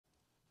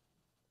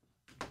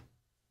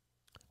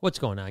What's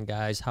going on,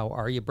 guys? How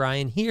are you?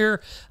 Brian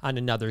here on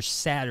another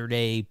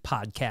Saturday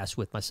podcast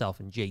with myself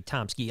and Jay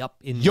Tomsky up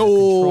in the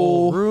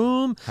control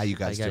room. How you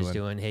guys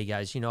doing? Hey,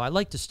 guys. I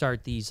like to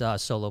start these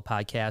solo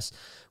podcasts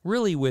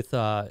really with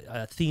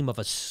a theme of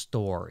a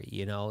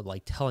story,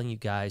 like telling you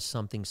guys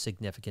something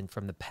significant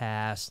from the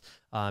past,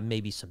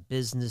 maybe some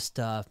business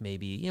stuff,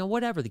 maybe,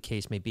 whatever the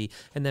case may be.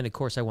 And then, of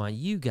course, I want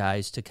you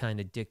guys to kind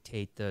of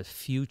dictate the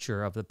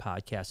future of the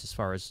podcast as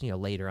far as,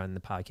 later on in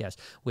the podcast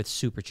with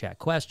Super Chat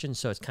questions.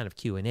 So it's kind of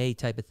Q&A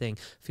type of thing.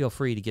 Feel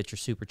free to get your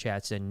Super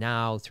Chats in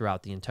now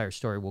throughout the entire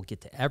story. We'll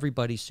get to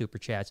everybody's Super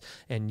Chats,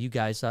 and you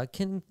guys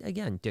can,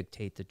 again,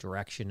 dictate the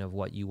direction of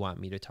what you want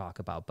me to talk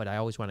about. But I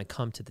always want to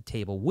come to the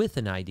table with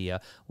an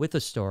idea, with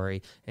a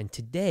story. And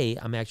today,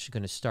 I'm actually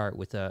going to start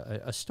with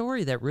a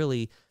story that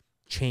really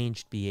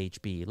changed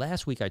BHB.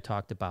 Last week I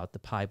talked about the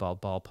piebald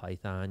ball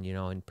python,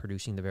 and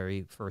producing the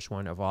very first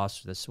one of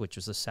us, which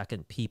was the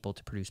second people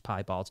to produce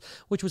piebalds,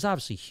 which was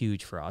obviously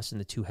huge for us,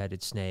 and the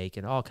two-headed snake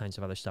and all kinds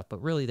of other stuff.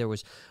 But really there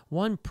was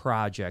one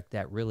project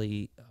that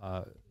really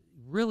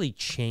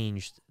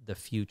changed the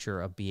future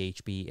of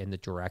BHB and the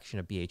direction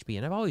of BHB.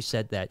 And I've always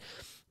said that,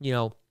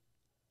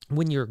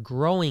 when you're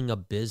growing a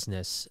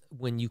business,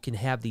 when you can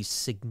have these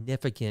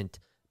significant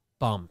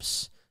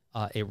bumps,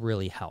 it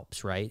really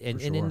helps, right?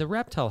 And in the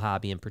reptile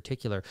hobby in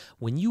particular,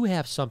 when you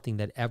have something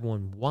that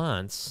everyone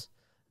wants,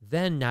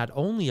 then not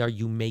only are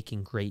you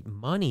making great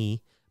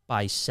money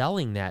by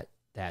selling that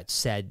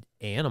said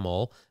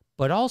animal,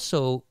 but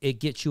also it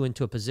gets you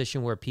into a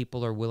position where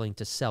people are willing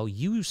to sell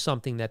you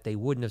something that they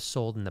wouldn't have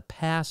sold in the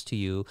past to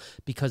you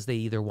because they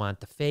either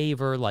want the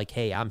favor, like,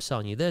 hey, I'm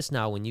selling you this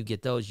now. When you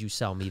get those, you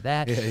sell me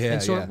that.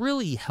 And so it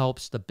really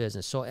helps the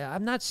business. So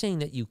I'm not saying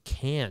that you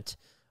can't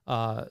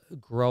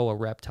grow a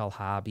reptile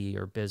hobby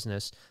or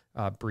business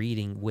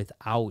breeding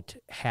without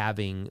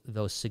having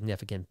those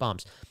significant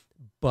bumps,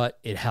 but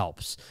it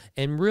helps.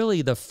 And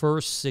really the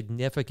first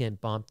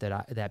significant bump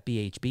that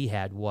BHB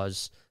had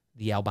was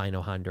the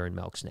albino Honduran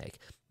milk snake.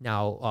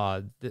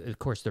 Now, of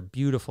course, they're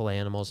beautiful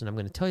animals, and I'm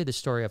going to tell you the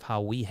story of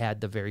how we had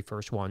the very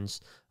first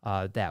ones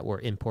that were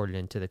imported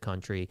into the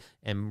country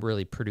and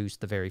really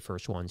produced the very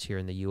first ones here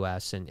in the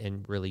U.S.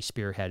 and really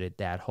spearheaded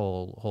that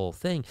whole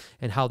thing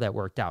and how that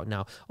worked out.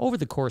 Now, over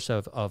the course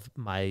of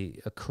my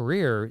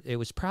career, it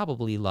was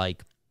probably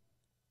like,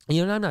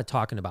 and I'm not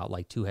talking about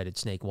like two-headed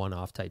snake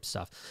one-off type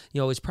stuff.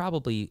 It was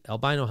probably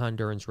albino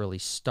Hondurans really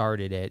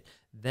started it.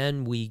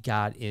 Then we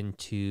got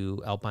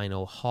into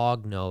albino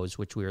hognose,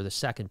 which we were the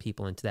second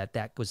people into that.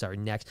 That was our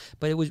next.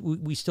 But it was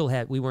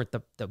we weren't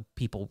the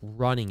people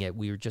running it.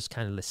 We were just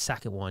kind of the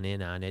second one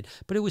in on it.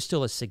 But it was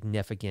still a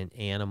significant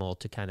animal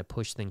to kind of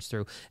push things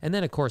through. And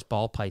then, of course,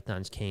 ball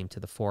pythons came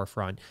to the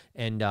forefront.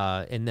 And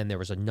then there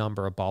was a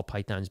number of ball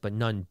pythons, but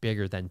none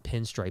bigger than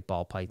pinstripe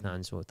ball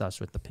pythons, with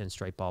the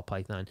pinstripe ball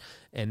python.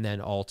 And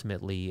then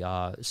ultimately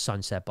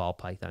sunset ball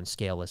pythons,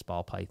 scaleless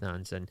ball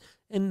pythons, and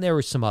there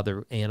were some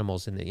other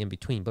animals in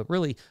between. But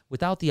really,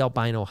 without the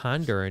albino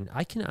Honduran,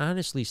 I can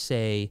honestly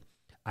say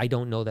I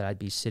don't know that I'd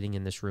be sitting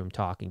in this room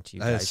talking to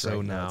you guys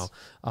right now.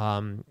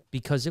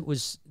 Because it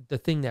was the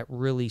thing that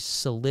really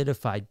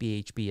solidified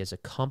BHB as a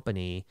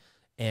company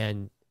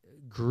and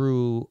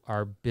grew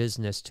our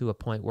business to a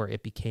point where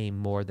it became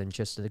more than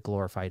just a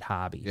glorified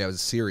hobby. Yeah, it was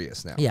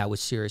serious now. Yeah, it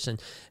was serious.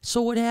 And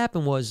so what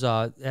happened was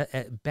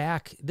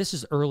this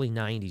is early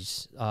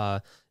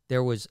 90s,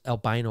 there was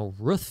albino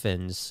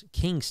Ruthven's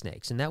king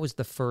snakes, and that was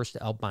the first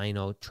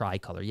albino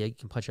tricolor. Yeah, you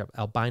can punch up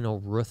albino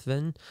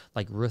Ruthven,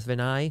 like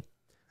Ruthveni.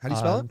 How do you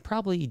spell it?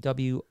 Probably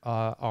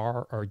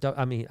W-R, or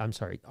I'm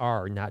sorry,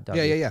 R, not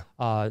W. Yeah.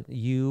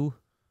 U,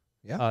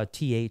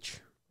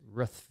 T-H,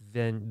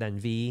 Ruthven, then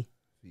V.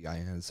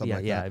 Something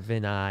like that.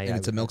 Vini. And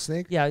it's a milk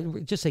snake? Yeah,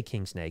 just say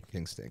king snake.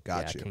 King snake,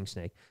 got you. King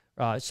snake.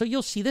 So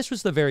you'll see, this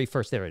was the very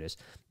first, there it is,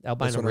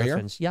 albino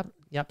Ruthvens.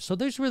 Yep. So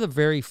those were the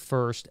very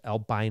first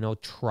albino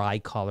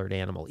tricolored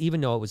animal,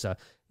 even though it was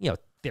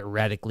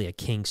theoretically a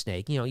king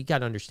snake. You got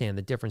to understand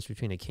the difference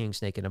between a king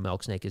snake and a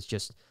milk snake is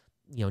just,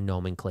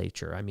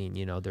 nomenclature. I mean,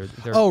 they're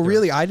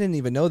really? I didn't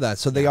even know that.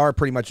 So they are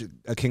pretty much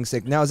a king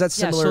snake. Now, is that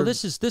similar? Yeah,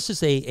 so this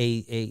is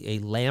a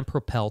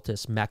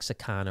Lampropeltis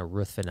mexicana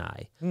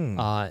Ruthveni.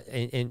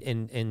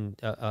 And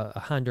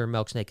a Honduran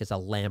milk snake is a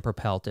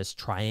Lampropeltis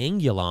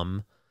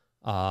triangulum,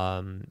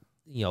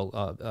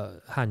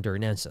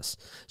 Honduranensis.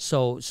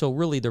 So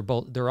really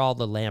they're all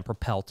the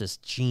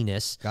Lampropeltis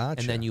genus. Gotcha.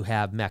 And then you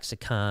have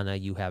Mexicana,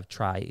 you have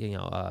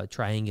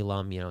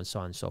Triangulum, and so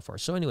on and so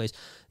forth. So anyways,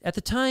 at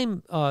the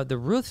time, the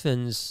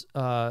Ruthvens,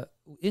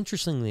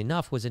 interestingly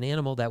enough, was an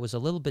animal that was a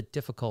little bit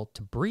difficult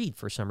to breed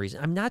for some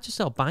reason. I'm not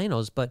just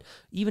albinos, but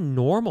even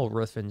normal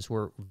Ruthvens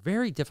were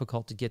very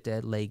difficult to get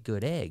to lay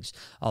good eggs.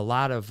 A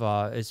lot of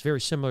it's very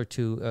similar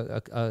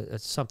to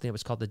something that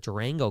was called the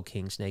Durango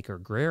king snake or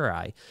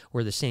Greeri,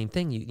 where the same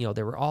thing.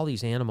 There were all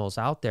these animals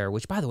out there.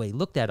 Which, by the way,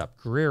 look that up.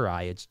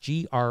 Greeri. It's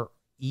Greeri.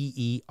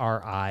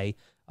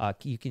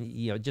 You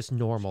can just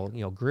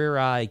normal.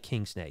 Greeri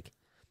king snake.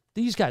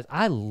 These guys,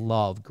 I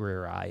love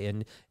Greer Eye,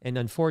 and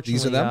unfortunately,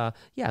 These are them?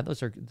 yeah,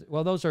 those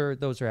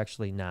are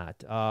actually not.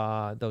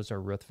 Those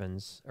are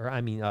Ruthvens, or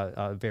I mean,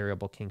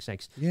 variable king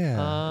snakes.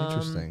 Yeah,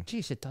 interesting.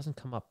 Geez, it doesn't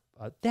come up.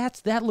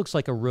 That looks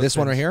like a Ruthven. This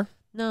one right here?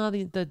 No,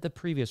 the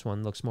previous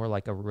one looks more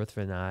like a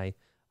Ruthven Eye.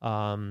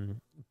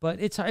 But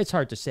it's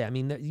hard to say. I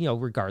mean,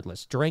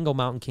 regardless, Durango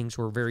Mountain Kings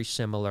were very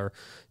similar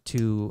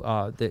to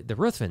the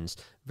Ruthvens.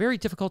 Very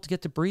difficult to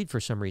get to breed for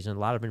some reason. A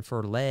lot of them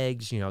for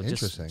legs,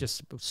 Interesting.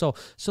 just so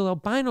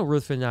albino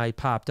Ruthven Eye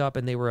popped up,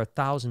 and they were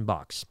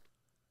 $1,000.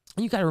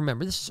 And you got to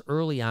remember, this is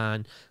early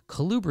on.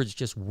 Colubrids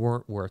just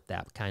weren't worth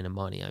that kind of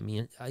money. I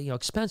mean,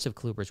 expensive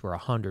colubrids were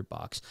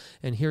 $100,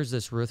 and here's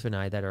this Ruthven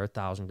Eye that are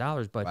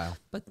 $1,000. But Wow.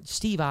 but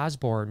Steve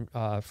Osborne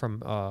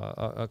from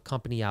a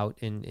company out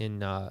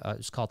in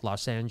it's called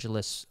Los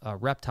Angeles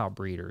Reptile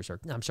Breeders, or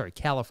I'm sorry,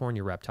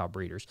 California Reptile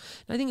Breeders.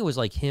 And I think it was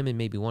like him and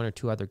maybe one or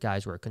two other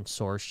guys were a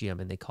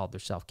consortium, and they called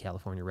themselves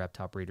California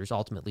Reptile Breeders.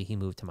 Ultimately, he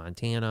moved to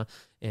Montana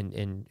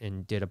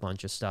and did a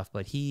bunch of stuff,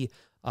 but he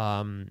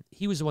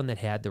was the one that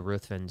had the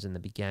Ruthvens in the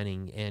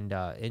beginning, and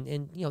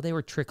they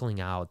were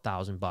trickling out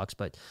 $1,000.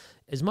 But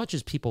as much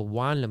as people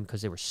wanted them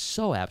because they were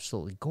so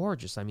absolutely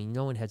gorgeous, I mean,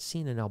 no one had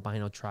seen an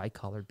albino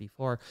tricolored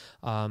before.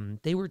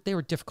 They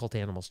were difficult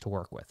animals to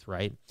work with,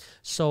 right?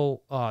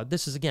 So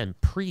this is again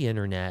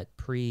pre-internet,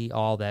 pre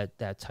all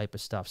that type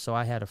of stuff. So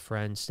I had a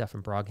friend,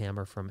 Stefan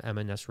Broghammer from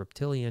M&S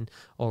Reptilian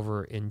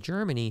over in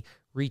Germany,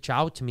 reach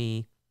out to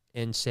me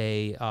and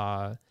say,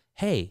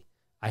 hey,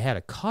 I had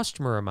a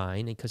customer of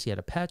mine, and because he had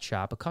a pet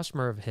shop, a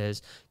customer of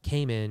his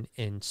came in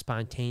and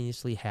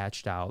spontaneously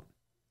hatched out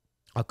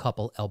a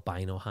couple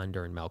albino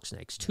Honduran milk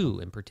snakes, 2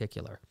 in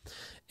particular.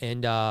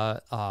 And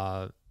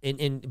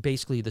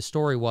basically the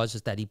story was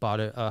that he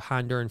bought a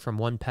Honduran from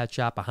one pet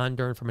shop, a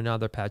Honduran from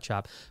another pet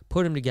shop,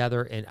 put them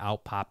together, and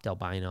out popped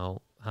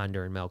albino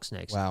Honduran milk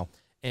snakes. Wow.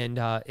 And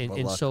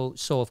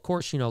so of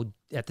course,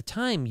 at the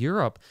time,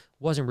 Europe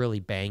wasn't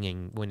really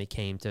banging when it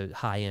came to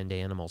high-end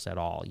animals at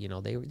all.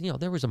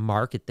 There was a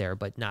market there,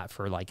 but not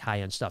for like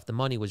high-end stuff. The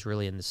money was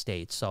really in the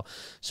States. So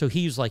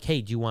he was like,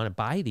 hey, do you want to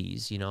buy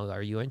these?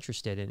 Are you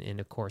interested? And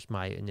of course,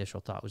 my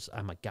initial thought was,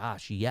 oh my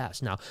gosh,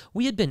 yes. Now,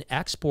 we had been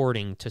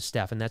exporting to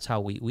Stefan. That's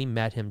how we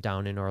met him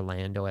down in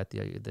Orlando at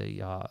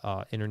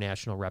the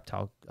International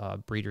Reptile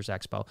Breeders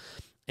Expo.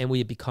 And we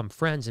had become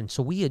friends, and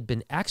so we had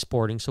been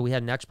exporting, so we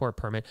had an export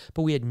permit,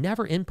 but we had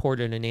never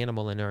imported an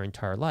animal in our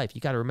entire life.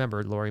 You got to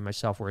remember, Lori and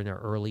myself were in our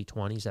early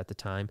 20s at the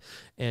time,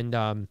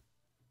 but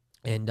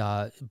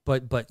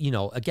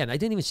again, I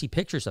didn't even see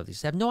pictures of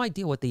these. I have no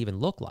idea what they even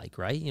look like,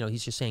 right?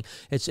 He's just saying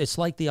it's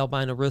like the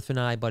albino Ruthven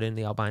Eye, but in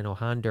the albino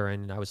Honduran.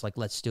 And I was like,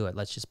 let's do it.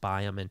 Let's just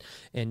buy them.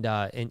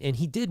 And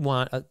he did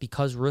want,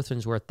 because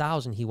Ruthvens were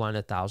 $1,000, he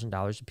wanted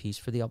 $1,000 a piece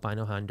for the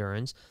albino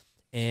Hondurans.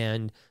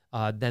 And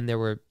then there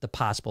were the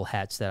possible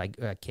hats that I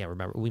can't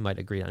remember. We might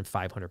agree on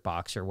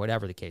 $500 or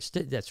whatever the case.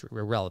 That's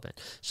irrelevant.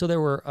 So there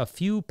were a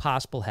few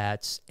possible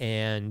hats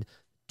and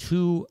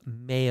 2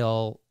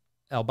 male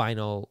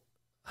albino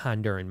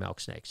Honduran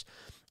milk snakes.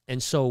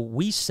 And so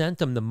we sent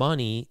them the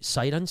money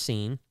sight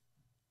unseen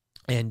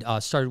and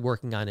started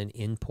working on an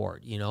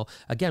import.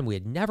 Again, we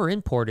had never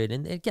imported.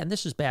 And again,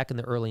 this was back in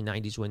the early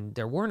 90s when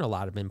there weren't a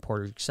lot of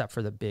importers except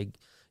for the big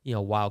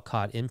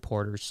wild-caught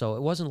importers. So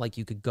it wasn't like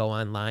you could go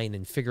online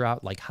and figure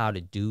out like how to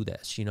do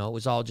this. It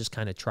was all just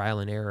kind of trial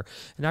and error.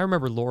 And I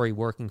remember Lori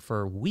working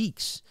for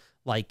weeks,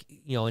 and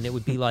it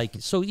would be like,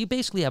 so you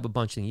basically have a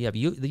bunch of things. You have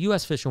the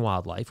U.S. Fish and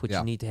Wildlife, which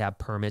you need to have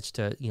permits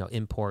to,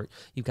 import.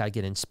 You've got to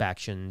get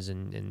inspections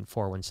and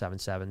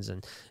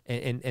 4177s.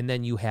 And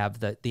then you have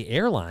the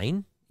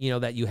airline,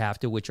 that you have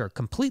to, which are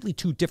completely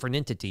 2 different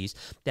entities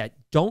that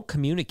don't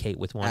communicate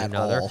with one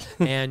another.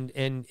 And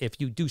if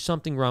you do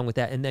something wrong with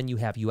that, and then you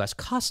have U.S.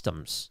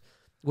 Customs,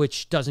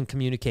 which doesn't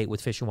communicate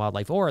with Fish and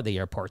Wildlife or the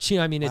airports.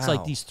 It's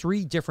like these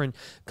 3 different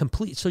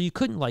complete. So you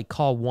couldn't like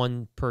call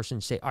one person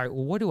and say, all right,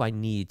 well, what do I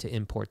need to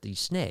import these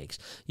snakes?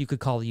 You could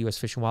call the U.S.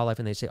 Fish and Wildlife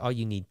and they say, oh,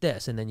 you need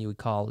this. And then you would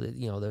call,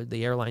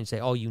 the airline say,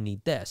 oh, you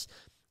need this.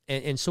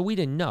 And so we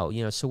didn't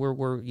know, so we're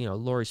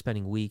Lori's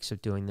spending weeks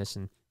of doing this.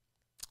 And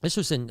this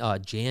was in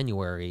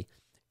January,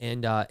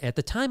 and at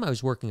the time I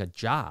was working a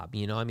job.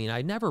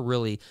 I never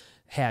really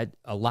had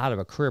a lot of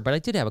a career, but I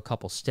did have a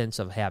couple stints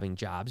of having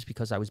jobs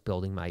because I was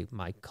building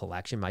my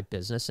collection, my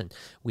business, and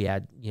we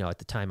had, at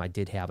the time I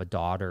did have a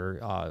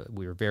daughter.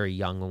 We were very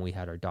young when we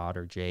had our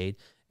daughter, Jade,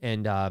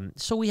 and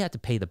so we had to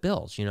pay the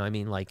bills.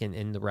 Like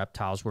in the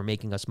reptiles were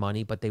making us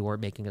money, but they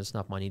weren't making us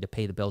enough money to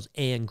pay the bills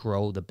and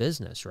grow the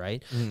business,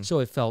 right? So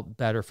it felt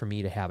better for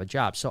me to have a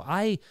job. So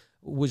I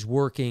was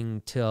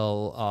working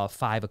till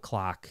 5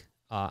 o'clock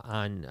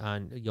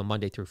on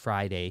Monday through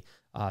Friday.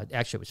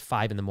 Actually, it was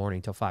 5 in the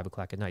morning till 5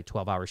 o'clock at night,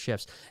 12-hour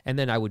shifts, and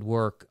then I would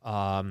work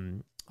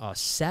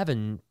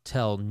 7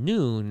 till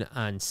noon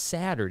on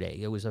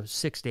Saturday. It was a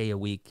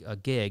 6-day-a-week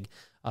gig.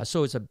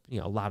 So it's a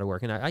lot of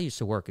work, and I used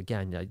to work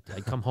again.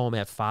 I'd come home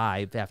at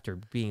 5 after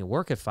being at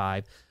work at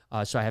 5.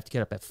 So I have to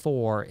get up at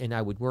 4, and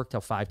I would work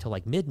till 5 till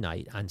like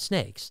midnight on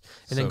snakes,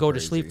 and So then go to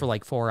sleep crazy. for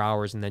like 4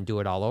 hours, and then do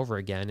it all over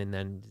again. And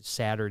then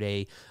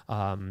Saturday,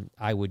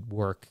 I would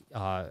work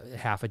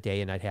half a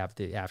day, and I'd have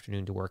the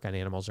afternoon to work on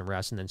animals and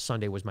rest. And then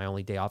Sunday was my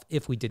only day off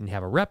if we didn't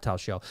have a reptile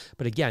show.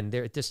 But again,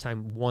 there at this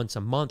time once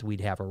a month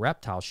we'd have a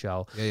reptile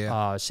show,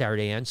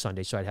 Saturday and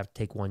Sunday. So I'd have to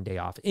take one day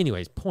off.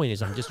 Anyways, point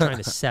is I'm just trying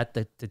to set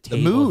the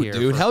table mood, here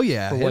dude. for, Hell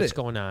yeah, for hit what's it.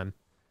 going on.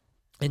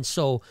 And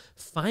so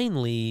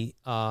finally,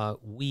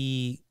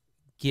 we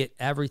get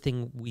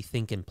everything we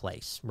think in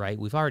place, right?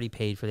 We've already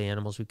paid for the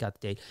animals. We've got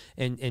the date.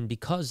 And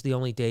because the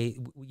only day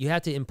you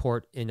had to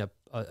import in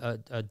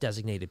a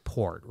designated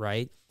port,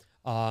 right?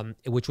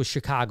 Which was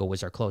Chicago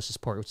was our closest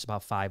port, which is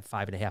about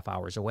 5.5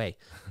 hours away.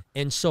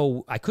 And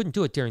so I couldn't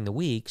do it during the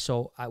week.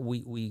 So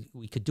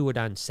we could do it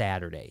on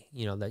Saturday,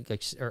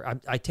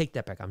 I take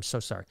that back. I'm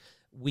so sorry.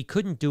 We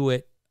couldn't do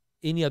it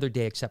any other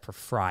day except for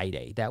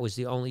Friday. That was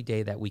the only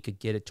day that we could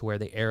get it to where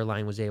the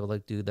airline was able to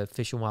do, the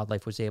Fish and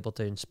Wildlife was able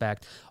to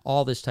inspect,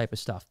 all this type of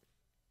stuff.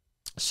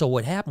 So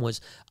what happened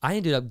was I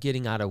ended up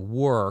getting out of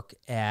work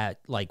at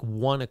like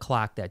 1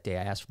 o'clock that day.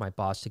 I asked for my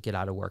boss to get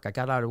out of work. I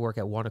got out of work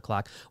at 1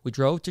 o'clock. We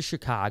drove to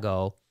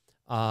Chicago.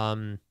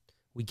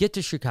 We get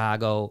to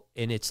Chicago,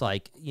 and it's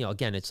like,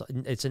 again,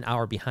 it's an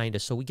hour behind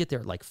us. So we get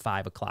there at like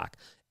 5 o'clock.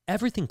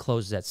 Everything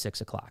closes at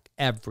 6 o'clock.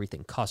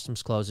 Everything.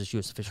 Customs closes.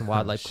 U.S. Fish and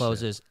Wildlife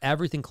closes.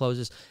 Everything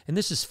closes. And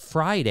this is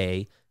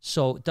Friday,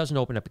 so it doesn't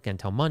open up again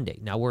until Monday.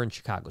 Now we're in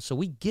Chicago. So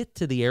we get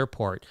to the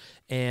airport,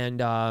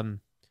 and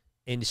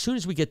as soon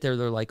as we get there,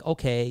 they're like,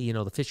 okay,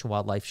 the Fish and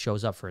Wildlife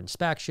shows up for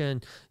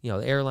inspection. The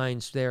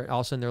airline's there.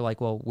 All of a sudden, they're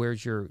like, well,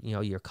 where's your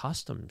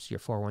customs,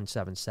 your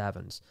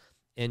 4177s?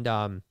 And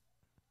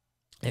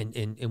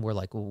we're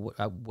like, well,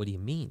 what do you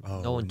mean?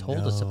 Oh, no one told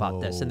us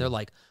about this. And they're no.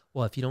 like,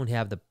 well, if you don't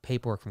have the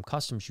paperwork from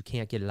customs, you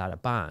can't get it out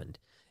of bond.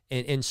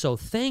 And so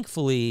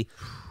thankfully,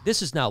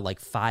 this is now like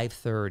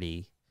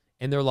 5:30,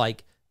 and they're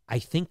like, I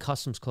think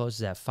customs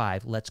closes at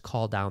 5. Let's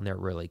call down there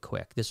really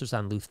quick. This was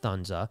on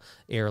Lufthansa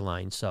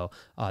Airlines, so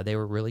they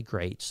were really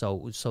great.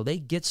 So they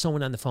get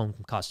someone on the phone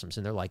from customs,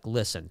 and they're like,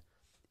 listen,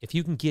 if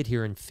you can get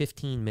here in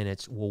 15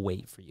 minutes, we'll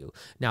wait for you.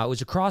 Now, it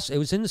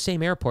was in the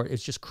same airport.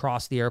 It's just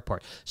across the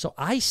airport. So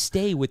I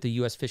stay with the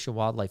U.S. Fish and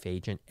Wildlife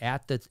agent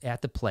at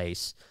the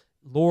place.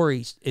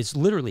 Lori is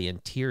literally in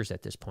tears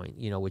at this point,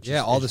 which is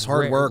all this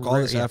hard work,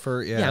 all this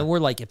effort. Yeah, and we're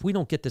like, if we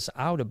don't get this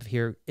out of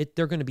here,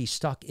 they're going to be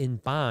stuck in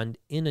bond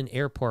in an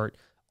airport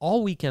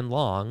all weekend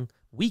long.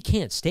 We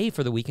can't stay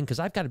for the weekend because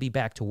I've got to be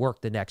back to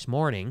work the next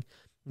morning.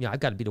 I've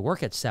got to be to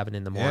work at 7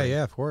 in the morning.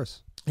 Yeah, of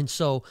course. And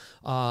so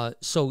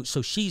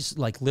she's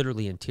like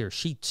literally in tears.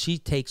 She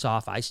takes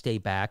off. I stay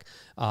back.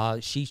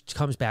 She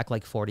comes back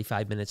like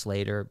 45 minutes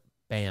later.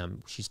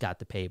 Bam, she's got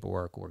the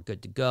paperwork. We're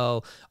good to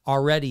go.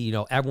 Already,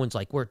 everyone's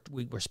like, we're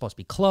supposed to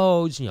be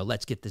closed.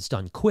 Let's get this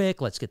done quick.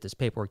 Let's get this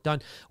paperwork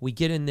done. We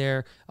get in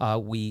there.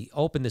 We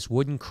open this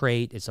wooden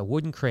crate. It's a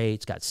wooden crate.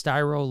 It's got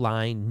styro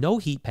line, no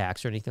heat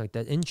packs or anything like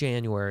that in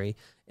January.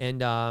 And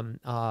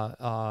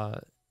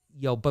but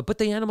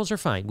the animals are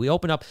fine. We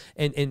open up,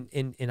 and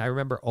I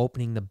remember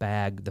opening the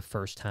bag the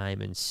first time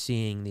and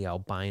seeing the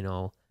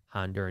albino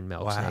Honduran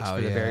milk snakes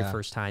for the very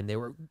first time. They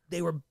were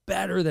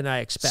better than I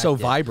expected. So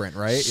vibrant,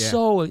 right? Yeah.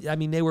 So,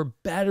 they were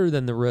better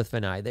than the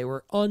Ruthveni. They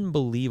were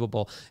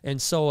unbelievable.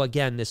 And so,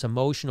 again, this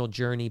emotional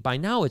journey. By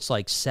now, it's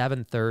like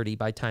 7:30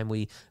 by the time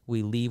we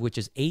leave, which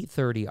is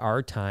 8:30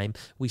 our time.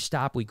 We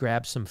stop, we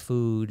grab some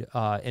food,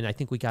 and I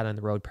think we got on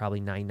the road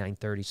probably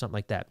 9:30, something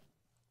like that.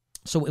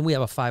 So, and we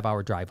have a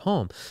 5-hour drive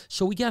home.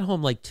 So we get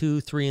home like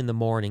 2, 3 in the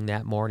morning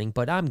that morning,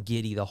 but I'm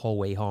giddy the whole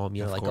way home.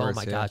 Of Like, course, oh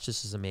my gosh,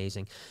 this is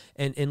amazing.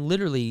 And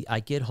literally I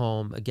get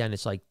home, again,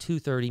 it's like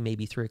 2:30,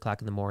 maybe 3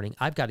 o'clock in the morning.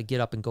 I've got to get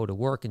up and go to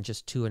work in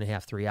just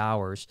 2.5, 3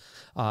 hours.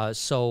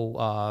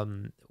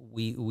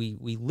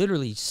 We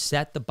literally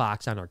set the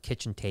box on our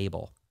kitchen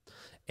table.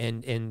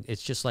 And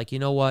it's just like, you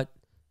know what?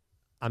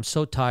 I'm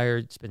so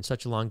tired. It's been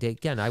such a long day.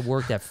 Again, I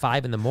worked at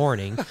 5 in the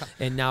morning,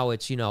 and now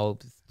it's,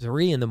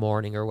 3 in the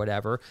morning or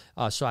whatever.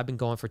 So I've been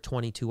going for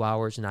 22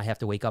 hours, and I have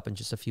to wake up in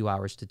just a few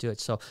hours to do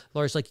it. So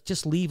Laura's like,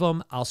 just leave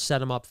them. I'll set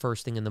them up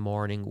first thing in the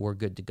morning. We're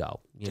good to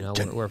go.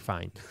 We're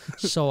fine.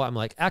 So I'm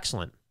like,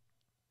 excellent.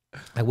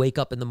 I wake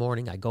up in the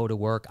morning, I go to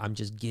work, I'm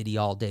just giddy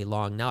all day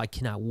long. Now I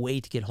cannot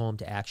wait to get home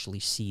to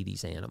actually see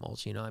these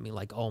animals.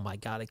 Like, oh my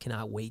God, I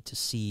cannot wait to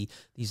see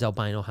these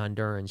albino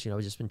Hondurans.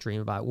 I've just been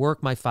dreaming about it.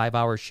 Work my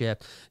 5-hour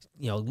shift,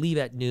 leave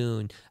at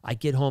noon. I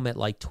get home at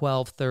like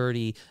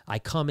 12:30. I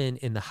come in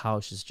and the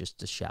house is just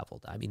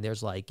disheveled.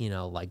 There's like,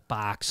 like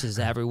boxes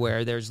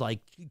everywhere. There's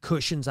like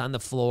cushions on the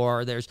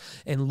floor.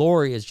 And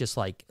Lori is just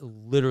like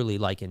literally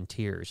like in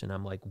tears. And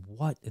I'm like,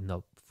 what in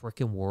the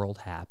freaking world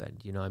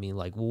happened?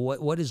 Like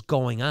what is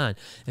going on?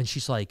 And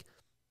she's like,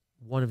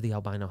 one of the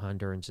albino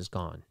Hondurans is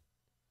gone.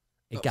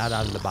 It got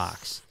out of the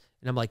box.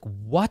 And I'm like,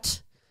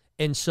 what?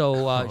 And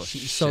so she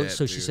shit,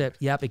 said,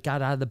 "Yep, it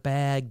got out of the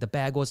bag. The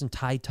bag wasn't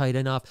tied tight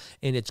enough,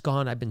 and it's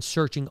gone. I've been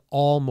searching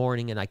all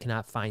morning, and I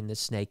cannot find this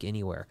snake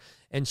anywhere."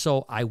 And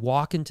so I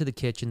walk into the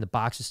kitchen. The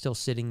box is still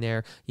sitting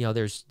there. You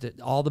know,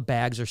 all the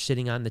bags are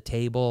sitting on the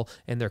table,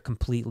 and they're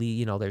completely.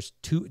 You know, there's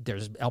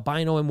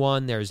albino in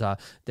one. There's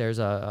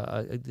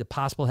the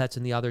possible hets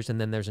in the others, and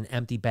then there's an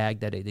empty bag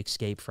that it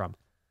escaped from.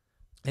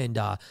 And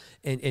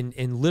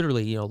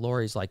literally, you know,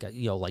 Lori's like,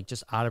 you know, like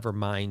just out of her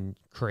mind,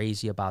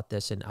 crazy about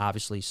this, and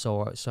obviously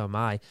so am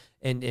I.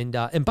 And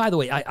by the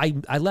way,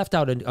 I left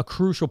out a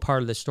crucial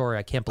part of the story.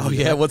 I can't believe.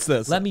 Oh yeah, it. what's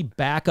this? Let me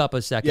back up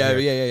a second.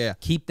 Yeah.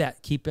 Keep that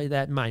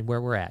in mind where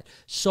we're at.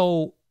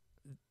 So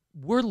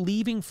we're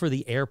leaving for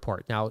the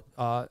airport now.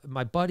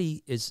 My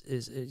buddy is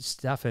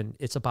Stefan.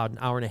 It's about an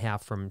hour and a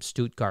half from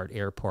Stuttgart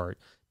Airport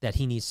that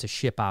he needs to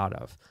ship out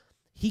of.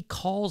 He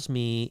calls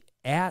me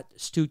at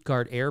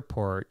Stuttgart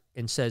Airport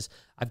and says,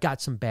 "I've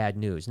got some bad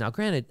news." Now,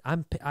 granted,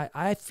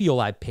 I feel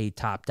I paid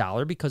top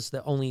dollar because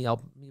the only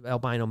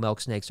albino milk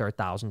snakes are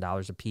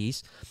 $1,000 a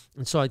piece,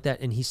 and so like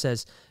that. And he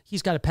says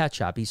he's got a pet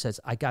shop. He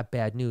says, "I got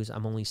bad news.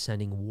 I'm only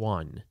sending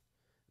one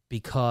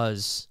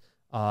because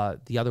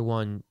the other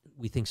one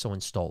we think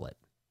someone stole it."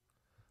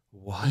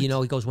 What? You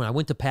know, he goes, "When I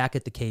went to pack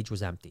it, the cage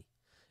was empty."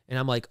 And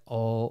I'm like,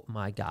 oh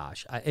my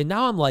gosh. And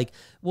now I'm like,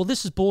 well,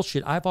 this is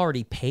bullshit. I've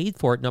already paid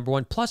for it, number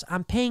one. Plus,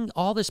 I'm paying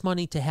all this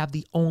money to have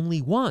the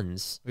only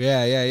ones.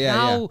 Yeah.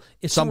 Now,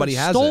 if somebody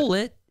stole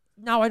it,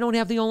 now I don't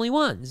have the only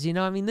ones. You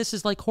know, I mean, this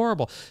is like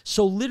horrible.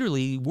 So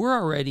literally, we're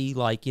already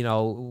like, you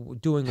know,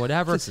 doing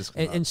whatever.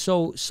 and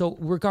so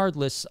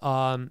regardless,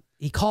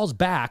 he calls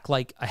back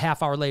like a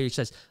half hour later. He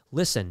says,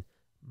 "Listen,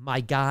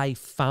 my guy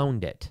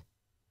found it.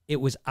 It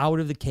was out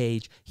of the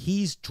cage.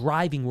 He's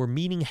driving. We're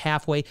meeting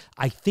halfway.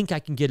 I think I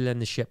can get it in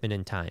the shipment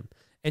in time."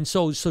 And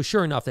so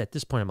sure enough, at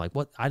this point, I'm like,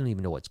 what? I don't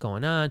even know what's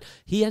going on.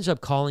 He ends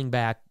up calling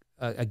back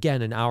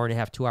again an hour and a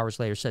half, 2 hours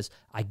later, says,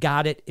 "I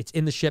got it. It's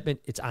in the shipment.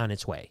 It's on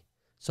its way."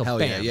 So hell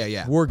bam,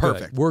 yeah. We're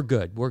Perfect.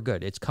 good. We're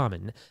good. It's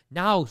coming.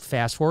 Now,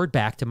 fast forward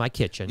back to my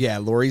kitchen. Yeah,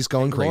 Lori's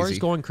going crazy. Lori's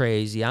going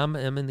crazy. I'm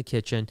in the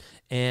kitchen.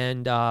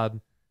 And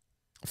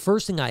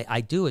first thing I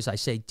do is I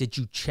say, "Did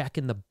you check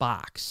in the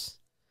box?"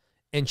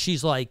 And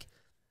she's like,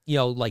 you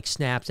know, like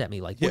snaps at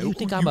me like, "What do you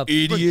think I'm a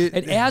idiot?"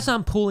 And as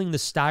I'm pulling the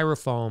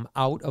styrofoam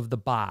out of the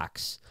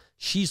box,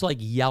 she's like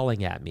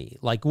yelling at me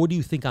like, "What do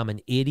you think I'm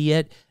an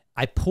idiot?"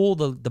 I pull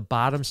the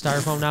bottom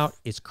styrofoam out.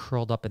 It's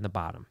curled up in the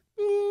bottom.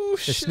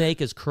 The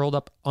snake is curled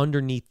up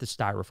underneath the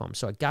styrofoam.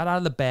 So it got out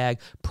of the bag,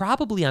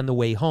 probably on the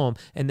way home,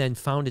 and then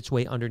found its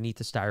way underneath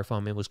the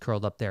styrofoam and was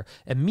curled up there.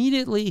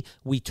 Immediately,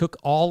 we took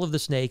all of the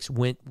snakes,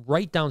 went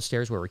right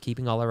downstairs where we're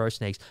keeping all of our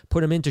snakes,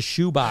 put them into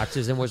shoe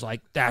boxes, and was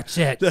like, "That's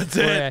it. That's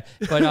it."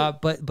 But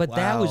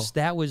Wow.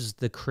 that was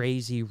the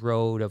crazy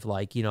road of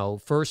like, you know,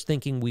 first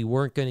thinking we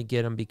weren't going to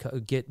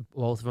get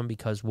both of them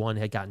because one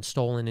had gotten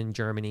stolen in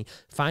Germany.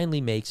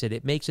 Finally makes it.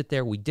 It makes it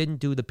there. We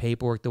didn't do the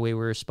paperwork the way we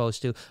were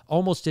supposed to.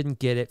 Almost didn't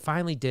get it.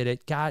 Finally did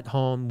it, got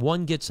home,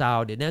 one gets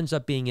out, it ends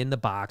up being in the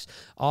box,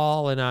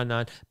 all and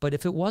on. But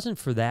if it wasn't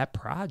for that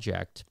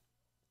project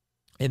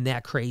and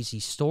that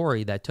crazy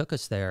story that took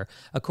us there,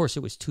 of course,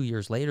 it was 2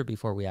 years later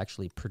before we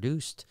actually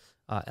produced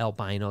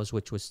albinos,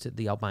 which was to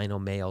the albino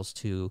males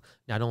to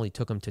not only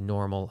took them to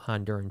normal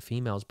Honduran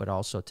females, but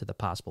also to the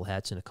possible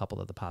hets, and a couple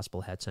of the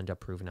possible hets ended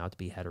up proving out to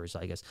be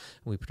heterozygous.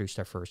 We produced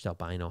our first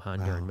albino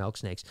Honduran milk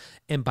snakes.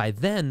 And by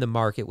then, the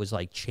market was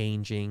like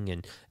changing,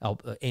 and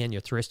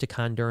anuthristic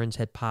Hondurans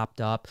had popped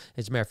up.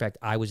 As a matter of fact,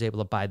 I was able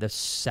to buy the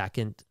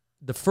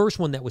first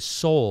one that was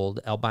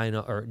sold,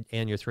 albino or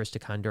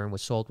anuthristic Honduran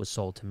was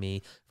sold to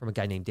me from a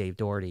guy named Dave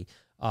Doherty.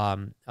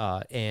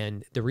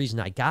 And the reason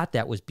I got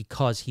that was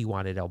because he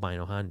wanted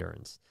albino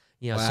Hondurans.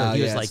 You know, Wow, so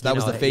he was like, so that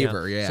was the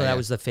favor. You know, Yeah. So that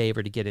was the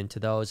favor to get into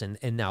those. And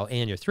now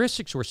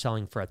anuthristics were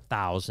selling for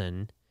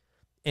 $1,000,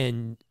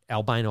 and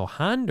albino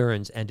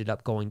Hondurans ended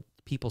up going.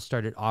 People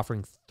started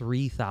offering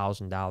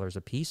 $3,000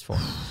 a piece for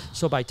them.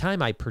 So by the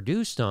time I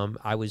produced them,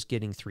 I was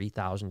getting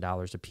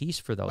 $3,000 a piece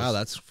for those. Wow,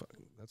 that's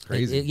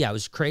crazy. It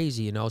was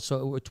crazy, you know.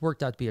 So it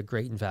worked out to be a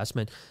great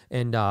investment.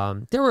 And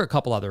there were a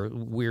couple other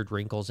weird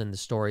wrinkles in the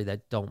story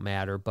that don't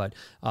matter. But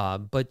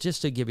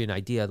just to give you an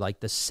idea, like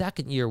the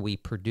second year we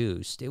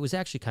produced, it was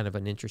actually kind of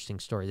an interesting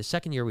story. The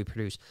second year we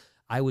produced,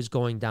 I was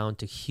going down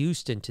to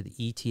Houston to the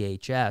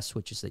ETHS,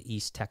 which is the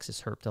East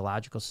Texas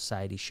Herpetological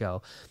Society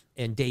show.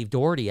 And Dave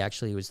Doherty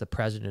actually was the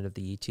president of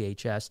the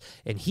ETHS,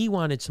 and he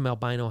wanted some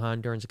albino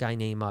Hondurans. A guy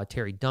named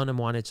Terry Dunham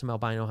wanted some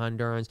albino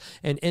Hondurans,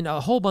 and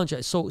a whole bunch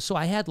of so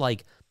I had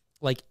like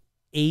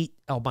 8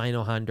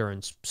 albino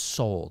Hondurans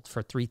sold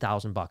for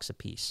 $3,000 a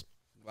piece.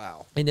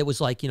 Wow. And it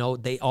was like, you know,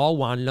 they all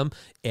wanted them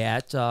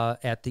at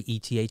the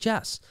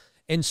ETHS.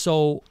 And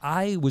so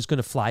I was going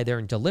to fly there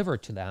and deliver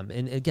to them.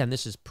 And again,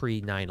 this is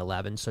pre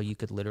 9/11, so you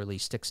could literally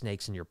stick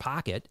snakes in your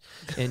pocket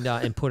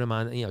and put them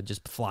on, you know,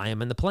 just fly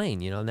them in the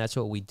plane, you know, and that's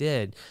what we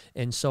did.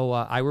 And so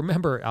I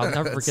remember, I'll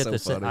never forget so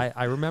this. funny.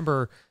 I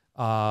remember,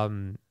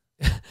 I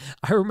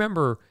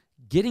remember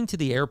getting to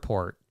the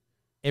airport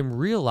and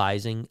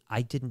realizing I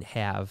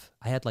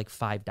had like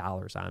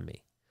 $5 on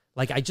me.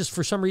 Like I just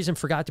for some reason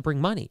forgot to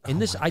bring money.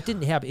 And I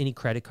didn't have any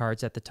credit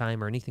cards at the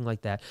time or anything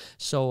like that.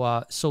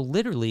 So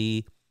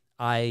literally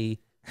I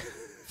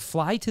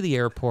fly to the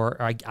airport.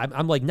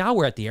 I'm like, now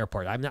we're at the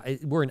airport.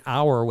 We're an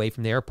hour away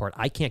from the airport.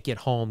 I can't get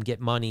home, get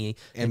money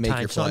in make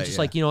time. your So I'm flight, just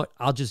yeah. like, you know what?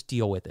 I'll just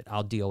deal with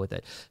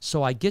it.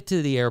 So I get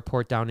to the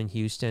airport down in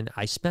Houston.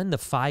 I spend the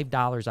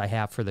 $5 I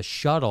have for the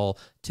shuttle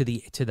to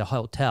the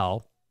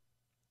hotel.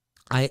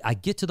 I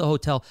get to the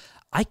hotel.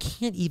 I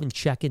can't even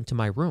check into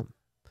my room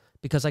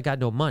because I got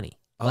no money.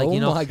 Like, oh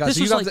you know, my gosh!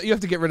 this So was you have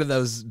to get rid of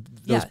those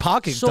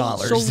pocket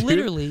dollars. So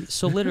dude.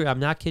 literally, I'm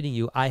not kidding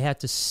you. I had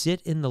to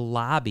sit in the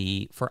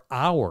lobby for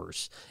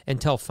hours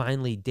until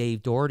finally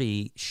Dave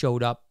Doherty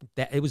showed up.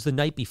 It was the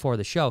night before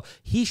the show.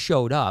 He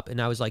showed up, and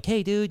I was like,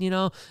 "Hey, dude, you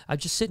know, I'm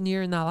just sitting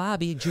here in the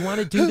lobby. Do you want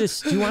to do this?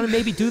 Do you want to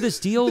maybe do this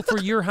deal for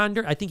your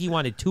Honduras?" I think he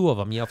wanted 2 of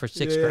them, you know, for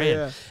 $6,000.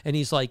 Yeah. And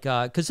he's like,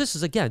 because this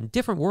is again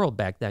different world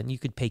back then. You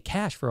could pay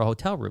cash for a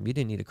hotel room. You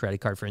didn't need a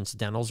credit card for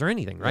incidentals or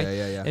anything, right?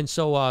 Yeah. And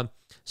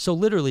so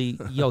literally,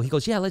 he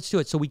goes, yeah, let's do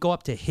it. So we go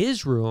up to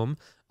his room,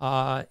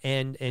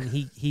 and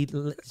he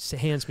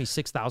hands me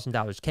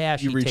 $6,000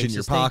 cash. You He reach takes in your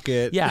his thing.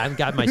 pocket. Yeah, I've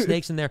got my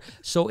snakes in there.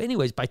 So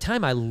anyways, by the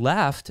time I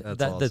left,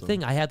 the awesome.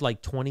 thing, I had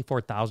like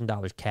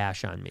 $24,000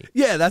 cash on me.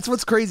 Yeah, that's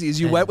what's crazy is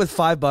you went with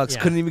 $5,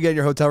 Yeah. couldn't even get in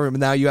your hotel room,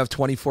 and now you have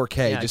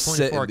 $24K just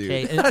sitting,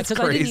 dude. That's Because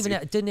I crazy.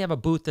 didn't have a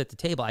booth at the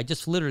table. I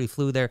just literally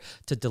flew there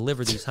to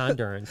deliver these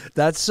Hondurans.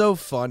 That's so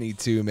funny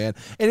too, man.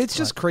 And it's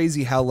just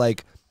crazy how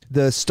like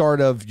the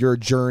start of your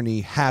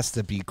journey has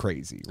to be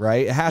crazy,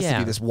 right? It has to Yeah.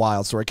 be this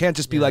wild story. It can't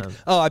just be Yeah. like,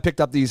 oh, I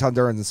picked up these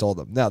Hondurans and sold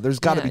them. No, there's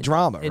got to be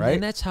drama, and, right?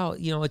 And that's how,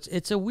 you know,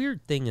 it's a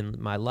weird thing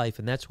in my life,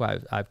 and that's why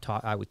I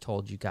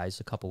told you guys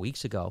a couple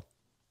weeks ago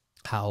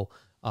how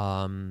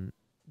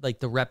like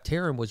the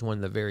Reptarian was one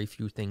of the very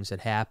few things that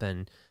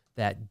happened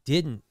that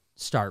didn't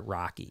start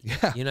rocky.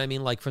 Yeah. You know what I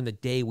mean? Like from the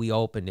day we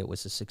opened, it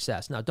was a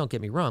success. Now, don't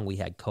get me wrong, we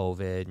had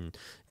COVID and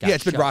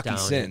It's been shut rocky down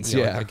since, and,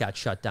 you know, yeah. it got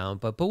shut down,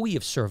 but we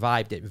have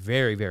survived it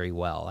very, very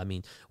well. I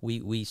mean,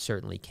 we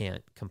certainly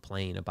can't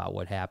complain about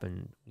what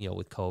happened, you know,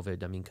 with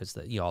COVID. I mean, because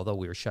although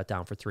we were shut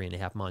down for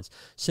 3.5 months,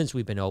 since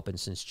we've been open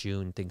since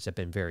June, things have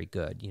been very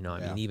good. You know, I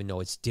mean, even though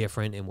it's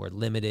different and we're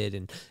limited,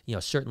 and you know,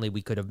 certainly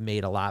we could have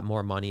made a lot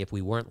more money if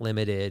we weren't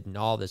limited and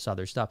all this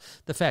other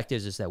stuff. The fact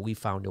is that we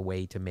found a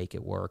way to make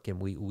it work, and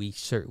we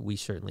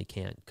certainly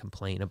can't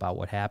complain about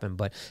what happened.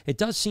 But it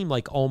does seem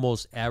like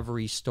almost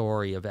every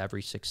story of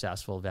every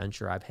successful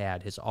venture I've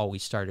had has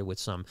always started with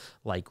some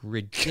like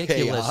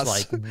ridiculous, Chaos.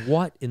 like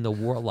what in the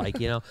world, like,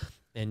 you know.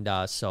 And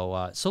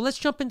so let's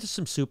jump into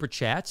some super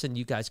chats, and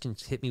you guys can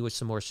hit me with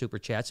some more super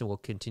chats, and we'll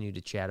continue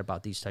to chat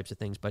about these types of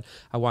things. But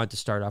I wanted to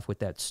start off with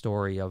that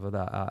story of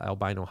the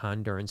albino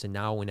Hondurans, and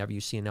now whenever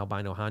you see an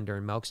albino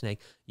Honduran milk snake,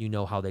 you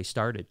know how they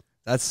started.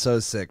 That's so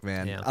sick,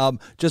 man. Yeah.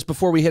 Just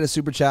before we hit a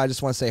super chat, I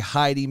just want to say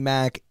Heidi,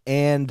 Mac,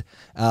 and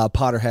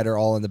Potterhead are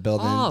all in the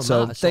building.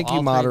 So thank you, all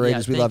three-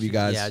 moderators. We thank love you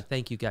guys. Yeah,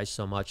 thank you guys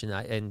so much.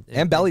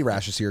 And Belly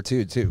Rash is here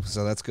too.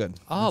 So that's good.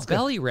 Oh, That's good.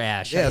 Belly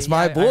Rash. Yeah, it's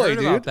my I boy, heard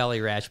about dude.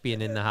 Belly Rash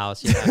being in the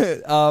house.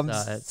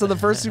 Yeah. So the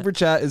first super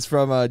chat is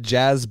from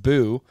Jazz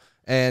Boo,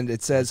 and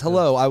it says,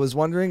 "Hello, I was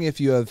wondering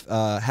if you have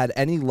had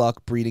any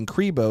luck breeding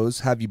Crebos.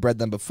 Have you bred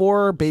them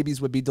before?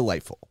 Babies would be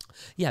delightful."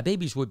 Yeah,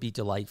 babies would be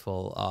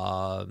delightful.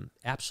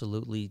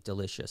 Absolutely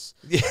delicious.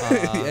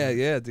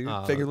 yeah,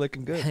 dude. Finger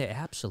licking good.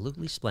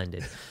 Absolutely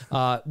splendid.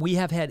 We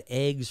have had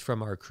eggs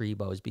from our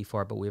Crebos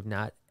before, but we have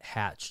not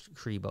hatched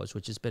Crebos,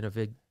 which has been a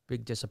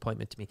big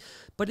disappointment to me.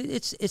 But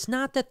it's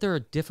not that they're a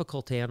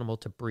difficult animal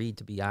to breed,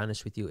 to be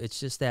honest with you. It's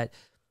just that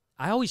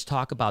I always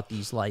talk about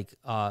these like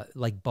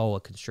boa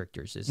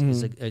constrictors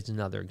is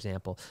another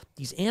example.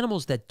 These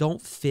animals that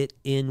don't fit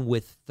in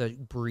with the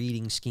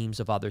breeding schemes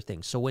of other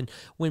things. So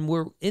when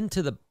we're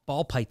into the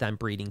ball python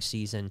breeding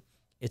season,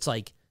 it's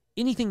like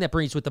anything that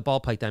breeds with the ball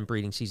python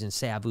breeding season: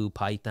 Savu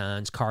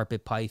pythons,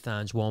 carpet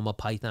pythons, Woma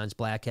pythons,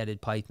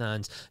 black-headed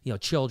pythons, you know,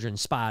 children,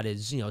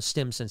 spotteds, you know,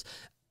 Stimsons.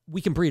 We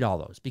can breed all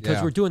those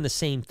because we're doing the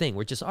same thing.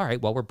 We're just, all right,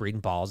 well, we're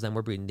breeding balls, then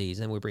we're breeding these,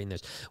 then we're breeding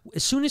this.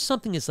 As soon as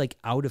something is like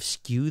out of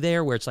skew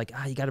there, where it's like,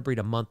 you got to breed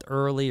a month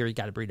early or you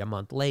got to breed a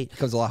month late, It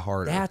becomes a lot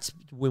harder. that's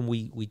when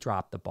we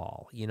drop the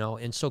ball, you know?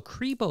 And so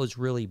Crebos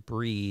really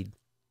breed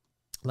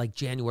like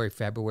January,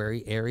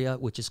 February area,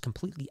 which is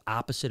completely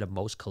opposite of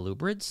most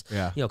colubrids.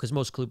 Yeah. You know, because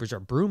most colubrids are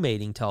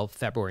brumating till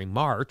February,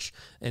 March,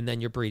 and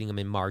then you're breeding them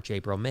in March,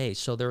 April, May.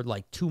 So they're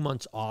like 2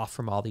 months off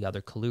from all the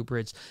other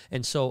colubrids.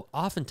 And so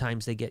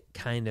oftentimes they get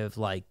kind of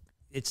like,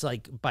 it's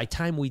like by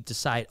time we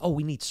decide,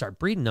 we need to start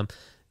breeding them,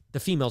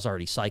 the female's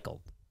already cycled.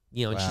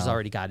 You know, and she's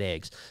already got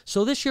eggs.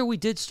 So this year we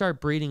did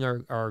start breeding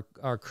our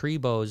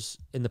Crebos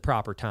in the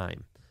proper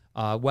time.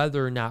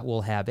 Whether or not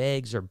we'll have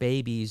eggs or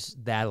babies,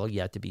 that'll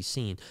yet to be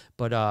seen.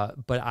 But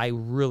I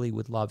really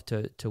would love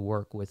to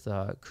work with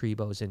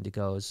Crebos,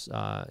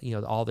 Indigos, you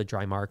know, all the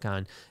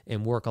Drymarchon,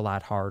 and work a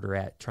lot harder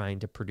at trying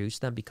to produce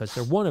them, because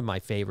they're one of my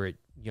favorite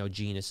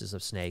genuses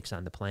of snakes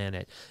on the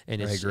planet,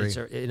 and I agree.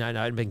 and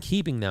I've been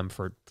keeping them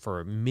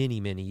for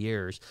many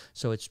years.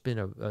 So it's been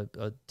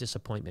a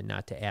disappointment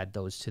not to add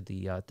those to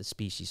the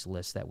species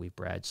list that we've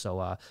bred.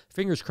 So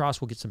fingers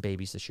crossed we'll get some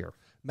babies this year.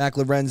 Mac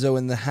Lorenzo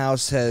in the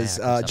house has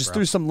Mac, what's up, just bro?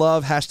 threw some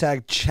love.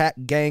 Hashtag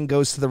chat gang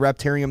goes to the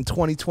Reptarium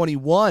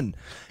 2021.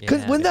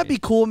 Wouldn't that be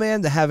cool,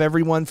 man, to have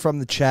everyone from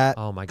the chat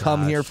Oh my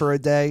come here gosh. for a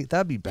day?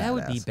 That'd be badass. That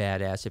would be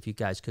badass if you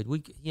guys could.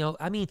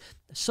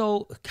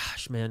 So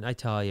gosh, man, I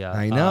tell you,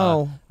 I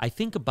know. I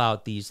think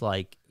about these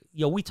like.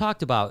 We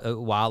talked about a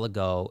while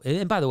ago,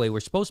 and by the way, we're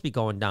supposed to be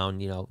going down,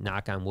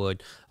 knock on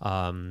wood.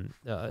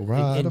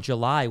 In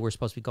July, we're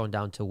supposed to be going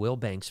down to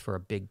Wilbanks for a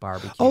big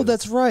barbecue. Oh,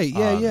 that's right.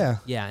 Yeah.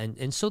 Yeah,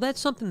 and so that's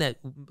something that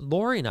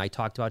Lori and I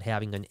talked about,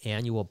 having an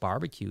annual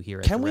barbecue here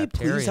at Can the we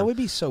please? That Reptarium. would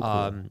be so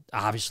cool.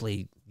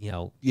 Obviously,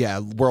 Yeah,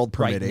 world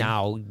right permitting.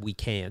 now we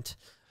can't.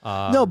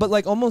 No, but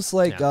like almost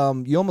like yeah.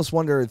 you almost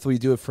wonder if we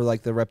do it for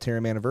like the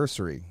Reptarium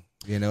anniversary.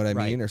 You know what I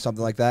Right. mean, or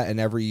something like that. And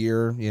every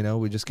year,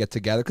 we just get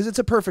together because it's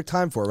a perfect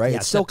time for it, right? Yeah,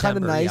 It's still kind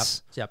of September,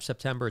 nice. Yep,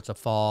 September. It's a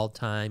fall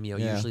time. Yeah.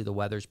 Usually the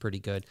weather's pretty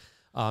good.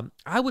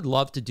 I would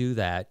love to do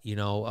that.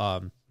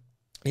 And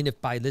if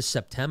by this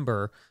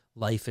September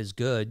life is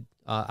good,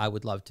 I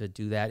would love to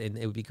do that, and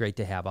it would be great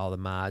to have all the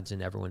mods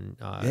and everyone.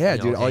 Yeah,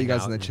 dude, all you hang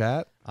guys out in the and,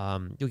 chat.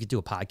 We could do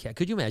a podcast.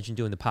 Could you imagine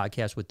doing the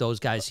podcast with those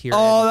guys here?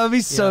 Oh, And, that'd be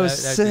you so know, that'd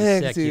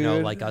sick, be sick.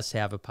 dude. Like us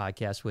have a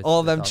podcast with All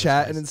with them those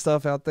chatting guys. and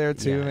stuff out there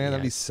too, Yeah, man.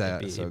 That'd be it'd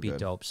sad. It'd be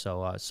dope.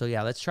 So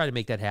yeah, let's try to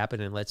make that happen,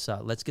 and let's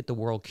get the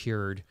world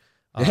cured.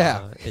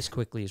 Yeah. As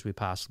quickly as we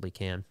possibly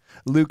can.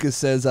 Lucas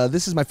says,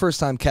 "This is my first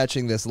time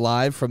catching this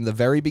live from the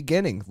very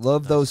beginning.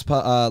 Love these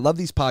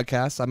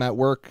podcasts. I'm at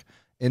work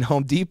in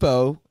Home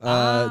Depot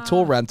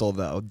tool rental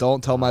though.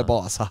 Don't tell my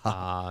boss."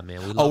 Man, we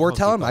love Oh, we're Home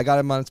telling him. Depot. I got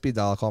him on speed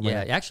dial. I'll call him. Yeah,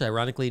 right now. actually,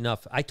 ironically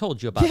enough, I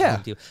told you about Yeah.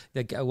 Home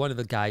Depot. One of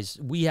the guys,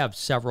 we have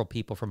several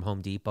people from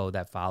Home Depot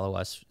that follow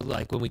us.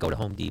 Like when we go to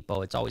Home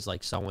Depot, it's always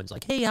like someone's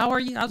like, "Hey, how are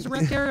you? How's the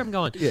Reptarium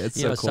going?" Yeah,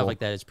 it's so cool. Stuff like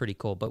that. It's pretty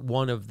cool. But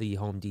one of the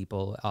Home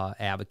Depot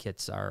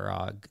advocates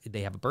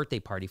they have a birthday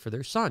party for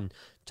their son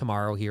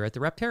tomorrow here at the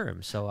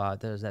Reptarium. So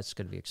that's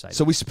going to be exciting.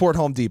 So we support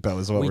Home Depot,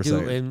 is what we we're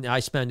do, saying. and I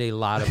spend a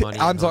lot of money.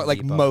 I'm at talking Home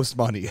like Depot. most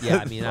money. Yeah,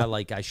 I mean,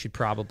 I should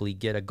probably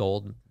get a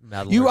gold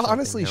medal. You or something,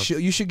 honestly you know?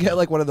 should. You should get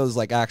like one of those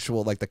like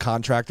actual like the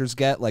contractors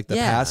get like the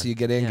Yeah, pass. So you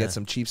get in, yeah. get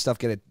some cheap stuff,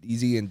 get it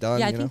easy and done.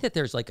 Yeah, I you know? think that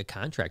there's like a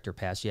contractor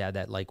pass,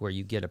 that like where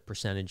you get a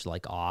percentage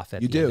like off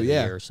at You the do, end of the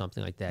yeah. year or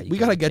something like that. We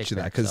got gotta get you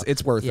that because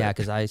it's worth yeah, it.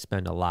 because I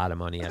spend a lot of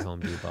money at Home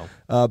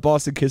Depot.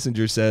 Boston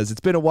Kissinger says,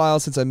 "It's been a while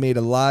since I made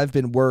a live.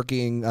 Been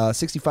working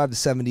 65 to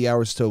 70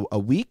 hours to a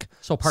week.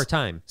 So part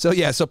time. So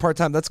part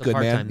time. That's good,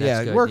 man.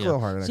 Yeah, good, work a little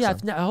harder So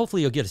next time.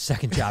 hopefully you'll get a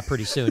second job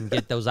pretty soon. And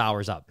get those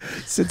hours up.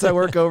 Since I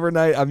work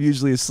overnight, I'm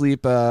usually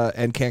asleep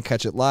and can't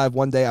catch it live.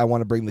 One day I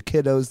want to bring the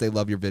kiddos. They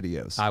love your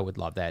videos. I would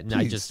love that. And I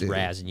Please just do.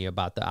 razzing you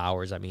about the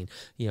hours. I mean,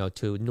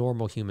 to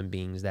normal human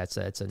beings, that's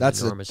an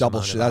That's a enormous double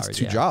amount of That's hours.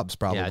 two Yeah. jobs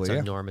probably. Yeah, it's an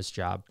Yeah. enormous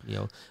job.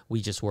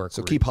 We just work.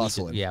 So keep we just-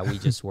 hustling. we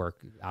just work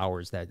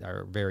hours that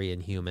are very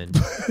inhuman.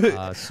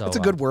 So That's a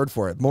good word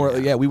for it. More,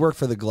 yeah. We work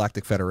for the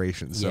Galactic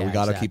Federation, so yeah, we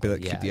got to exactly.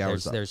 keep the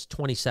hours up. There's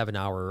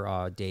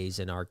 27-hour days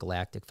in our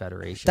Galactic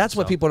Federation. That's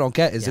what so- people don't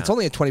get is it's yeah.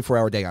 only a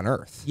 24-hour day on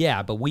Earth.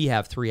 Yeah, but we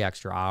have 3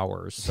 extra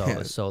hours, so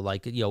Yeah. so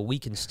like we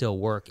can still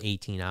work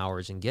 18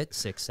 hours and get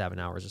 6-7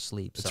 hours of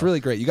sleep. It's so, really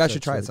great. You guys so should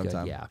it's try really it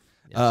sometime. Good.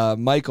 Yeah.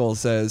 Michael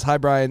says, "Hi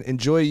Brian,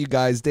 enjoy you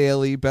guys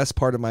daily. Best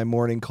part of my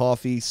morning: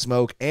 coffee,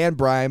 smoke, and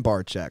Brian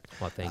Barczyk.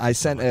 Well, thank I you so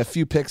sent much. a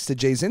few pics to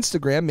Jay's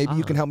Instagram. Maybe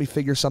you can help me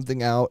figure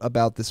something out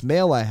about this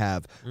mail I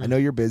have. I know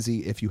you're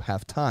busy. If you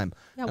have time,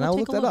 Yeah, and I'll we'll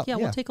take look a that look. up. Yeah,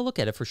 we'll take a look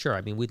at it for sure.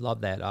 I mean, we'd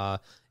love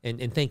that.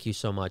 And thank you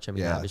so much. I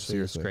mean, Yeah, obviously,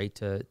 seriously. it's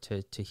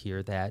great to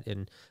hear that,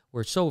 and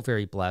we're so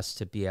very blessed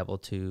to be able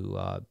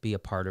to be a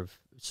part of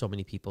so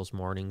many people's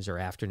mornings or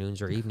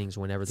afternoons or evenings,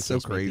 whenever the So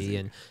case may crazy. be.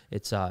 And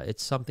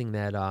it's something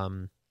that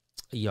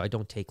I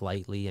don't take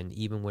lightly. And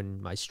even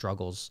when my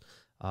struggles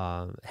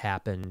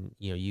happen,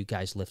 you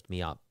guys lift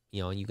me up.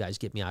 And you guys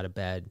get me out of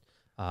bed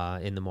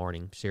in the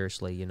morning.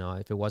 Seriously,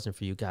 if it wasn't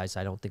for you guys,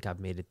 I don't think I've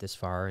made it this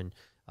far. And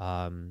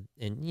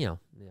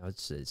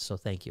it's so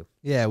thank you.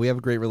 Yeah, we have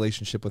a great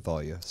relationship with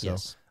all you. So,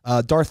 Yes.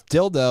 Darth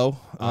Dildo.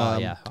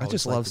 Yeah, I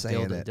just love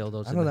saying it.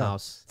 Dildos I in don't the know.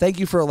 house. Thank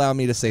you for allowing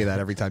me to say that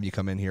every time you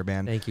come in here,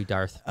 man. Thank you,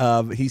 Darth.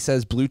 He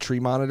says blue tree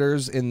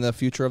monitors in the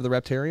future of the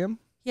Reptarium.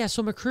 Yeah,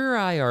 so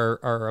McCreary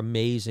are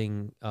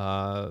amazing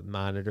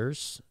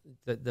monitors.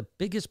 The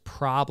biggest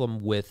problem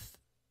with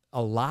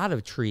a lot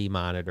of tree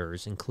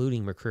monitors,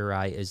 including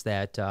McCreary, is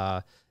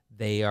that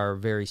they are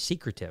very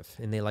secretive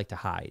and they like to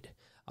hide.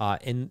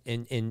 And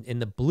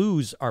the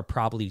blues are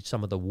probably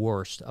some of the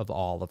worst of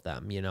all of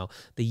them.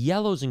 The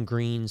yellows and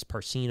greens,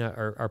 Parcina,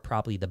 are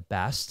probably the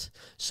best.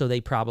 So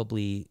they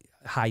probably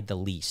hide the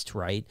least,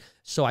 right?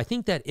 So I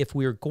think that if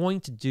we're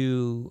going to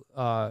do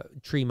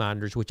tree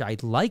monitors, which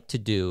I'd like to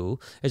do,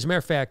 as a matter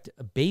of fact,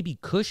 Baby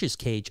Cush's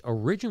cage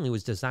originally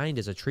was designed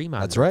as a tree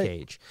monitor right.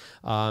 cage.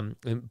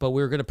 But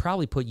we're going to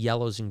probably put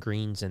yellows and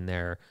greens in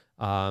there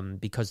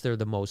because they're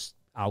the most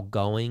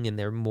outgoing and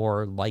they're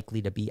more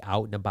likely to be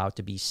out and about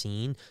to be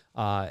seen.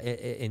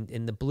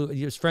 And the blue,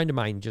 a friend of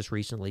mine just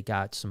recently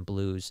got some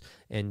blues,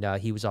 and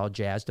he was all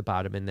jazzed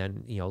about him. And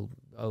then,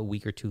 a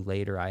week or two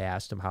later, I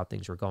asked him how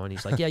things were going.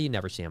 He's like, yeah, you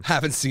never see him.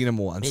 Haven't seen him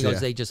once. He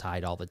goes, they just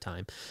hide all the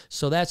time.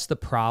 So that's the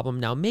problem.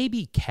 Now,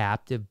 maybe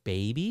captive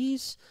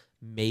babies,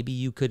 maybe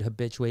you could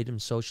habituate them,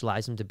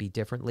 socialize them to be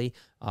differently.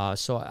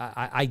 So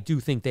I do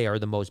think they are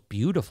the most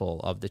beautiful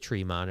of the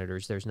tree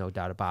monitors. There's no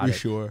doubt about it.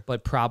 Sure.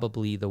 But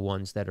probably the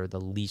ones that are the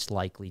least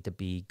likely to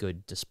be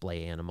good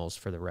display animals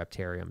for the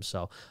Reptarium.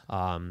 So,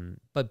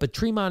 but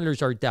tree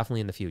monitors are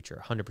definitely in the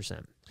future,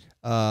 100%.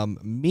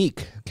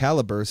 Meek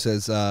Caliber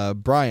says,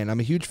 Brian, I'm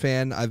a huge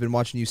fan. I've been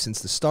watching you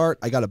since the start.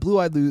 I got a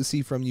Blue-Eyed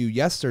Lucy from you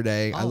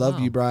yesterday. I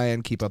love you,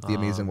 Brian. Keep up the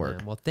amazing work.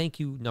 Man. Well, thank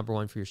you, number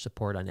one, for your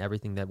support on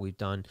everything that we've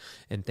done,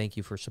 and thank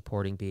you for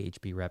supporting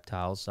BHB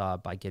Reptiles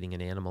by getting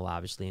an animal.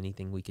 Obviously,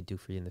 anything we could do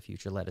for you in the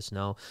future, let us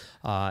know.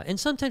 And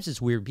sometimes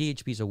it's weird.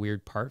 BHB is a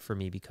weird part for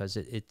me because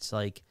it's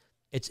like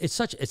it's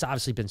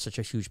obviously been such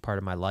a huge part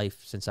of my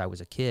life since I was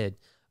a kid.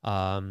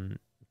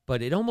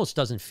 But it almost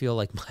doesn't feel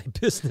like my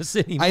business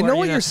anymore. I know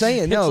what you're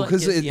saying. No,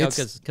 because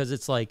because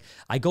it's like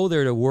I go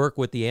there to work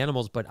with the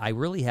animals, but I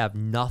really have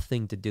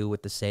nothing to do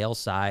with the sales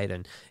side.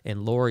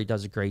 And Lori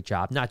does a great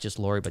job. Not just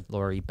Lori, but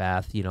Lori,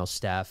 Beth,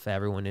 Steph,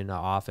 everyone in the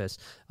office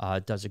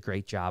does a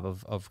great job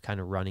of kind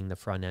of running the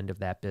front end of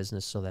that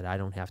business so that I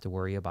don't have to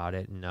worry about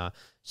it. And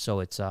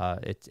so it's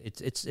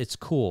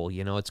cool.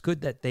 It's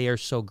good that they are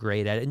so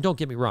great at it. And don't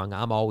get me wrong,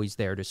 I'm always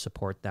there to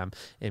support them.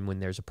 And when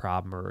there's a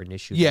problem or an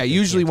issue, yeah,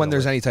 usually when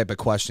there's any type of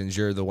questions,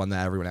 you're the one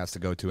that everyone has to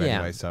go to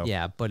anyway. So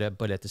yeah, but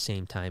at the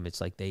same time, it's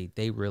like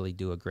they really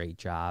do a great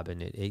job,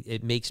 and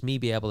it makes me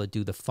be able to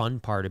do the fun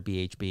part of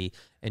BHB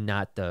and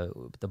not the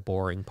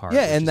boring part.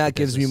 Yeah, and that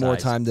gives me more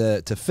time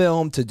to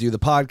film, to do the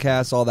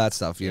podcast, all that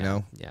stuff. You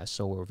know. Yeah,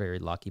 so we're very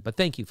lucky. But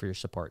thank you for your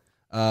support.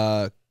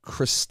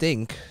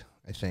 Christink,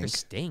 I think.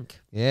 Christink.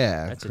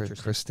 Yeah, That's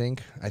interesting.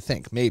 Christink. I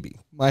think maybe.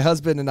 My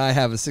husband and I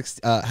have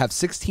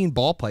 16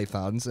 ball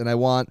pythons, and I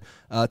want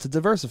to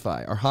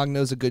diversify. Are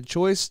hognose a good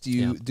choice?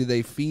 Do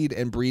they feed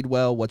and breed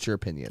well? What's your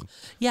opinion?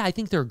 Yeah, I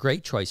think they're a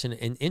great choice.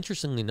 And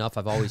interestingly enough,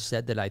 I've always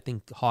said that I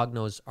think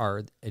hognose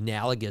are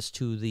analogous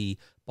to the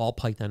ball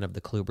python of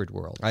the colubrid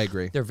world. I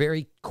agree. They're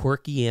very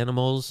quirky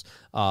animals.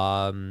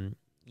 Don't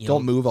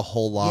move a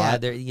whole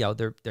lot. Yeah,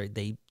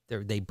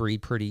 they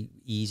breed pretty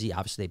easy.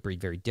 Obviously, they breed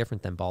very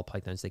different than ball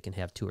pythons. They can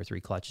have 2 or 3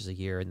 clutches a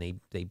year, and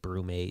they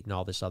brumate and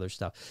all this other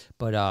stuff.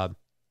 But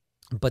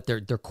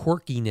their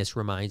quirkiness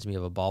reminds me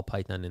of a ball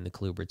python in the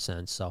colubrid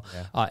sense. So,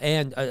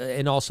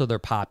 and also their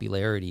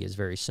popularity is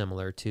very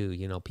similar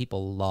too.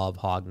 People love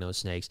hognose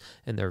snakes,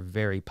 and they're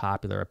very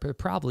popular.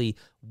 Probably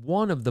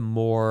one of the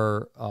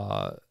more,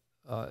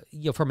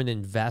 from an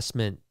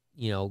investment,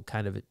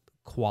 kind of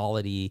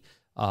quality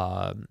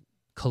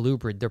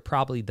colubrid, they're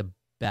probably the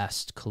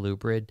best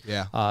colubrid.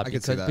 Yeah, I can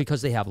see that.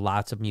 Because they have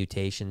lots of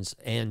mutations,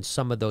 and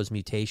some of those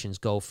mutations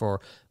go for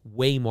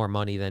way more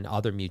money than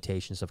other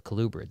mutations of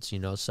colubrids.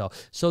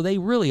 So they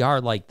really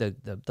are like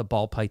the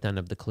ball python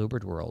of the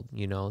colubrid world.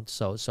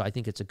 So I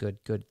think it's a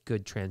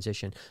good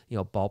transition.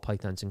 Ball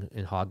pythons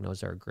and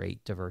hognose are a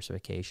great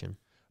diversification.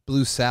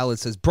 Blue Salad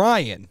says,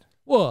 Brian,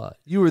 what?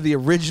 You were the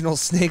original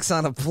snakes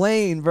on a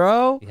plane,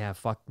 bro. Yeah,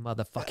 fuck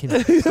motherfucking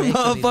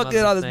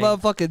motherfucking on his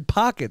motherfucking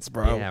pockets,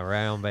 bro. Yeah,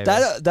 right on, baby.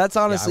 That's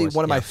honestly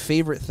one of my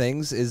favorite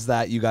things is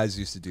that you guys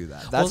used to do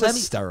that. That's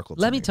hysterical.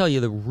 Let me tell you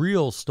the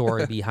real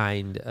story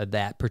behind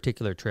that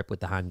particular trip with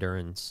the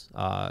Hondurans,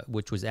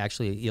 which was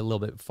actually a little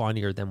bit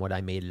funnier than what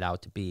I made it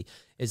out to be,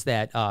 is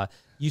that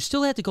you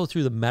still had to go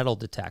through the metal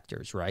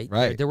detectors, right?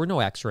 Right. There were no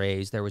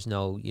X-rays. There was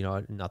no,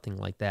 nothing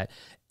like that.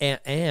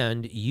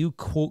 And you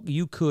could,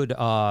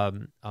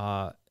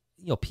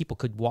 people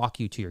could walk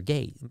you to your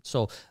gate.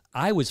 So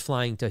I was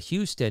flying to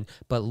Houston,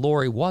 but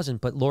Lori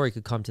wasn't, but Lori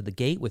could come to the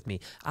gate with me.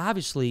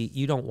 Obviously,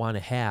 you don't want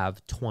to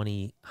have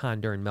 20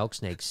 Honduran milk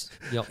snakes,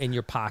 in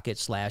your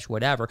pocket /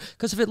 whatever,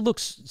 because if it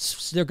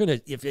looks, they're going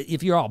to,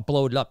 if you're all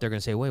bloated up, they're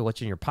going to say, wait,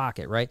 what's in your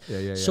pocket, right?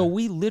 Yeah. So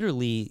we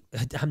literally,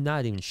 I'm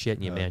not even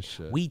shitting you, man.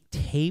 Shit. We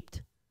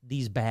taped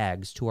these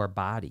bags to our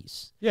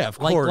bodies. Yeah, of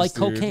course, like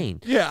dude.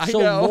 cocaine. Yeah, I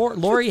know.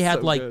 Lori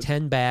had so like good.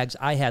 10 bags.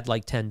 I had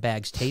like 10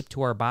 bags taped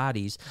to our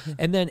bodies.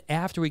 And then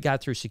after we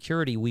got through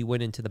security, we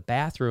went into the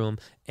bathroom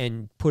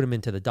and put them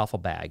into the duffel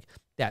bag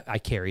that I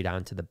carried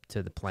on to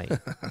the plane.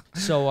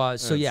 So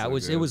yeah,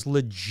 it was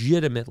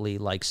legitimately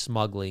like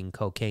smuggling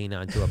cocaine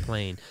onto a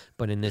plane.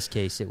 But in this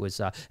case, it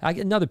was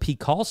another Pete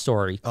Call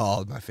story.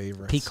 Oh, my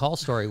favorite. Pete Call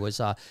story was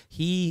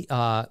he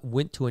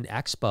went to an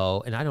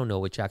expo, and I don't know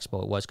which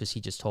expo it was because he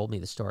just told me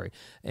the story.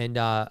 And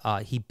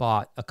he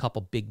bought a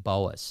couple big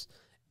boas.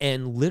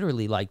 And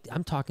literally,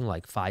 I'm talking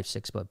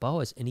 5-6 foot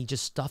boas, and he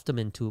just stuffed them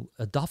into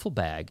a duffel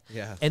bag.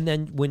 Yeah. And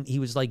then when he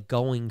was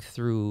going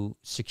through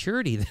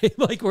security, they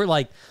were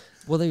like,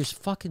 well, there's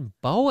fucking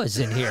boas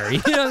in here.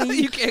 You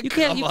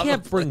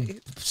can't bring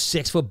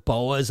 6 foot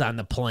boas on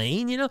the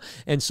plane,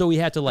 And so we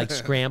had to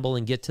scramble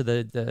and get to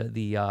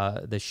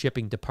the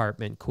shipping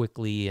department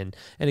quickly. And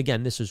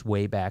again, this was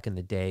way back in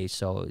the day,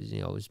 so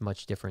it was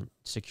much different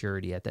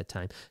security at that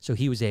time. So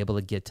he was able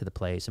to get to the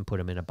place and put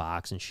them in a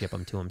box and ship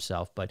them to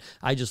himself. But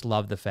I just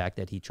love the fact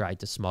that he tried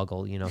to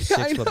smuggle,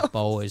 6-foot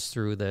boas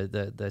through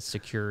the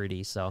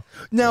security. So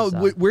now,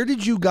 where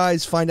did you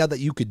guys find out that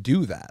you could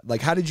do that?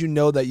 Like, how did you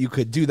know that you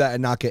could do that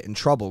and not get in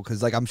trouble?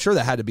 Because, like, I'm sure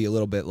that had to be a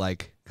little bit,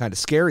 like, kind of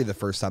scary the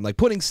first time, like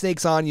putting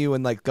snakes on you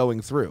and, like,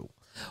 going through.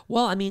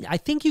 Well, I mean, I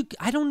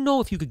don't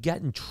know if you could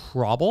get in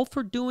trouble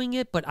for doing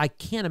it, but I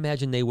can't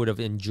imagine they would have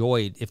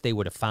enjoyed if they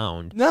would have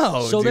found.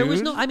 No, so dude. There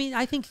was no. I mean,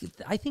 I think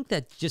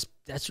that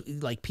that's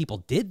like people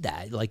did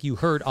that. Like you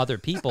heard other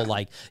people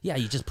like, yeah,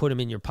 you just put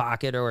them in your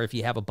pocket, or if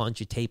you have a bunch,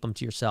 you tape them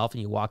to yourself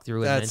and you walk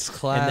through. That's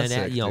classic. And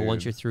then dude.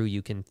 once you're through,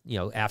 you can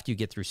after you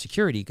get through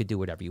security, you could do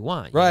whatever you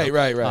want. Right.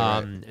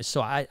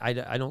 So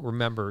I don't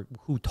remember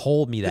who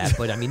told me that,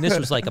 but I mean, this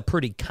was like a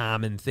pretty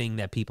common thing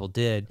that people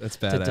did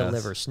to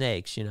deliver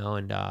snakes.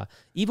 And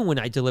even when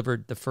I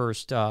delivered the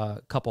first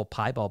couple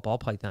piebald ball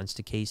pythons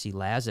to Casey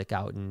Lazick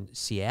out in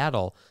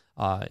Seattle,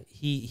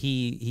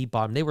 he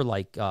bought them. They were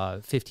like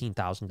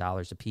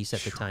 $15,000 a piece at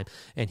the time,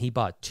 and he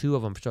bought 2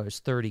 of them, so it was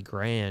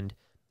 $30,000.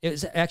 It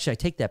was actually, I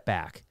take that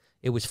back.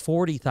 It was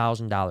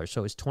 $40,000,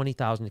 so it was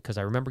 $20,000 because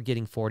I remember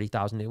getting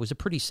 $40,000. It was a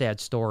pretty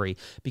sad story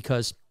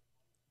because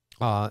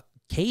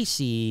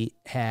Casey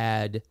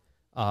had.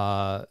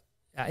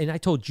 And I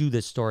told you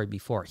this story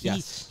before.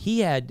 He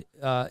had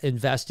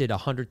invested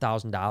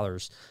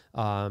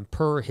 $100,000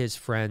 per his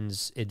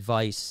friend's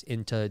advice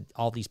into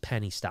all these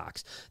penny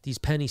stocks. These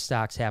penny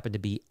stocks happened to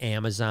be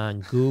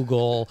Amazon,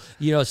 Google,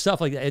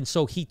 stuff like that. And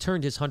so he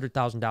turned his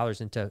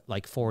 $100,000 into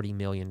like $40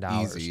 million.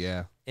 Easy,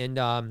 yeah.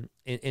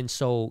 And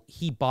so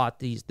he bought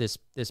this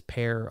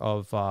pair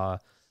of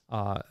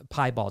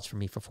piebalds for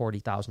me for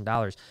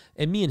 $40,000.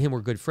 And me and him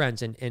were good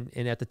friends. And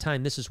at the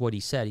time, this is what he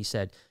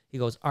said. He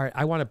goes, all right,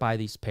 I want to buy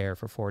these pair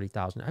for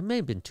 $40,000. I may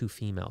have been 2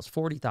 females,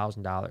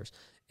 $40,000.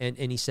 And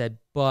he said,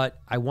 but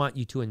I want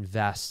you to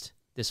invest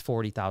this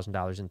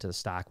 $40,000 into the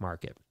stock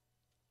market.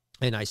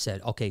 And I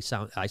said, okay,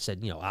 so I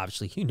said,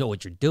 obviously you know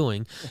what you're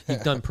doing.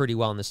 You've done pretty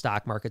well in the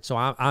stock market, so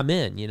I'm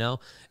in,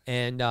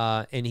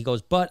 And he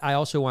goes, but I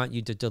also want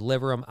you to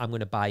deliver them. I'm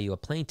going to buy you a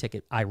plane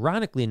ticket.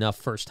 Ironically enough,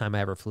 first time I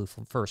ever flew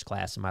from first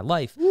class in my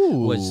life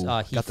was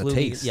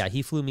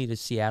he flew me to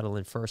Seattle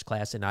in first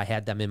class, and I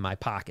had them in my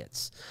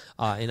pockets.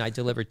 And I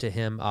delivered to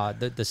him.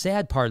 The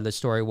sad part of the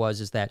story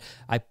is that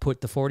I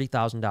put the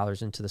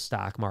 $40,000 into the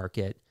stock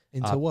market.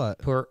 Into what?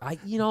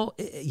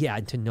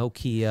 Into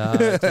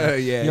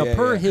Nokia.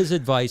 Per his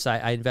advice,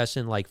 I invested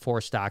in like 4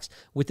 stocks.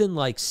 Within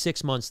like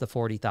 6 months, the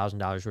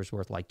 $40,000 was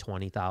worth like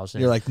 $20,000.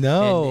 You're like,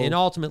 no. And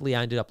ultimately,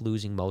 I ended up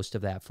losing most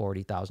of that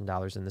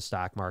 $40,000 in the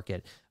stock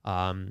market.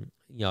 And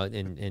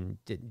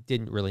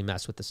didn't really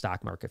mess with the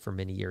stock market for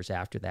many years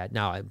after that.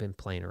 Now I've been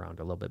playing around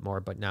a little bit more,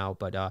 but now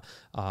I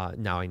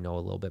know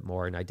a little bit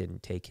more, and I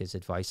didn't take his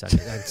advice on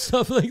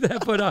stuff like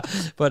that.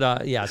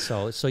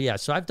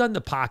 So I've done the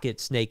pocket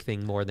snake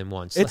thing more than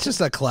once. It's just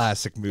a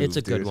classic move. It's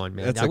a good one,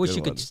 man. I wish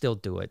you could still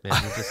do it, man.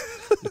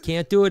 You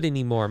can't do it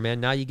anymore,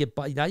 man. Now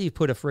you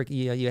put a frick.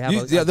 You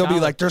have they'll be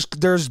like,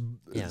 there's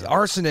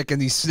arsenic in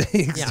these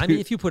snakes. Yeah, dude. I mean,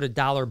 if you put a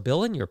dollar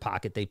bill in your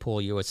pocket, they pull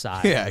you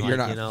aside. Yeah, you're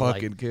not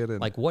fucking kidding.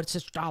 Like, what's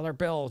this dollar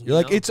bill? You're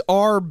like, it's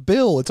our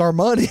bill. It's our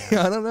money.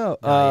 I don't know.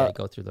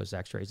 Go through those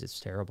x-rays. It's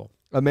terrible.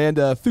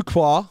 Amanda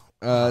Fuqua,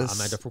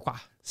 Fuqua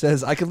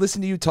says, I could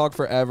listen to you talk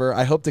forever.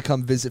 I hope to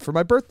come visit for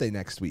my birthday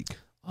next week.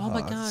 Oh,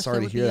 my gosh.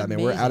 Sorry to hear that,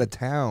 man. We're out of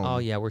town. Oh,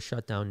 yeah, we're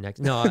shut down next.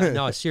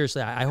 No,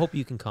 seriously, I hope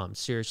you can come.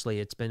 Seriously,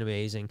 it's been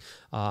amazing.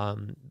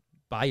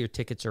 Buy your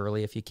tickets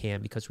early if you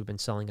can, because we've been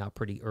selling out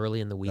pretty early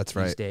in the week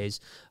these days,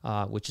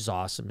 which is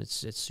awesome.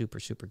 It's super,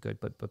 super good.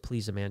 But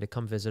please, Amanda,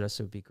 come visit us.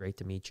 It would be great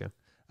to meet you.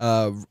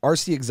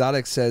 RC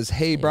Exotic says,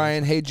 hey,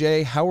 Brian, hey,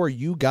 Jay, how are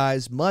you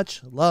guys?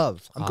 Much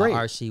love. I'm great.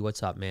 RC,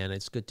 what's up, man?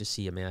 It's good to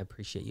see you, man. I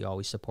appreciate you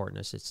always supporting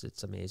us.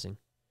 It's amazing.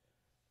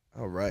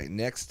 All right,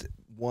 next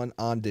one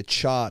on the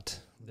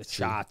chart.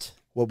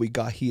 What we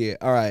got here.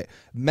 All right,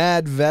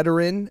 Mad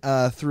Veteran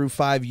threw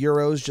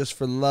 €5 just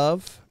for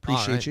love.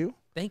 Appreciate you.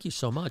 Thank you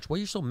so much. What are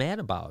you so mad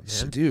about,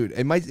 man? Dude,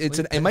 it might be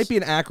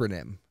an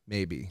acronym,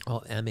 maybe.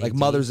 Oh, MAD. Like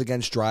Mothers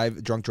Against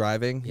Drunk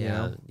Driving.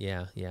 Yeah.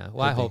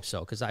 Well, I hope so,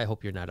 because I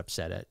hope you're not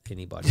upset at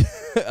anybody.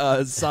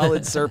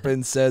 Solid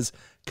Serpent says,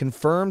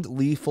 confirmed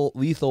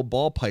lethal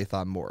ball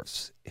python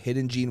morphs.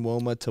 Hidden Gene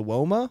Woma to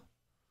Woma.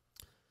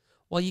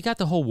 Well, you got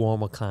the whole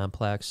Woma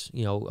complex,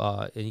 and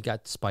you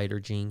got the Spider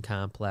Gene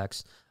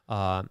complex.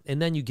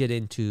 And then you get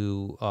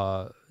into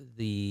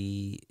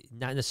the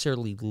not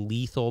necessarily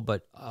lethal,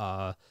 but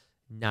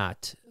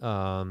not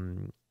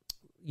don't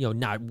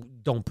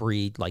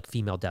breed like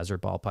female desert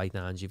ball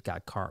pythons. You've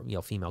got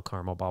female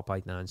caramel ball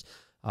pythons.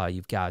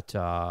 You've got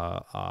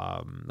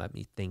let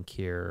me think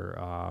here.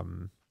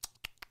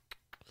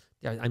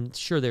 I'm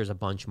sure there's a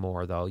bunch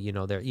more though.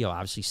 There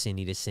obviously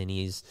Cinny to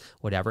Cinnies,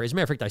 whatever. As a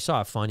matter of fact, I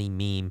saw a funny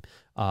meme.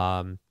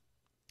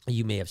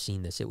 You may have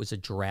seen this. It was a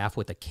giraffe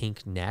with a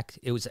kink neck.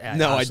 It was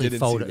No, I didn't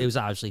see that. It was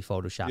obviously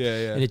Photoshopped. Yeah,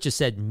 yeah. And it just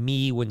said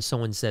me when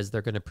someone says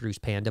they're going to produce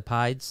panda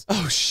pies.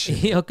 Oh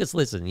shit. You know, because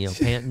listen,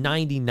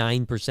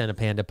 99% of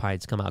panda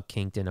pies come out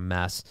kinked in a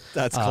mess.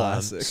 That's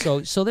classic.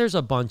 So there's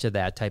a bunch of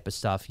that type of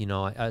stuff.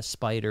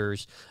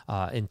 Spiders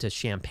into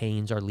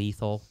champagnes are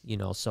lethal.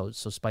 So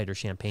spider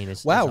champagne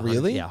is Wow, 100%,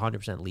 really? Yeah,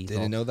 100% lethal.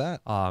 Didn't know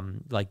that.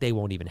 Like they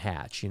won't even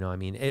hatch. I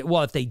mean,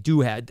 if they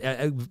do hatch,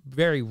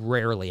 very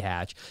rarely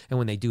hatch, and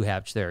when they do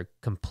hatch, they're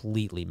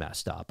completely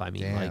messed up. I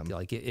mean, Damn.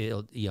 like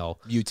it'll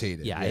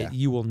Mutated. yeah.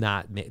 You will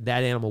not.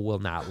 That animal will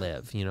not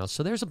live.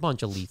 So there's a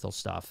bunch of lethal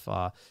stuff,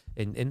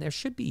 and there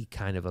should be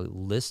kind of a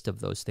list of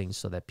those things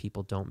so that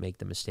people don't make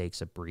the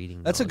mistakes of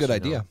breeding. That's a good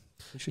idea.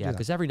 Yeah,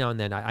 because every now and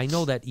then I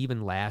know that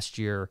even last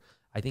year,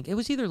 I think it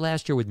was either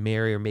last year with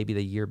Mary or maybe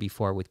the year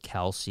before with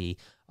Kelsey.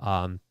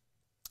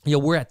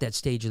 We're at that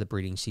stage of the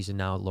breeding season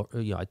now.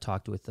 I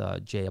talked with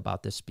Jay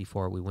about this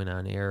before we went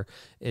on air.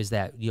 Is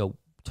that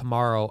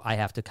tomorrow I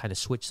have to kind of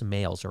switch some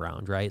males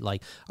around, right?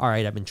 Like, all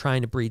right, I've been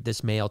trying to breed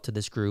this male to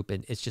this group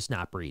and it's just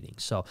not breeding.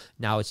 So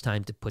now it's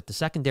time to put the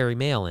secondary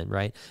male in,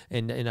 right?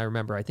 And I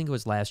remember, I think it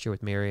was last year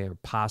with Mary or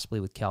possibly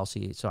with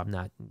Kelsey. So I'm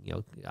not,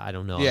 I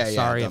don't know. I'm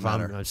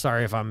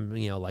sorry if I'm,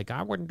 like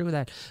I wouldn't do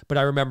that. But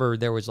I remember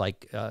there was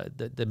like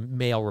the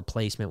male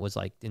replacement was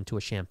like into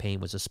a champagne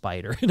was a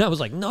spider. And I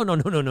was like, no.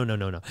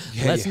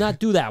 Let's not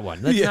do that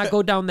one. Let's not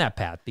go down that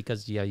path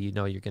because you're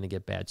going to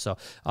get bad. So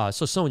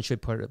someone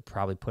should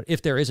probably put,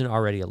 if there isn't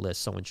already a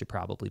list, someone should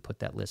probably put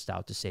that list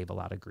out to save a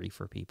lot of grief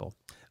for people.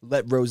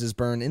 Let Roses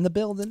Burn in the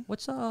building.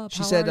 What's up?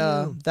 She said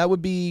that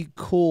would be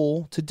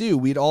cool to do.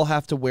 We'd all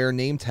have to wear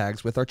name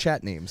tags with our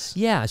chat names.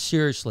 Yeah,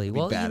 seriously.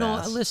 Well,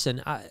 badass.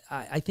 Listen,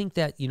 I think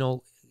that,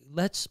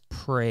 let's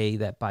pray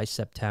that by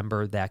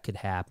September that could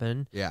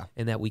happen. Yeah.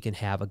 And that we can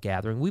have a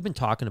gathering. We've been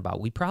talking about,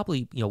 we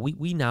probably,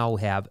 we now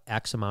have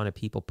X amount of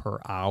people per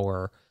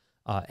hour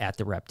at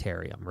the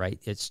Reptarium, right?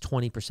 It's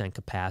 20%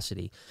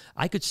 capacity.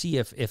 I could see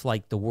if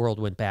like the world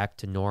went back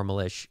to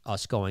normal-ish,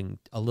 us going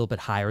a little bit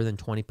higher than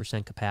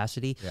 20%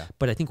 capacity. Yeah.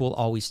 But I think we'll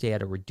always stay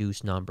at a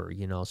reduced number,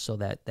 so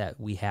that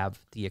we have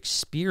the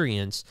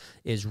experience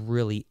is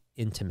really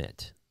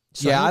intimate.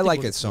 So I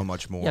like it so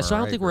much more. Yeah, so I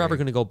don't think we're ever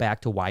going to go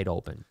back to wide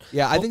open.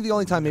 Yeah, I think the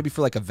only time maybe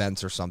for like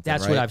events or something.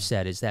 That's right? what I've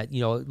said is that,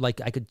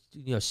 like I could,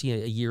 see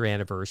a year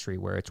anniversary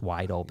where it's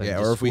wide open. Yeah,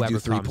 or if we do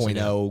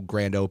 3.0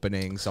 grand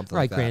opening, something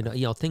like that.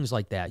 Right, things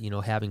like that,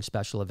 having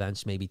special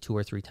events maybe 2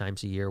 or 3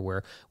 times a year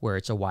where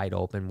it's a wide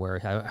open, where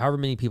however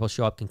many people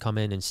show up can come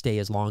in and stay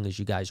as long as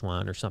you guys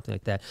want or something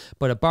like that.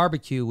 But a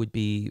barbecue would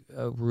be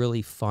a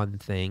really fun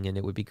thing, and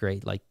it would be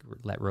great, like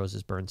Let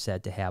Roses Burn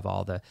said, to have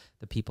all the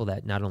people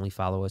that not only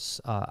follow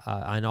us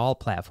on all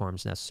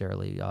platforms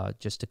necessarily,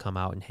 just to come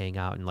out and hang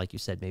out, and like you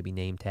said, maybe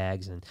name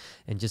tags and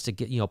just to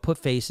get put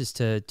faces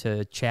to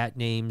chat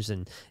names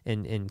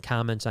and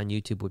comments on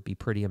YouTube would be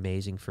pretty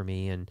amazing for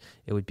me, and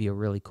it would be a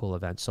really cool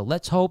event. So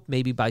let's hope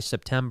maybe by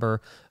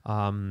September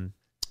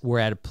we're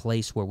at a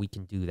place where we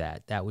can do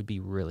that. That would be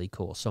really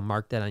cool. So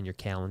mark that on your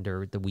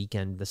calendar,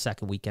 the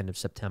second weekend of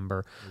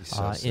September.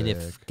 And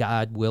if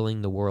God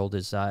willing, the world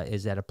is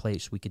at a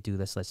place we could do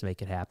this, let's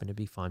make it happen. It'd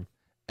be fun.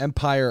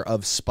 Empire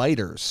of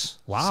Spiders.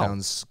 Wow.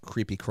 Sounds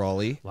creepy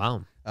crawly.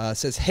 Wow.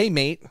 Says, hey,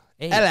 mate.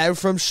 Hey. Hello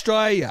from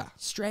Australia.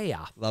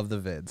 Australia. Love the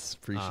vids.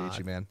 Appreciate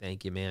you, man.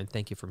 Thank you, man.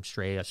 Thank you from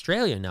Australia.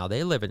 Australia now,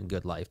 they live in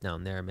good life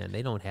down there, man.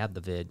 They don't have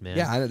the vid, man.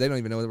 Yeah, they don't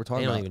even know what we're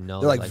talking about. They don't even know.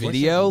 They're like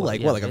video?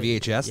 Like a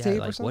VHS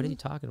tape or something? What are you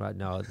talking about?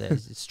 No,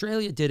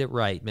 Australia did it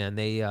right, man.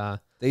 They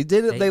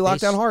did it. They locked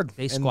down hard.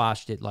 They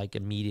squashed it like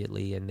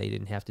immediately, and they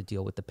didn't have to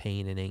deal with the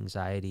pain and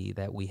anxiety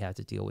that we had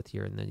to deal with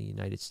here in the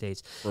United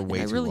States. For way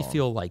too long. I really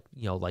feel like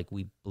like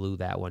we blew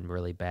that one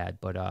really bad.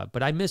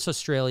 But I miss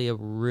Australia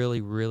really,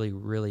 really,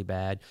 really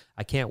bad.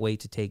 I can't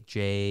wait to take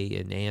Jay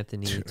and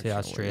Anthony to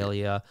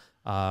Australia.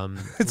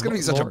 It's gonna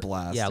be such a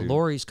blast. Yeah, dude.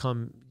 Lori's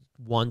come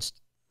once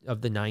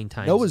of the 9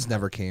 times. Noah's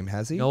never came,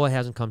 has he? Noah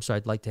hasn't come, so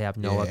I'd like to have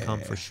Noah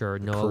come for sure.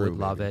 Noah would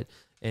love it.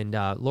 And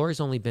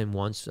Lori's only been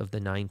once of the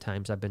 9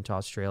 times I've been to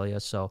Australia,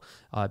 so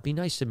it'd be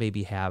nice to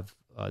maybe have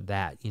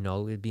that.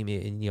 It'd be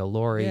me,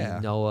 Lori,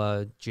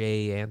 Noah,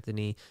 Jay,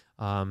 Anthony,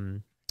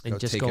 and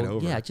just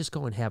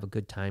go and have a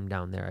good time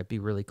down there. It'd be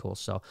really cool.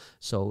 So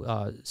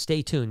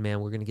stay tuned,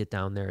 man. We're gonna get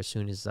down there as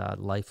soon as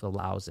life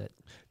allows it.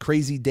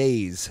 Crazy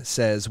Days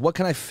says, what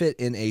can I fit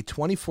in a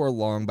 24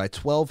 long by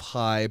 12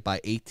 high by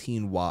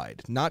 18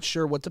 wide? Not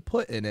sure what to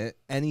put in it.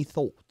 Any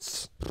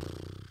thoughts?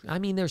 I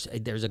mean, there's a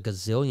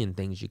gazillion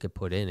things you could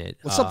put in it.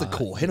 Well, something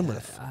cool. Hit them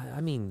with.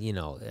 I mean,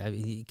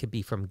 it could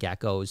be from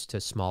geckos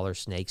to smaller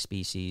snake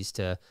species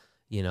to,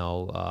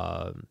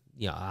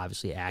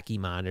 obviously Ackie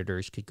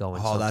monitors could go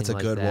in. Oh, that's a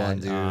good one,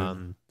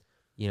 dude.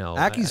 You know,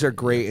 Ackies are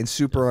great and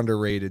super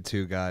underrated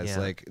too, guys. Yeah.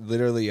 Like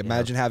literally,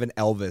 imagine having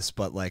Elvis,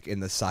 but like in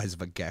the size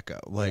of a gecko.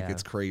 Like Yeah.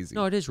 it's crazy.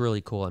 No, it is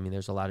really cool. I mean,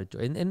 there's a lot of,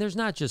 and there's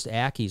not just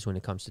Ackies when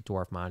it comes to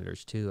dwarf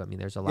monitors too. I mean,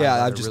 there's a lot. Yeah,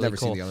 of I've just really never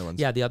cool. seen the other ones.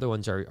 Yeah, the other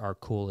ones are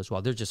cool as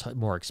well. They're just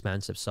more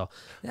expensive. So,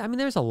 I mean,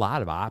 there's a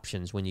lot of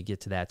options when you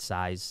get to that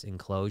size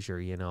enclosure.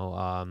 You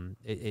know,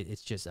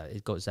 it's just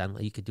it goes on.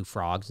 You could do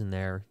frogs in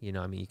there. You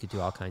know, I mean, you could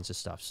do all kinds of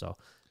stuff. So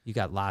you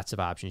got lots of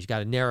options. You got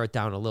to narrow it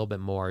down a little bit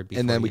more,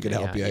 And then we could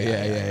help you.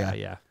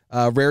 Yeah.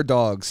 Rare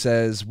Dog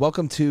says,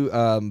 welcome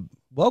to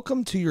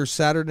your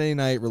Saturday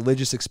night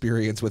religious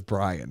experience with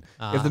Brian.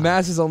 If the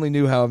masses only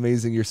knew how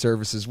amazing your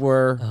services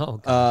were,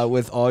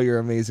 with all your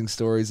amazing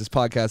stories, this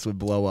podcast would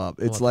blow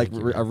up. It's like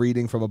a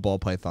reading from a ball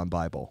python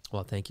Bible.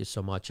 Well, thank you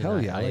so much. Hell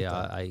And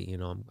yeah, I you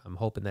know, I'm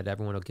hoping that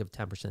everyone will give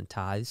 10%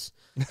 tithes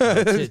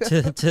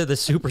to the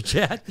super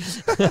chat.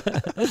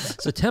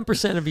 So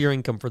 10% of your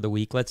income for the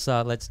week. Let's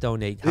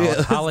donate.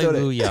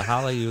 Hallelujah,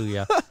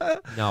 hallelujah.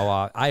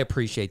 No, I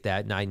appreciate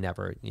that, and I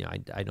never, you know,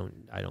 I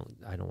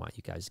don't want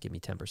you guys to give me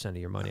 10% of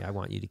your money. I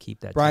want you to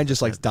keep that. Brian 10%.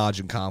 just likes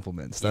dodging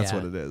compliments. That's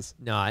what it is.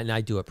 No, and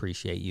I do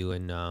appreciate you,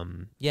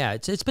 and yeah,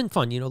 it's been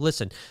fun. You know,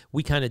 listen,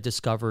 we kind of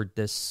discovered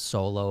this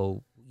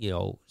solo, you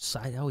know,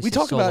 side. I always say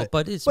talk solo, about it,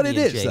 but it's but me it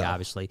and is, Jay, though.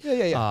 obviously.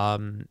 Yeah.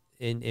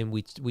 And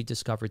we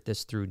discovered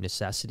this through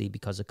necessity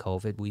because of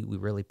COVID. We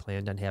really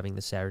planned on having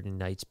the Saturday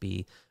nights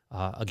be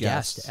a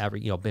guest.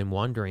 Been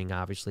wondering,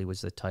 obviously, was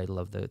the title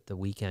of the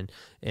weekend,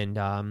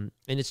 and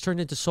it's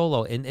turned into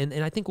solo, and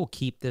I think we'll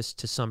keep this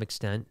to some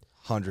extent.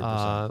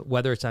 100%.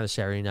 Whether it's on a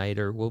Saturday night,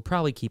 or we'll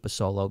probably keep a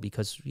solo,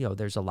 because you know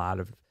there's a lot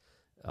of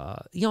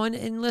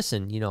and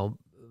listen, you know,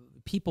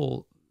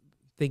 people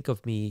think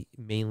of me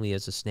mainly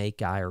as a snake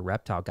guy or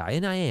reptile guy,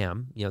 and I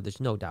am. You know, there's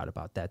no doubt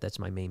about that. That's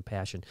my main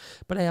passion.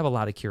 But I have a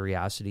lot of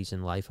curiosities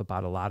in life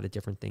about a lot of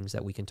different things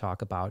that we can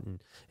talk about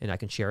and I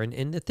can share.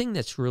 And the thing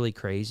that's really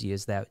crazy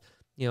is that,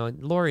 you know,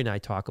 Lori and I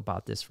talk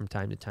about this from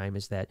time to time,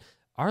 is that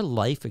our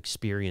life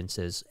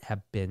experiences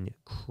have been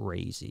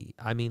crazy.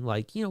 I mean,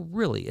 like, you know,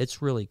 really,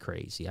 it's really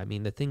crazy. I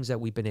mean, the things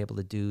that we've been able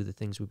to do, the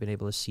things we've been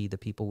able to see, the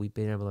people we've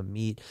been able to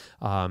meet.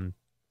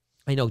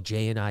 I know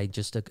Jay and I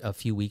just a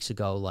few weeks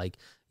ago, like,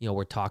 you know,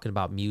 we're talking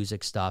about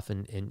music stuff,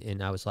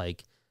 and I was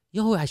like,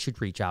 you know who I should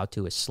reach out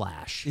to is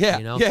Slash. Yeah,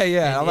 you know?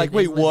 yeah. I'm like,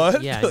 wait,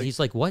 what? Yeah, and he's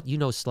like, what? You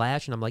know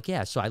Slash? And I'm like,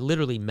 yeah. So I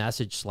literally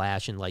messaged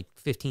Slash, and like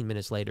 15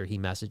 minutes later, he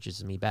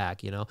messages me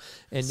back, you know?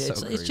 And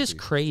it's just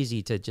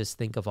crazy to just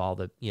think of all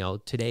the, you know,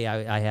 today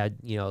I had,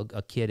 you know,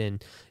 a kid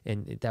and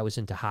that was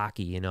into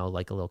hockey, you know,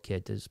 like a little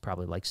kid that's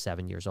probably like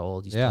 7 years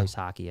old. He plays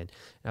hockey. And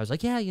I was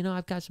like, yeah, you know,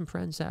 I've got some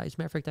friends. As a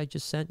matter of fact, I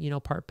just sent, you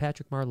know,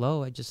 Patrick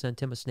Marleau. I just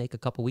sent him a snake a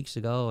couple weeks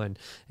ago. And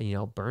you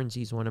know,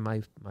 Burnsy's one of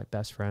my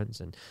best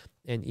friends. And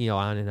you know,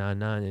 on and on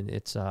and on. And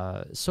it's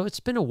so it's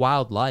been a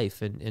wild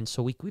life, and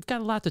so we've got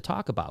a lot to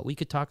talk about. We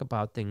could talk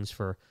about things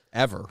for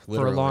a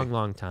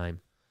long time.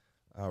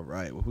 All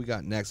right, what we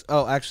got next?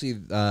 Oh, actually,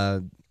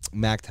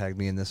 Mac tagged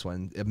me in this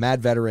one.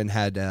 Mad Veteran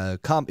had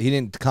he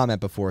didn't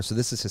comment before, so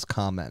this is his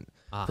comment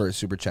for a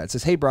super chat. It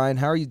says, "Hey Brian,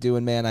 how are you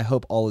doing, man? I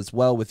hope all is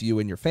well with you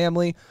and your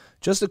family.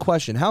 Just a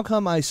question: how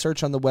come I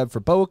search on the web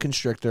for boa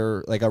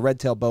constrictor, like a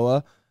red-tailed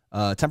boa,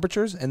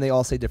 temperatures, and they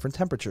all say different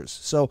temperatures?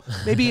 So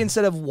maybe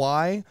instead of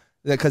why."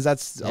 Because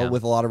that's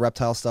with a lot of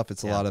reptile stuff,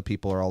 it's a lot of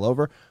people are all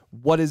over.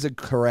 What is a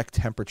correct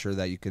temperature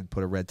that you could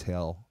put a red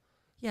tail?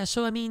 Yeah,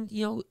 so I mean,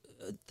 you know,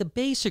 the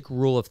basic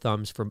rule of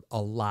thumbs for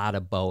a lot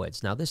of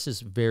boas. Now, this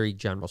is very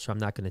general, so I'm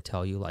not going to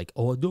tell you like,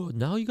 oh,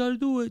 now you got to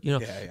do it, you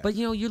know. But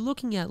you know, you're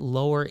looking at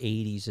lower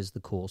 80s is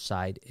the cool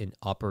side, and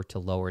upper 80s to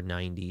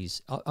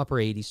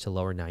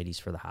lower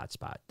 90s for the hot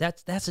spot.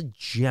 That's a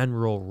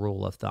general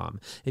rule of thumb.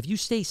 If you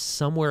stay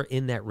somewhere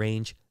in that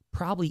range,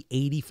 probably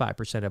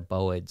 85% of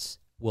boas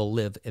will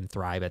live and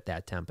thrive at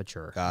that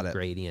temperature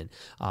gradient.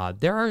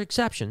 There are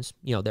exceptions.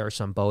 You know, there are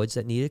some boas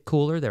that need it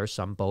cooler. There are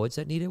some boas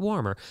that need it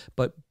warmer.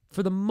 But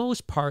for the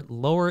most part,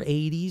 lower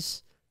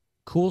 80s,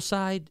 cool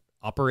side,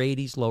 upper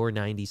 80s, lower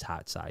 90s,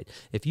 hot side.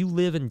 If you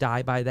live and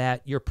die by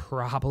that, you're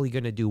probably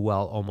going to do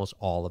well almost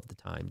all of the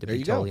time, to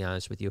be totally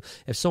honest with you.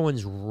 If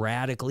someone's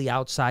radically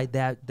outside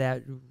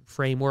that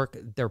framework,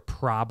 they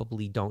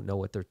probably don't know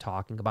what they're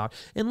talking about,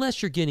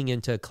 unless you're getting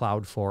into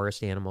cloud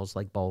forest animals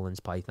like Boelen's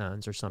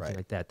pythons or something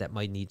like that that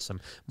might need some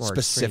more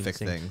specific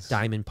things.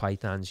 Diamond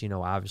pythons, you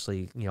know,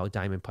 obviously, you know,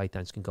 diamond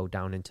pythons can go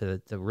down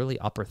into the really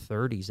upper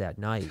 30s at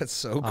night. That's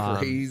so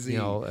crazy. You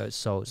know,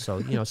 so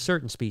you know,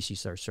 certain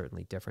species are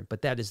certainly different,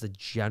 but that is the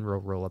general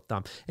rule of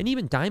thumb. And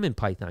even diamond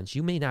pythons,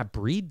 you may not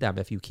breed them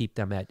if you keep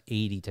them at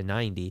 80 to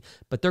 90,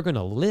 but they're going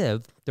to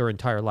live their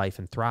entire life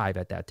and thrive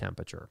at that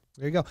temperature.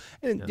 There you go.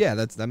 And yeah,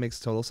 that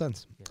makes total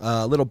sense.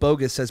 Little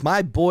Bogus says,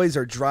 my boys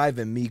are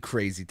driving me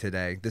crazy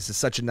today. This is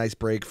such a nice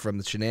break from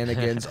the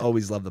shenanigans.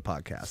 Always love the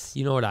podcast.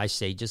 You know what I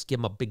say? Just give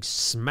him a big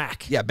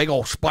smack. Yeah, big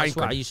old spank. That's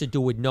what I used to do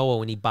with Noah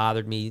when he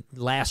bothered me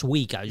last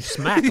week. I just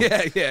smack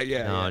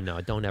him. No,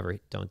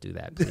 don't do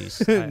that,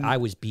 please. I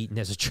was beaten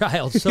as a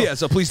child. So, yeah,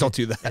 so please don't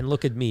do that. And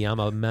look at me.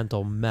 I'm a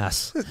mental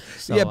mess.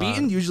 So, yeah,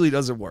 beating usually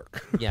doesn't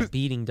work. Yeah,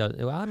 beating does.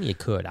 Well, I mean, it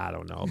could. I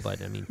don't know.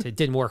 But, I mean, it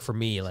didn't work for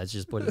me. Let's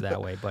just put it that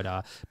way. But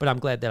I'm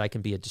glad that I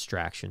can be a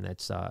distraction.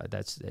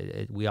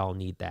 We all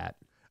need that.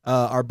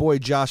 Our boy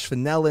Josh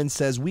Fenelon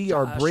says, we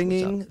are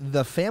bringing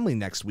the family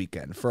next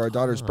weekend for our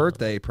daughter's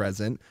birthday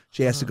present.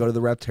 She has to go to the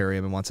Reptarium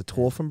and wants a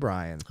tool from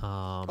Brian.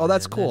 Oh,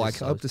 that's cool. I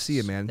hope to see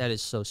you, man. That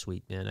is so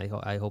sweet, man.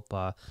 I hope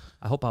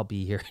I'll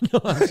be here.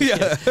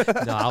 Yeah.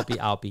 No,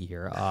 I'll be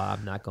here.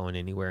 I'm not going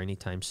anywhere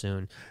anytime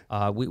soon.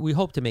 We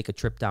hope to make a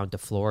trip down to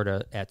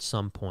Florida at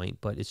some point,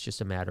 but it's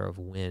just a matter of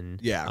when.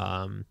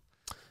 Yeah.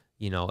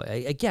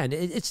 Again,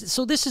 it's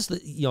so this is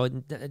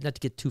not to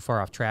get too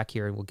far off track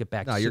here, and we'll get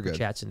back to Super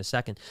Chats in a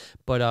second.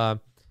 But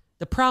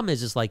the problem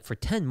is like for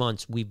 10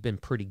 months we've been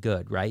pretty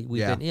good, right?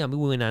 We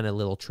went on a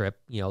little trip,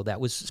 that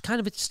was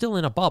kind of still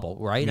in a bubble,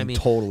 right? I mean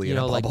totally in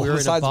a bubble. Like we were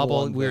in a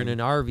bubble, we were in an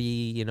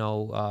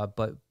RV,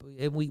 but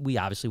we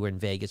obviously were in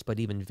Vegas, but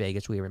even in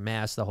Vegas we were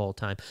masked the whole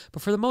time.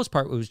 But for the most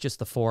part, it was just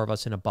the four of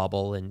us in a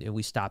bubble, and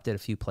we stopped at a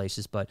few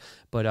places. But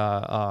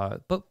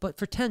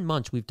for 10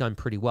 months we've done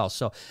pretty well.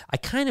 So I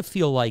kind of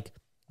feel like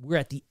we're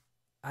at the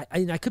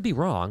I could be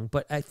wrong,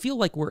 but I feel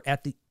like we're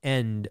at the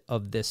end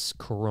of this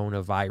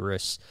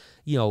coronavirus,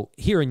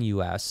 here in the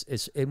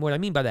U.S. And what I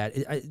mean by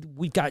that,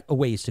 we've got a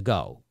ways to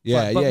go.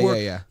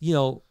 Yeah.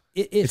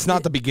 It's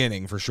not the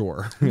beginning for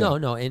sure.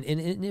 No. And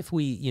if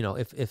we,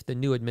 if the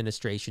new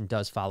administration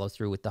does follow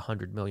through with the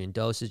 100 million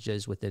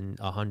dosages within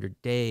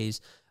 100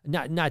 days,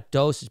 not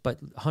doses,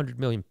 but 100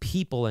 million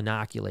people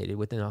inoculated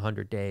within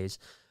 100 days,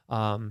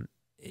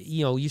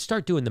 you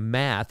start doing the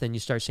math and you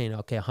start saying,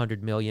 okay,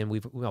 100 million,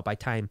 by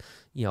time,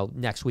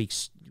 next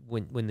week's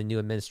when the new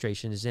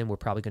administration is in, we're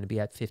probably going to be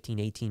at 15,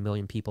 18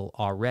 million people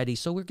already.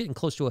 So we're getting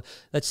close to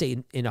let's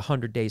say in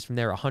 100 days from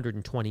there,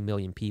 120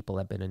 million people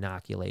have been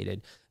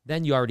inoculated.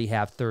 Then you already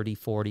have 30,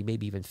 40,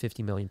 maybe even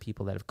 50 million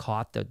people that have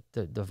caught the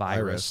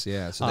virus.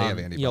 Yeah, so they have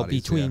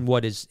antibodies. Between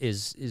what is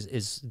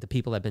the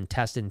people that have been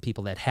tested and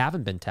people that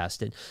haven't been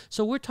tested.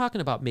 So we're talking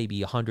about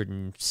maybe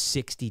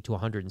 160 to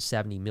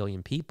 170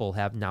 million people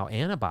have now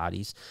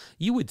antibodies.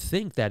 You would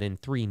think that in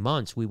 3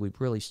 months we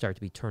would really start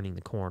to be turning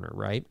the corner,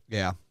 right?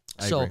 Yeah,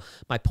 I agree.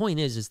 My point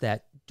is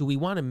that do we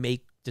want to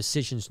make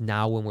decisions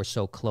now when we're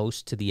so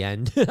close to the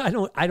end? I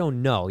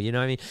don't know. You know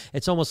what I mean?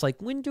 It's almost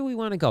like, when do we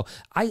want to go?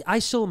 I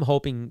still am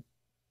hoping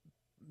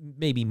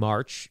maybe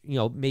March,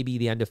 maybe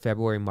the end of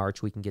February,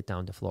 March, we can get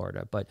down to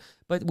Florida. But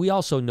we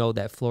also know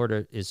that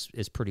Florida is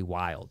pretty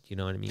wild. You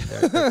know what I mean?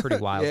 They're pretty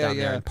wild down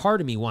there. And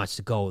part of me wants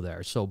to go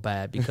there so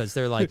bad because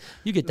they're like,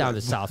 you get down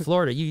to South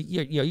Florida,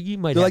 you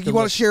might they're have like, you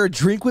want to share a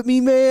drink with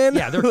me, man?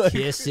 Yeah, they're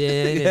kissing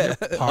and they're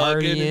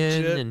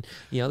partying and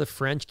the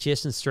French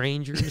kissing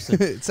strangers.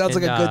 And, it sounds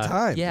like a good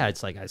time. Yeah, it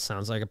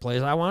sounds like a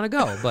place I want to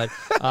go.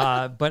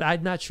 But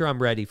I'm not sure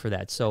I'm ready for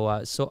that. So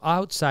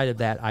outside of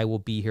that, I will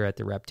be here at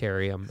the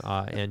Reptarium,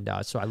 and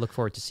so I look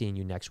forward to seeing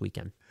you next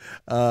weekend.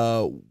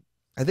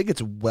 I think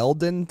it's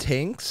Weldon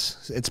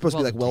Tanks. It's supposed to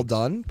be like well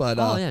done, but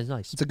it's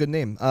nice. It's a good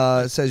name.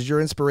 It says, your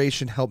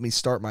inspiration helped me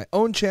start my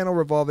own channel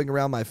revolving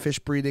around my fish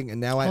breeding,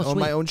 and now I own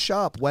my own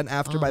shop. Went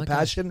after my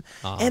passion,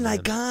 and I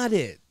got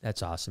it.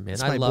 That's awesome, man.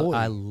 It's I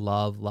my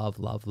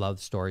love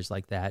stories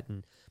like that,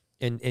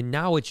 and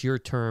now it's your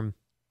turn.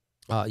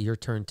 Your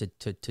turn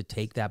to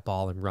take that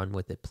ball and run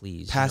with it,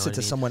 please. Pass it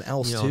to someone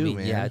else too,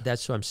 man. Yeah,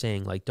 that's what I'm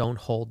saying. Like, don't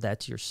hold that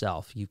to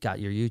yourself. You've got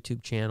your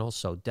YouTube channel,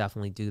 so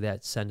definitely do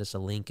that. Send us a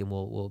link, and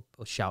we'll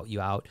shout you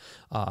out.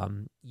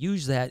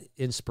 Use that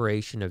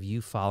inspiration of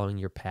you following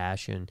your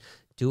passion,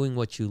 doing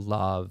what you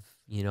love,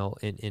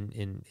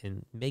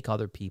 and make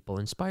other people,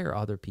 inspire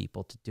other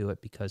people to do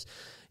it, because,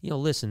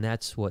 listen,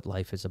 that's what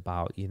life is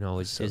about,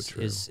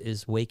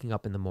 is waking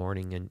up in the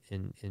morning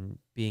and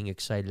being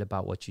excited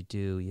about what you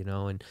do,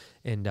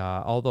 and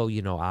although,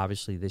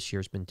 obviously this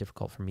year's been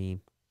difficult for me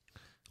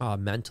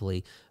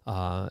mentally,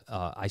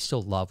 I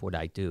still love what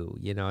I do,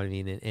 you know what I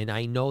mean? And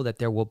I know that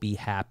there will be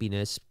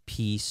happiness,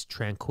 peace,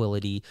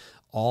 tranquility,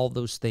 all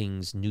those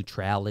things,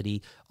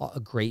 neutrality,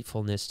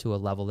 gratefulness to a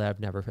level that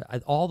I've never,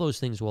 all those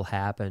things will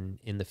happen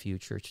in the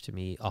future to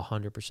me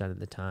 100% of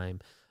the time.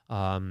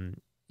 Am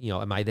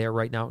I there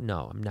right now?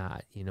 No, I'm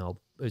not.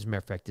 As a matter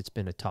of fact, it's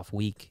been a tough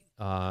week.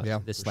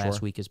 This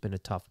last week has been a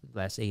tough,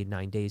 last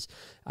 8-9 days.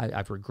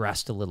 I've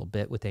regressed a little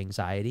bit with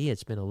anxiety.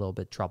 It's been a little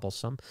bit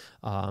troublesome.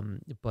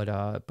 But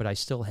I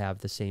still have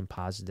the same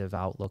positive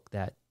outlook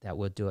that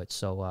will do it.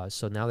 So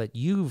now that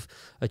you've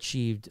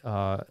achieved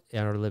and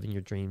are living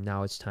your dream,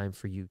 now it's time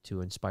for you to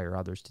inspire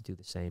others to do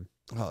the same.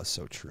 Oh, it's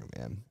so true,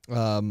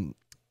 man.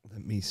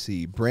 Let me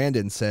see.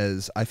 Brandon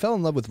says, I fell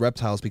in love with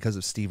reptiles because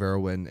of Steve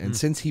Irwin, and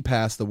since he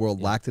passed, the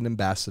world lacked an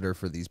ambassador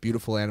for these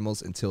beautiful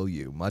animals until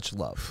you. Much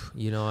love.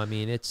 You know, I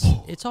mean,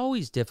 it's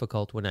always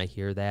difficult when I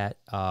hear that,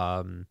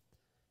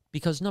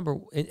 because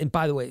and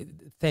by the way,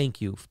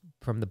 thank you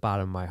from the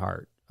bottom of my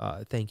heart.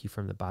 Thank you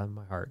from the bottom of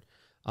my heart.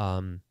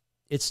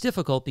 It's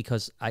difficult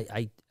because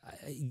I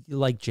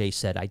like Jay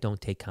said, I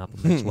don't take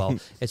compliments well.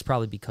 It's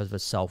probably because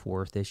of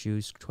self-worth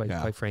issues.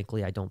 Quite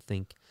frankly, I don't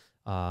think,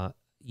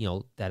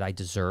 that I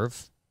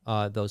deserve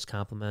those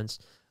compliments.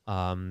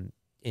 And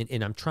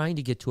I'm trying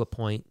to get to a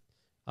point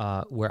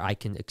where I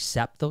can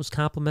accept those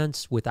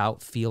compliments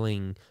without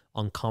feeling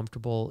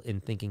uncomfortable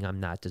and thinking I'm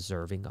not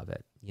deserving of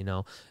it,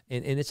 and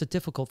it's a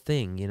difficult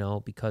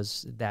thing,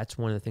 because that's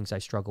one of the things I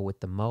struggle with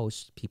the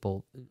most.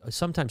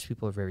 Sometimes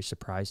people are very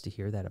surprised to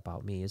hear that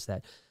about me, is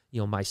that,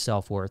 my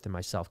self-worth and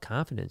my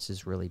self-confidence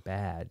is really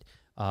bad.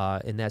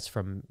 And that's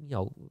from,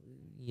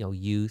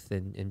 youth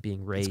and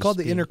being raised. It's called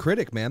the inner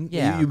critic, man.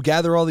 Yeah. You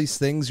gather all these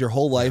things your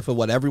whole life of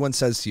what everyone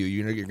says to you.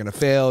 You're going to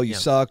fail, you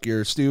suck,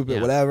 you're stupid,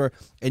 whatever.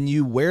 And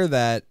you wear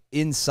that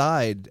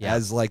inside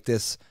as like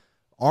this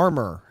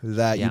armor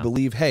that you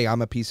believe, hey,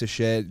 I'm a piece of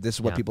shit. This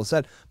is what people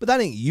said. But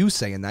that ain't you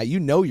saying that.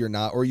 You're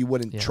not, or you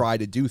wouldn't try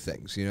to do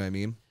things. You know what I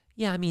mean?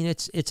 Yeah, I mean,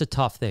 it's a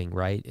tough thing,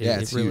 right?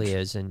 It really huge.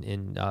 Is.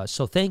 And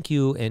so thank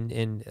you.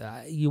 And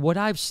what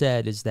I've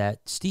said is that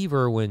Steve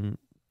Irwin,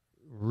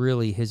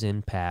 really his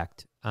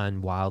impact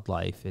on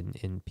wildlife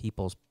and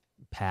people's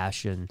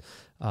passion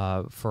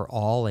for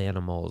all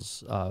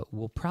animals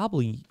will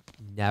probably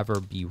never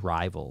be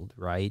rivaled,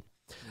 right?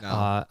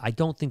 No. I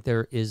don't think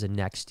there is a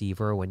next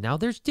Steve Irwin. Now,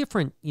 there's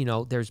different,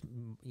 there's,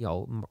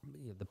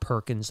 the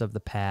Perkins of the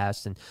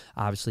past, and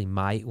obviously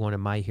one of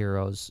my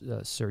heroes,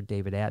 Sir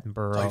David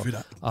Attenborough.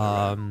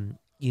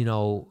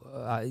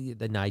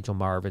 The Nigel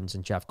Marvins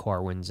and Jeff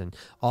Corwins and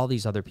all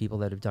these other people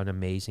that have done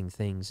amazing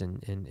things,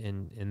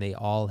 and they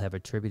all have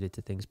attributed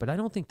to things. But I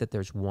don't think that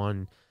there's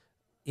one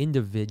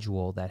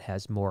individual that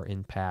has more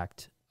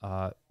impact.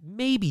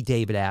 Maybe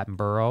David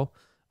Attenborough,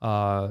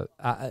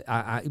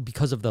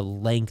 because of the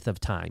length of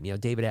time.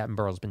 David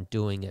Attenborough's been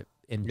doing it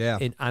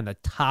on the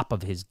top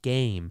of his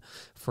game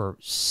for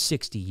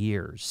 60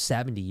 years,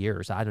 70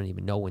 years. I don't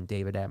even know when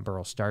David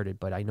Attenborough started,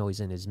 but I know he's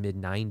in his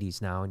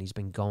mid-90s now, and he's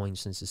been going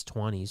since his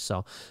 20s,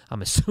 so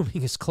I'm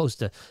assuming it's close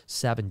to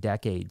 7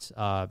 decades.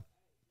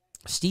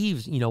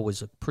 Steve,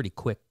 was a pretty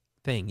quick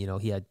thing.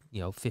 He had,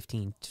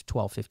 15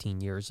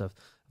 years of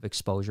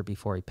exposure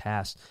before he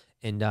passed.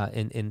 And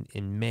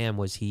man,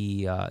 was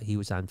he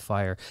was on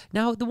fire.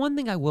 Now, the one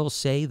thing I will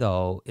say,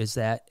 though, is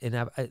that, and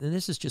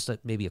this is just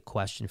maybe a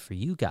question for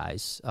you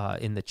guys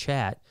in the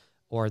chat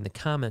or in the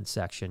comment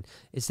section,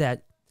 is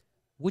that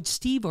would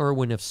Steve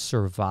Irwin have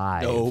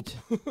survived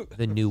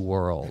the new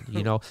world?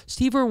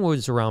 Steve Irwin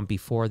was around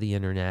before the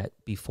internet,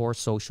 before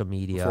social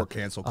media, before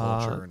cancel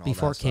culture, and all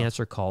before that stuff.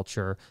 Cancer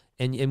culture,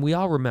 and we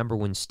all remember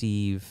when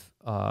Steve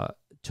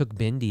took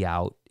Bindi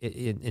out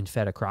and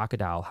fed a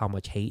crocodile, how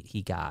much hate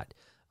he got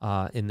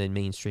in the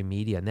mainstream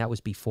media, and that was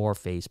before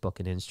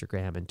Facebook and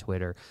Instagram and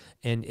Twitter.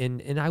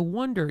 And I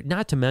wonder,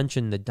 not to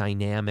mention the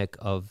dynamic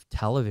of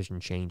television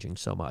changing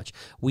so much.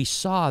 We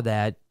saw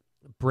that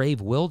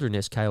Brave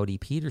Wilderness, Coyote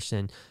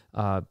Peterson,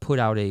 put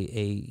out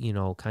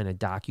a kind of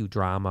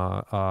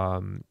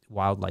docudrama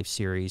wildlife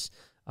series,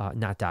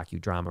 not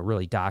docudrama,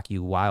 really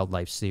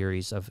docu-wildlife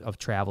series of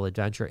travel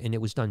adventure, and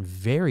it was done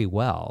very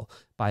well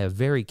by a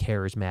very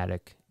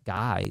charismatic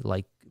guy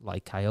like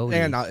Coyote.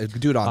 And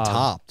do it on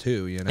top,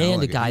 too,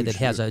 And a guy that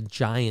has a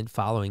giant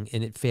following,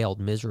 and it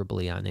failed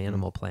miserably on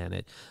Animal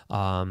Planet.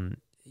 So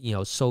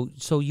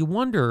you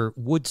wonder,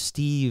 would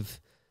Steve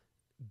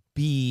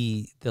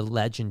be the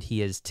legend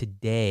he is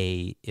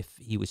today if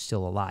he was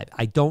still alive?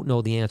 I don't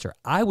know the answer.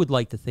 I would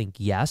like to think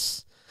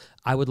yes.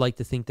 I would like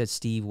to think that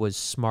Steve was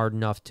smart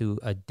enough to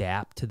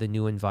adapt to the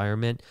new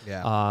environment.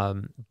 Yeah.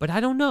 But I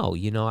don't know.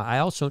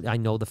 I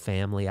know the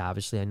family.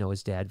 Obviously, I know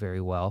his dad very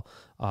well.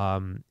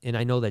 And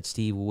I know that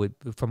Steve would,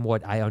 from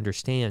what I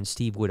understand,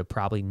 Steve would have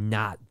probably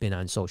not been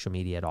on social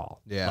media at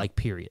all. Yeah. Like,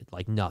 period.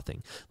 Like,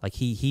 nothing. Like,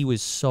 he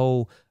was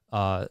so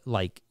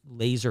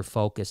laser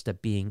focused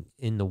at being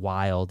in the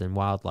wild and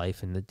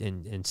wildlife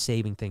and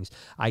saving things.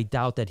 I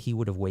doubt that he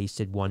would have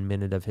wasted 1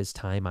 minute of his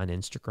time on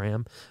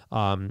Instagram.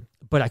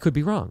 But I could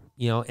be wrong,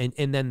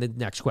 and then the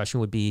next question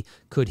would be,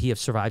 could he have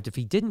survived if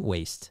he didn't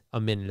waste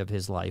a minute of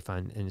his life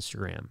on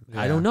Instagram?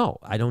 Yeah. I don't know.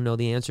 I don't know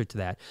the answer to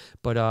that.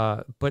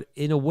 But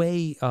in a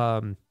way,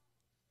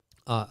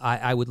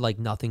 I would like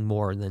nothing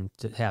more than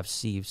to have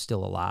Steve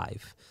still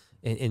alive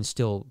and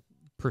still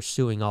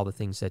pursuing all the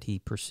things that he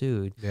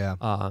pursued. Yeah.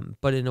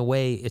 But in a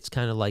way, it's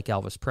kind of like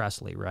Elvis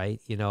Presley, right?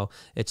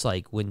 It's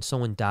like when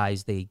someone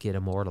dies, they get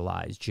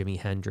immortalized. Jimi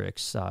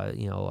Hendrix,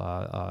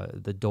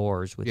 the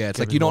Doors. With it's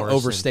Jim like you don't Morrison.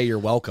 overstay your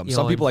welcome.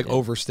 Some people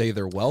overstay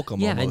their welcome.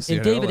 Yeah, almost,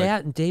 and David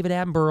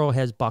Attenborough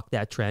has bucked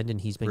that trend, and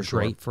he's been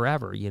great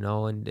forever.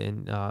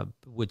 And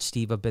would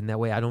Steve have been that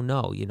way? I don't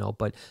know.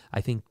 But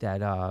I think that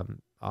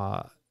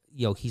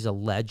he's a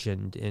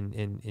legend,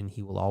 and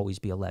he will always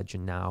be a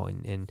legend now.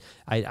 And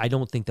I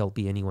don't think there'll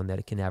be anyone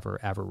that can ever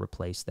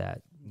replace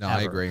that. No, ever.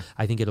 I agree.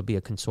 I think it'll be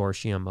a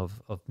consortium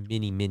of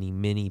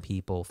many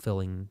people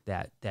filling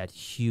that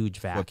huge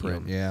vacuum.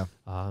 Footprint, yeah.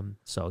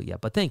 So yeah,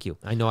 but thank you.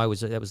 I know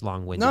that was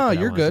long winded. No, but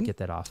you're I wanted good. to get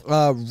that off.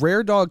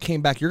 Rare Dog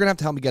came back. You're gonna have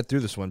to help me get through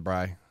this one,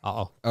 Bri.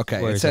 Uh-oh.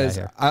 Okay, Where it is says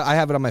here? I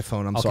have it on my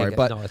phone. I'm sorry, good.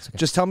 but No, it's okay.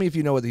 just tell me if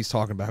you know what he's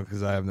talking about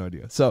because I have no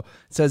idea. So it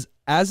says,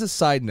 as a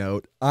side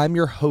note, I'm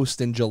your host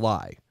in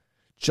July.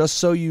 Just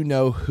so you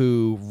know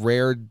who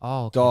Rare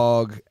Okay.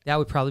 Dog That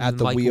would probably at be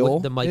the Mike, wheel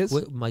the Mike,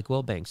 is? Mike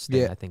Wilbanks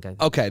thing, Yeah. I think.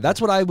 Okay,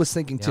 that's what I was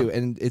thinking too.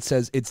 And it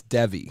says it's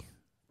Devi.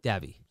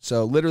 Debbie.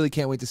 So literally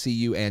can't wait to see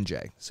you and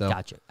Jay. So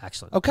Gotcha.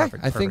 Excellent. okay,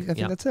 Perfect. I think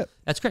Yeah. that's it.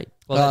 That's great.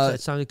 Well,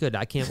 that sounded good.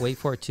 I can't wait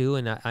for it too.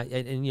 And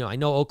I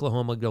know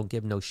Oklahoma don't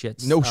give no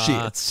shits. No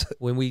shits.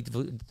 When we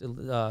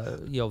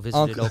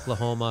visited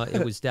Oklahoma,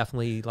 it was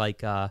definitely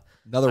like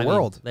Another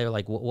world. They were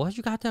like, "What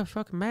you got that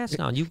fucking mask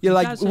on? You You're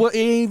like, guys well, it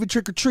ain't even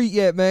trick or treat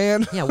yet,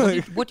 man. Yeah,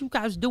 what you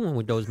guys doing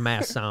with those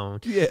masks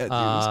on?" Yeah, dude, it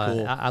was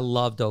cool. I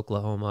loved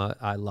Oklahoma.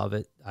 I love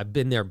it. I've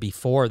been there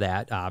before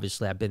that.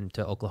 Obviously, I've been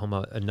to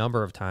Oklahoma a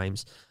number of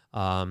times.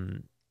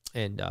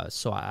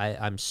 So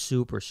I'm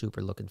super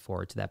looking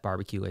forward to that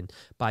barbecue. And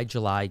by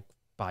July,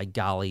 by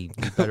golly,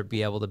 we better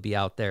be able to be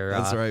out there.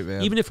 That's right,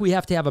 man. Even if we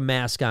have to have a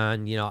mask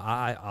on,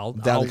 I'll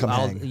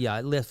hang.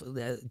 Yeah,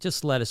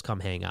 just let us come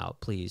hang out,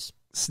 please.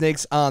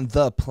 Snakes on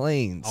the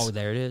plains. Oh,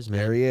 there it is, man.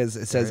 There he is.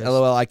 It says, There it is.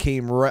 "LOL."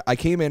 I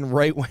came in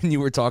right when you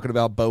were talking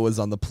about boas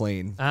on the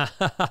plane. That's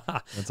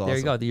awesome. There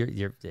you go.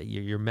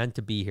 You're meant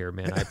to be here,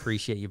 man. I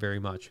appreciate you very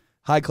much.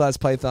 High Class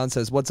Python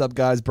says, "What's up,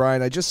 guys?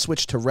 Brian, I just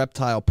switched to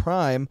Reptile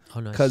Prime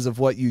because of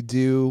what you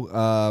do.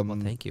 Well,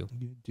 thank you.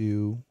 You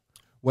do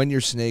when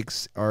your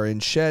snakes are in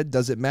shed.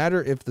 Does it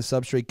matter if the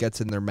substrate gets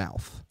in their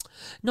mouth?"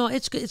 No,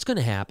 it's going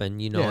to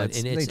happen, Yeah, and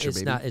it's nature,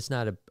 it's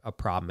not a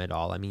problem at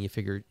all. I mean, you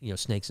figure,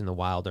 snakes in the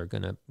wild are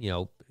going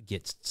to,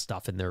 get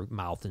stuff in their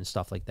mouth and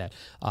stuff like that.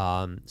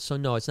 So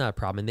no, it's not a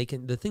problem.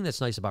 And the thing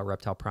that's nice about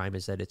Reptile Prime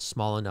is that it's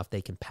small enough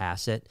they can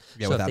pass it.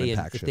 Yeah, so without if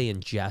impaction. they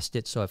ingest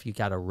it, so if you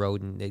got a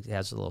rodent, it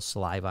has a little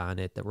saliva on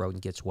it, the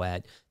rodent gets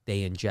wet,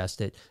 they ingest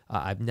it.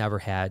 I've never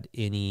had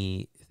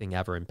anything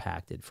ever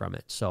impacted from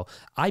it. So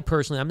I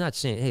personally, I'm not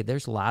saying, hey,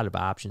 there's a lot of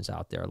options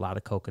out there, a lot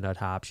of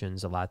coconut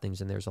options, a lot of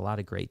things, and there's a lot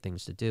of great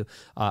things to do.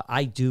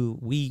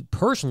 We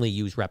personally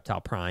use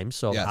Reptile Prime,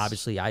 so Yes.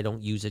 obviously I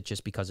don't use it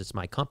just because it's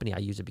my company. I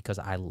use it because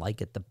I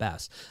like it the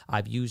best.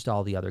 I've used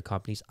all the other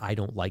companies. I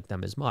don't like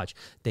them as much.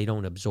 They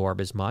don't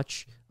absorb as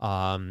much.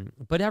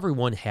 But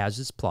everyone has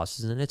its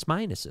pluses and its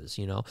minuses,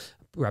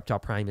 Reptile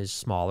Prime is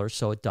smaller,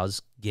 so it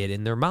does get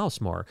in their mouths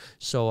more.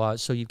 So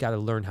you've got to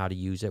learn how to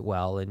use it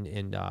well.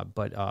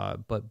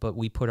 But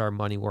we put our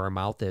money where our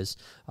mouth is,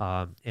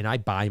 and I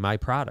buy my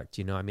product.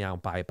 I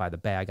don't buy it by the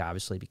bag,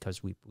 obviously,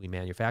 because we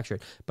manufacture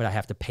it, but I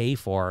have to pay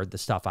for the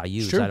stuff I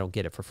use. Sure. I don't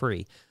get it for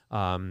free.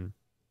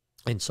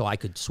 And so I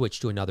could switch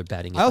to another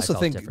bedding. I also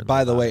think,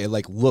 by the way, it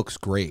looks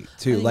great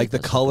too. think Like it the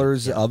does look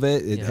colors good. Yeah. of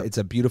it, Yeah. it's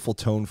a beautiful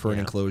tone for an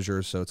Yeah.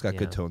 enclosure, so it's got Yeah.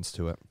 good tones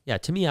to it. Yeah,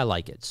 to me, I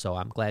like it. So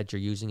I'm glad you're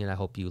using it. I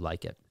hope you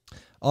like it.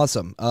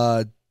 Awesome.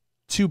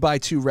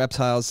 2x2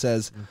 Reptiles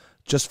says,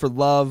 "Just for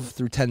love,"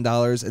 through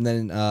 $10, and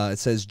then it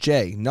says,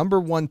 "Jay, number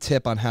one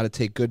tip on how to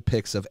take good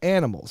pics of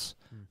animals."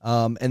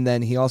 And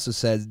then he also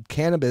said,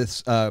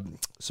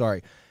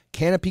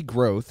 Canopy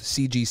Growth,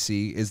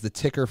 CGC, is the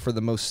ticker for the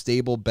most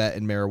stable bet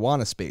in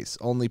marijuana space.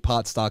 Only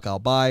pot stock I'll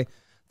buy.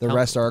 The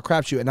rest are a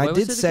crapshoot. And I What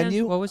was did it send again?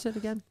 you. What was it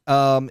again?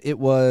 It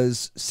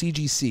was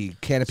CGC,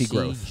 Canopy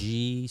Growth.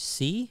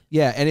 CGC?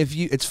 Yeah, and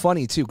it's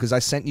funny too because I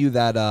sent you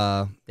that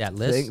That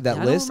list? thing, that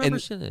I list, don't remember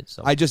and seeing it.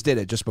 So. I just did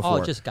it just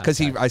before just got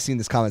because it. I seen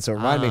this comment, so it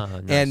reminded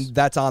me, Nice. and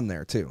that's on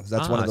there too.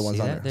 That's one of the ones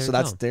see on that? there. There So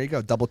you go. there you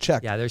go, double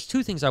check. Yeah, there's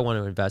two things I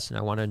want to invest in.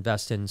 I want to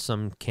invest in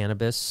some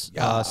cannabis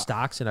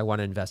stocks, and I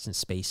want to invest in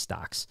space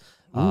stocks.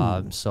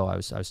 So I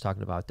was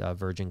talking about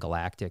Virgin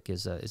Galactic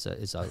is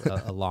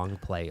a long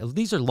play.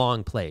 These are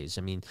long plays.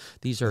 I mean,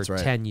 these are That's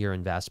right. 10-year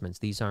investments.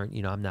 These aren't,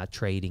 I'm not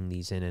trading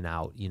these in and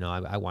out.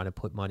 I want to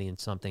put money in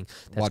something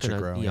that's Watch it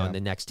going grow, to, yeah. in the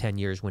next 10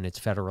 years when it's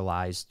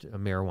federalized,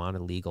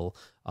 marijuana legal,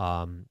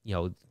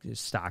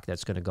 stock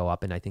that's going to go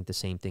up. And I think the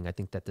same thing. I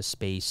think that the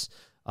space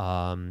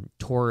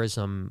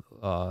tourism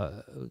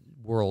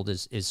world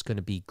is going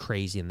to be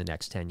crazy in the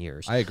next 10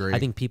 years. I agree. I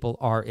think people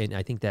are, and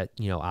I think that,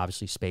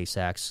 obviously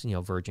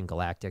SpaceX, Virgin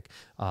Galactic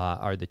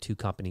are the two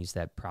companies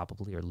that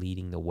probably are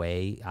leading the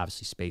way.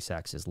 Obviously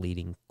SpaceX is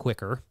leading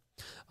quicker,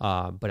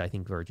 but I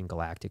think Virgin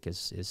Galactic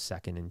is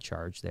second in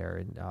charge there.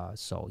 And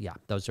so, yeah,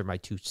 those are my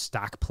two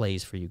stock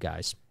plays for you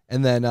guys.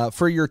 And then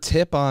for your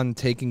tip on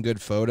taking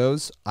good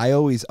photos, I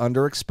always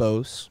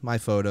underexpose my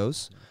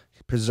photos,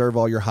 preserve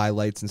all your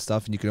highlights and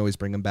stuff, and you can always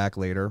bring them back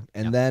later.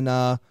 And then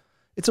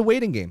it's a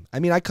waiting game. I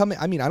mean, I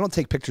don't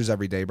take pictures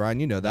every day, Brian.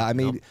 You know that. I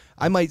mean,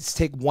 I might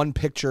take one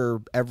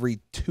picture every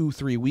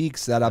 2-3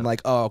 weeks that I'm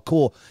like, oh,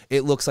 cool.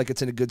 It looks like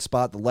it's in a good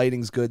spot. The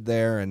lighting's good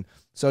there, and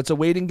So it's a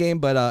waiting game,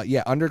 but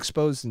yeah,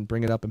 underexposed and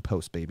bring it up in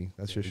post, baby.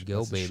 That's your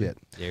Go, baby. shit.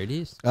 There it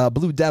is.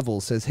 Blue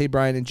Devil says, hey,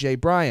 Brian and Jay.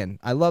 Brian,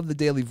 I love the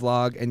daily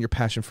vlog and your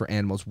passion for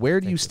animals.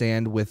 Where do you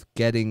stand with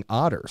getting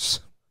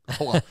otters?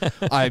 Well,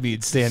 I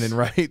mean, standing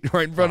right in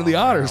front of the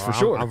otters for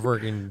sure. I'm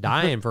freaking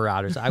dying for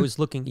otters. I was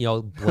looking,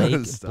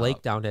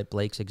 Blake down at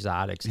Blake's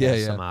Exotics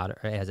has some otter,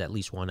 has at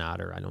least one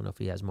otter. I don't know if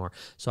he has more.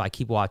 So I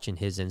keep watching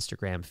his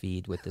Instagram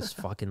feed with this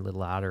fucking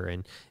little otter,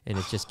 and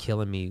it's just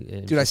killing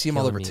me. Dude, I see him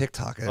all over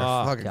TikTok. They're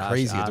fucking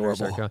crazy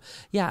adorable.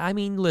 Yeah, I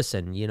mean,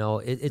 listen,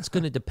 it's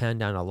going to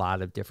depend on a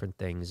lot of different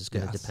things. It's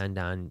going to depend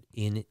on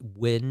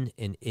when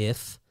and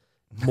if.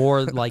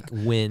 More like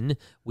when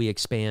we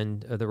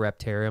expand the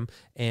Reptarium,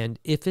 and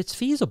if it's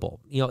feasible,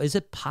 is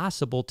it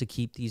possible to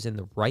keep these in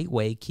the right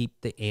way,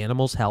 keep the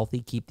animals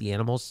healthy, keep the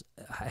animals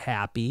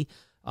happy?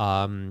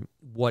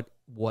 What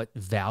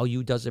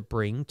value does it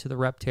bring to the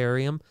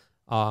Reptarium?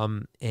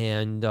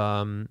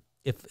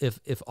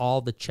 If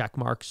all the check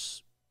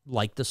marks,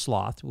 like the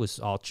sloth was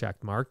all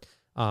check marked,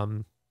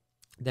 then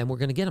we're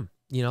going to get them.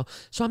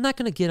 So I'm not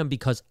going to get them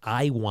because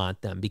I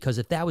want them, because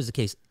if that was the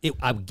case,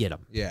 I would get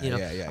them.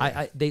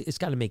 It's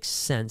got to make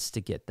sense to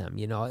get them.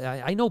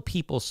 I know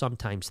people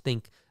sometimes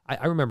think,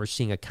 I remember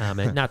seeing a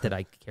comment, not that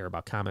I care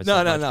about comments.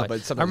 But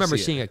I remember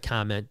seeing a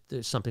comment,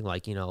 something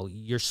like,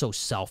 you're so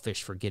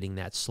selfish for getting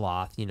that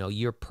sloth.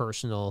 Your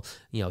personal,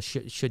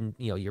 shouldn't,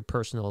 your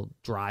personal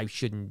drive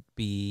shouldn't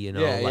be, and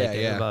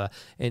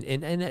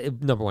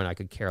number one, I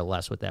could care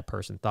less what that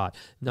person thought.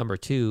 Number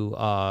two,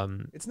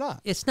 it's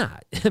not.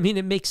 I mean,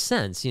 it makes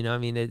sense.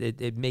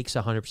 It makes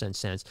 100%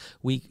 sense.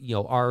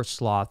 Our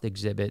sloth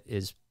exhibit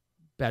is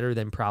better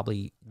than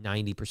probably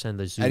 90% of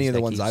the zoos. Any of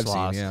the ones I've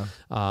seen, yeah.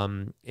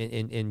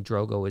 And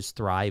Drogo is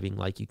thriving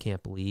like you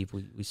can't believe.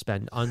 We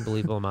spend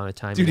unbelievable amount of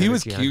time. Dude, he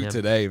was cute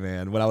today,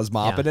 man. When I was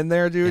mopping in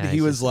there, dude, he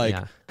was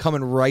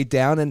coming right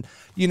down. And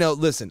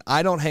listen,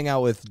 I don't hang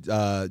out with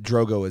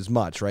Drogo as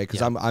much, right?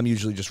 Because I'm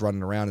usually just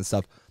running around and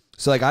stuff.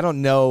 So I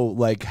don't know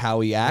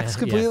how he acts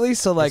completely.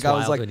 So I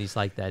was like, when he's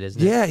like that,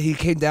 isn't it? Yeah, he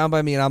came down by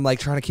me, and I'm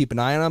trying to keep an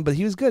eye on him. But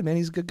he was good, man.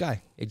 He's a good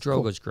guy.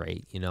 Drogo's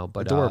great,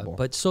 but adorable.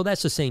 But so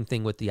that's the same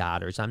thing with the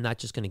otters. I'm not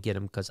just going to get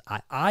them because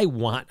I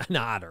want an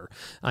otter.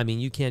 I mean,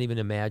 you can't even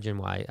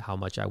imagine how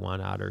much I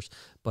want otters.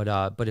 But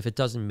if it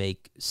doesn't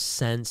make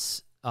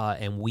sense,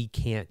 and we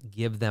can't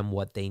give them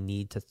what they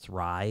need to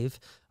thrive,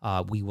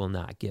 we will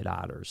not get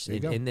otters.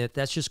 And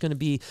that's just going to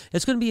be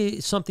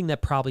something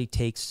that probably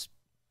takes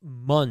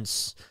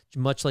months,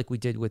 much like we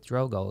did with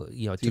Drogo.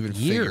 It took even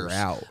years. Figure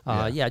out.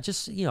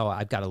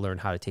 I've got to learn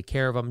how to take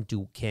care of them.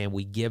 Can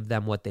we give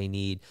them what they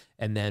need?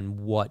 And then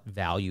what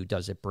value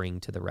does it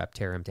bring to the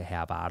Reptarium to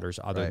have otters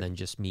other than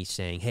just me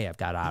saying, hey, I've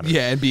got otters?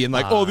 Yeah, and being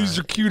like, oh, these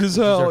are cute as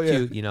hell. These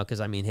are cute, because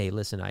hey,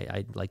 listen,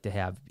 I'd like to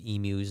have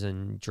emus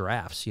and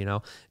giraffes,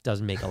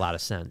 doesn't make a lot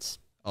of sense.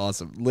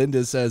 Awesome.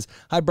 Linda says,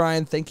 hi,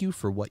 Brian. Thank you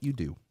for what you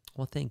do.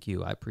 Well, thank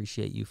you. I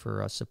appreciate you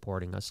for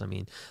supporting us. I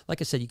mean, like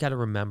I said, you got to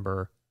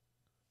remember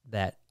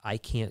that I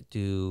can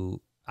do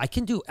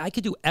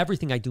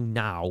everything I do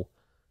now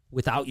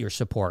without your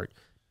support,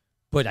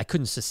 but I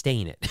couldn't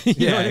sustain it.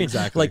 You know what I mean?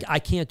 Exactly. Like, I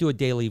can't do a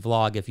daily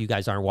vlog if you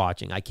guys aren't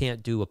watching. I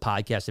can't do a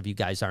podcast if you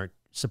guys aren't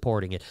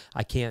supporting it.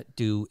 I can't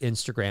do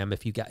Instagram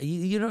if you guys,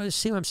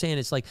 see what I'm saying?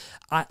 It's like,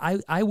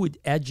 I would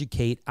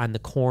educate on the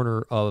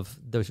corner of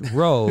the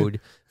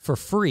road for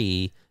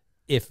free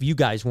if you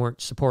guys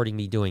weren't supporting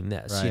me doing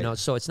this,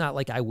 So it's not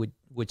like I would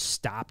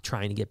stop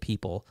trying to get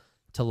people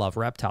to love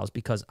reptiles,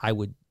 because I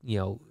would,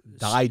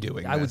 die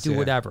doing I would do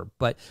whatever.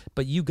 But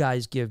you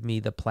guys give me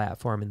the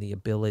platform and the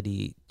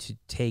ability to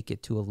take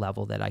it to a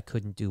level that I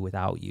couldn't do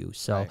without you.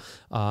 So,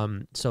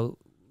 so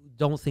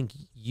don't think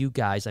you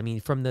guys, I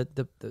mean, from the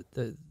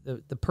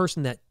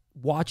person that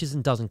watches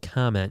and doesn't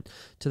comment,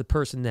 to the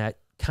person that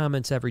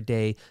comments every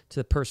day, to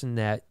the person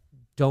that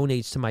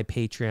donates to my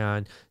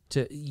Patreon,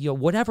 to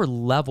whatever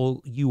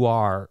level you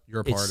are,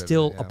 it's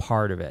still a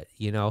part of it.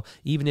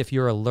 Even if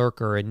you're a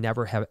lurker and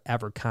never have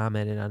ever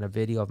commented on a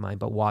video of mine,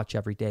 but watch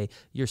every day,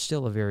 you're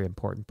still a very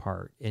important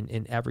part.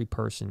 And every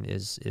person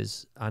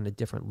is on a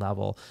different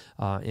level.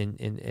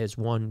 And as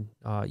one,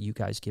 you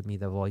guys give me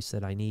the voice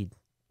that I need.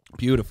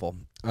 Beautiful.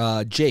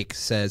 Jake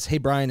says, hey,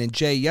 Brian and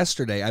Jay,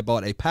 yesterday I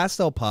bought a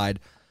pastel pied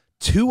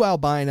 2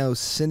 albino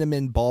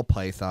cinnamon ball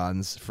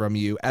pythons from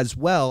you, as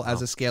well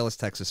as a scaleless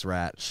Texas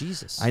rat.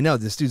 Jesus. I know,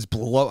 this dude's I'm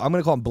going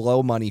to call him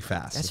blow money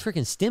fast. That's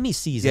freaking stimmy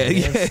season,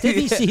 man.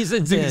 Stimmy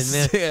season's dude, in,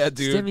 man. Yeah,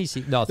 dude. Stimmy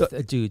season. No,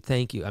 dude,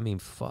 thank you. I mean,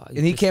 fuck.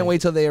 And he can't wait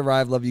till they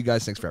arrive. Love you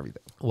guys. Thanks for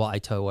everything. Well, I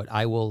tell you what,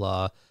 I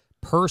will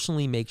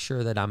personally make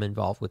sure that I'm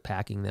involved with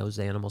packing those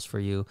animals for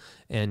you.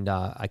 And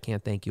I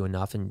can't thank you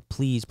enough. And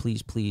please,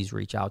 please, please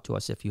reach out to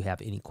us if you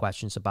have any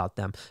questions about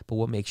them. But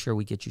we'll make sure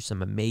we get you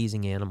some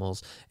amazing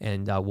animals,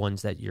 and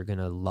ones that you're going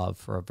to love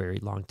for a very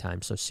long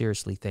time. So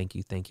seriously, thank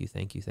you, thank you,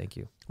 thank you, thank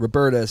you.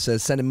 Roberta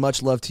says, sending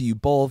much love to you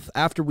both.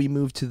 After we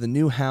move to the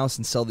new house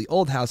and sell the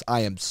old house,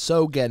 I am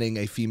so getting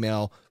a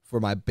female for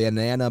my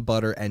banana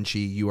butter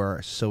enchi. You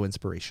are so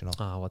inspirational.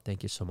 Oh, well,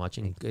 thank you so much.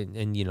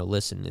 And you know,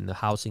 listen, in the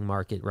housing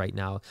market right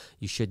now,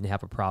 you shouldn't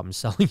have a problem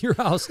selling your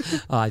house.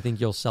 I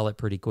think you'll sell it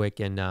pretty quick,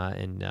 and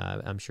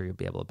I'm sure you'll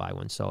be able to buy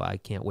one. So I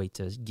can't wait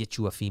to get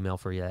you a female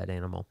for that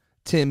animal.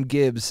 Tim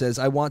Gibbs says,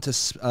 I want to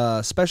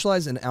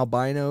specialize in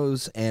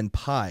albinos and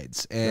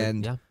pieds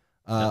and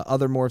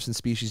other morphs and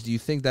species. Do you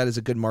think that is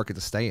a good market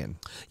to stay in?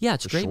 Yeah,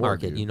 it's a great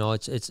market. Dude. You know,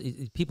 it's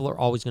people are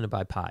always going to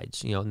buy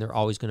pieds, you know, and they're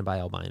always going to buy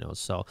albinos.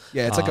 So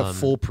yeah, it's like a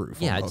foolproof.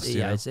 Yeah,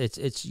 almost,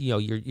 it's you know,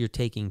 you're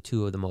taking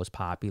two of the most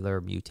popular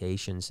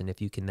mutations, and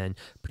if you can then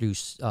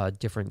produce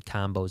different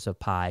combos of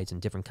pieds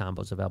and different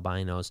combos of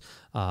albinos,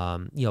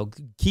 you know,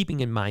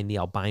 keeping in mind the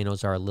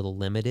albinos are a little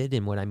limited,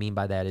 and what I mean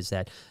by that is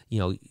that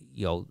you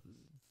know.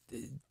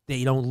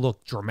 They don't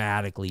look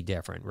dramatically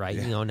different, right?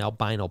 Yeah. You know, an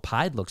albino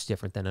pied looks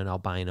different than an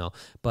albino,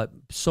 but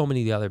so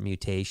many of the other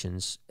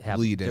mutations have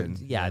bleed in.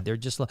 Yeah, they're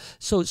just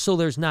so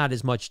there's not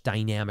as much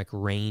dynamic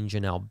range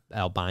in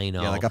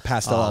albino. Yeah, like a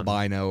pastel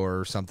albino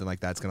or something like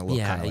that's going to look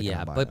kind of like an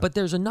albino. But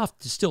there's enough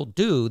to still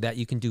do that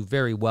you can do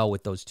very well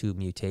with those two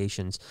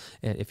mutations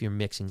if you're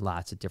mixing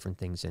lots of different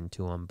things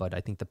into them. But I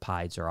think the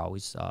pieds are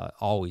always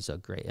a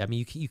great. I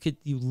mean,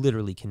 you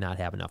literally cannot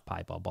have enough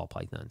pied ball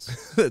pythons.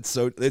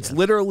 It's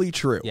literally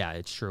true. Yeah,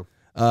 it's true.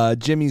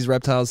 Jimmy's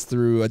Reptiles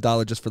threw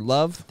 $1 just for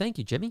love. Thank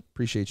you, Jimmy.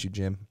 Appreciate you,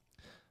 Jim.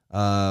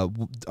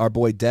 Our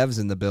boy Dev's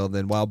in the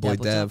building. Wild boy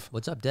Dev.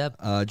 What's up, Dev?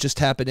 Just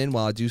tapping in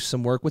while I do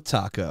some work with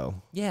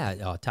Taco.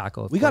 Yeah,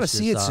 Taco. We got to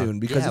see it soon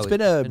because it's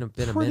been a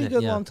pretty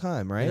good long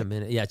time, right? Been a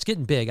minute. Yeah, it's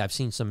getting big. I've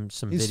seen some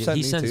videos.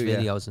 He sends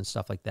videos and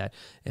stuff like that.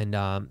 And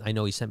I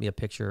know he sent me a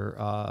picture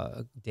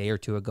a day or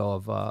two ago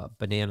of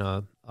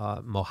banana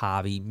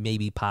Mojave,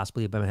 maybe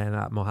possibly a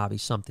banana Mojave,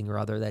 something or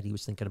other that he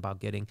was thinking about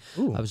getting.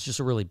 It was just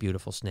a really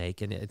beautiful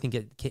snake, and I think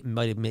it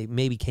might have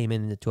maybe came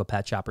into a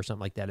pet shop or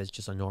something like that as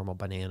just a normal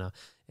banana,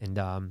 and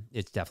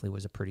it definitely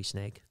was a pretty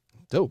snake.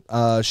 Dope.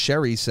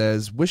 Sherry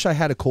says, wish I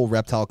had a cool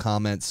reptile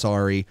comment.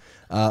 Sorry.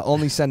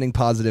 Only sending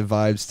positive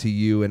vibes to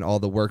you and all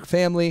the work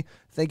family.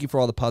 Thank you for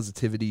all the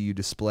positivity you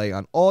display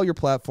on all your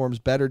platforms.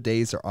 Better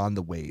days are on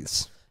the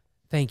ways.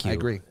 Thank you. I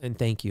agree. And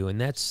thank you.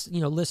 And that's,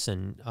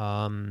 listen,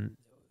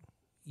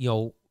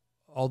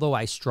 although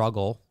I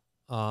struggle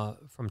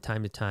from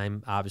time to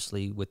time,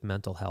 obviously with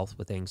mental health,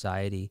 with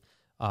anxiety,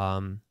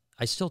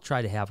 I still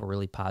try to have a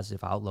really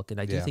positive outlook.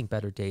 And I do think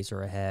better days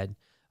are ahead.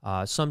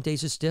 Some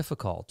days it's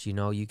difficult.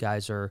 You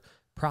guys are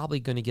probably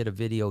going to get a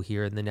video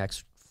here in the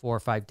next 4 or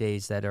 5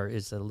 days that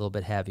is a little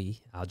bit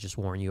heavy. I'll just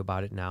warn you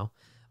about it now.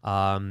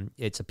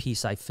 It's a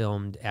piece I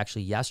filmed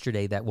actually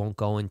yesterday that won't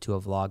go into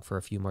a vlog for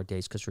a few more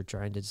days because we're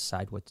trying to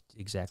decide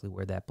exactly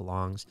where that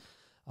belongs.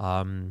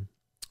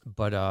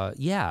 But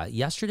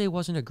yesterday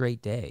wasn't a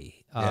great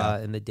day,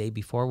 and the day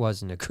before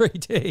wasn't a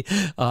great day.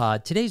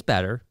 Today's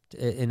better,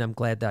 and I'm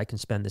glad that I can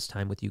spend this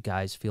time with you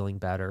guys feeling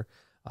better.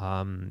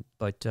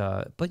 But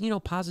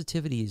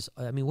positivity is,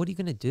 I mean, what are you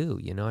going to do?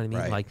 You know what I mean?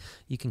 Right. Like,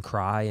 you can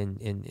cry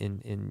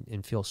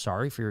and feel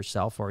sorry for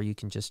yourself, or you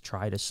can just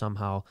try to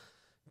somehow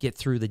get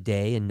through the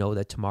day and know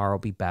that tomorrow will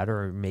be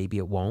better, or maybe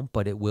it won't,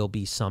 but it will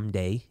be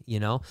someday,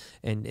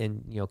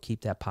 and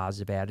keep that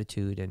positive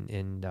attitude.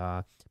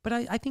 But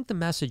I think the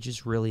message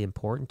is really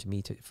important to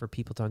me for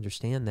people to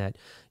understand that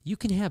you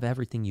can have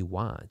everything you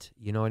want.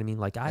 You know what I mean?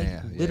 Like,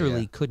 I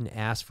literally couldn't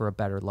ask for a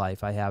better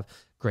life. I have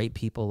great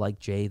people like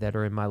Jay that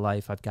are in my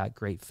life. I've got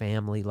great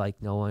family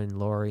like Noah and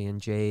Lori and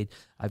Jade.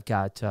 I've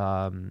got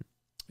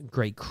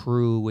great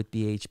crew with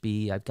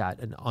BHB. I've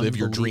got an live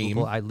your dream.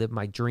 I live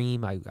my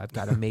dream. I've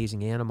got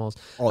amazing animals.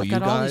 I've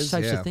got all these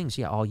types of things.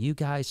 Yeah, all you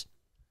guys.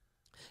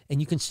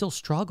 And you can still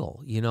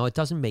struggle. It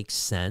doesn't make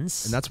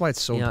sense. And that's why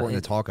it's so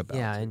important to talk about.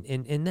 Yeah,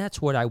 and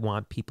that's what I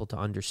want people to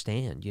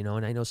understand,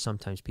 And I know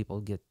sometimes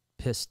people get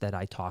pissed that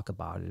I talk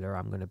about it, or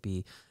I'm going to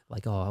be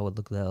like, oh, I would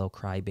look at that little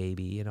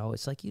crybaby.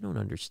 It's like, you don't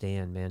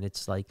understand, man.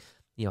 It's like,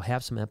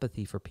 have some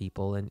empathy for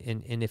people. And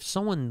if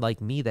someone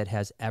like me that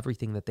has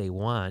everything that they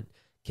want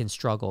can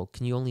struggle,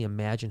 can you only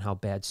imagine how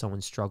bad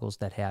someone struggles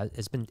that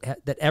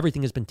that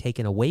everything has been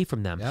taken away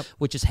from them,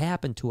 which has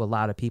happened to a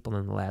lot of people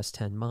in the last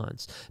 10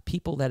 months.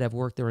 People that have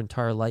worked their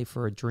entire life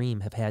for a dream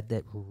have had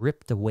that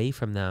ripped away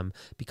from them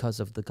because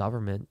of the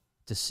government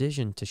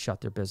decision to shut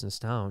their business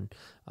down,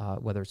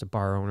 whether it's a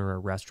bar owner or a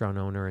restaurant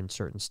owner in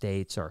certain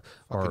states, or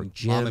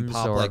gyms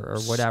or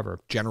whatever.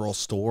 General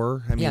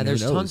store. I mean,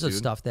 there's tons of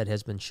stuff that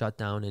has been shut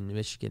down in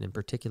Michigan in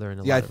particular,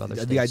 and a lot of other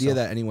states. The idea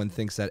that anyone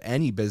thinks that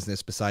any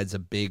business besides a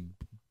big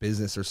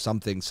business or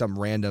something, some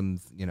random,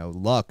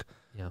 luck,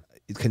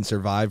 it can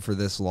survive for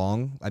this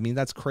long. I mean,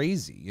 that's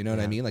crazy. You know what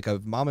I mean? Like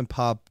a mom and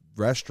pop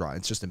restaurant,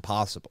 it's just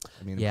impossible.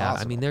 I mean,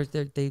 impossible. I mean,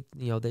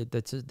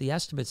 the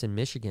estimates in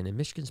Michigan, and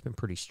Michigan's been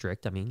pretty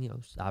strict. I mean,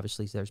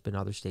 obviously there's been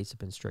other states that have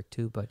been strict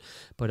too, but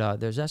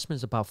there's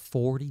estimates about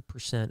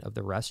 40% of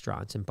the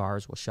restaurants and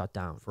bars will shut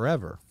down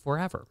forever.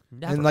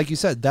 Never. And like you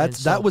said,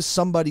 that was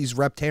somebody's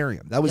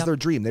reptarium. That was their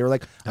dream. They were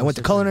like, I went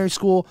to culinary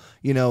school,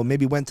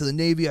 maybe went to the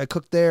Navy, I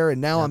cooked there,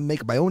 and now I'm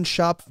making my own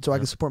shop so I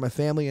can support my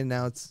family, and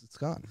now it's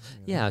gone.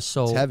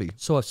 So it's heavy.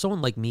 So if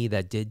someone like me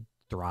that did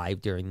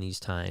thrived during these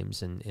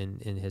times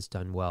and has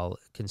done well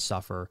can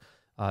suffer.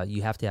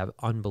 You have to have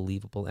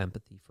unbelievable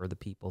empathy for the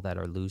people that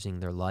are losing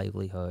their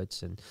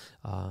livelihoods, and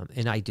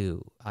I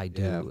do,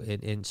 Yeah.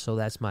 and so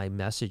that's my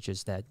message,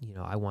 is that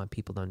I want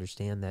people to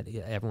understand that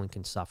everyone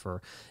can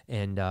suffer,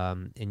 and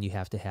you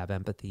have to have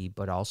empathy,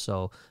 but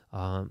also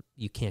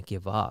you can't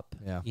give up,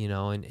 Yeah.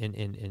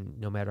 and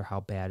no matter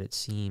how bad it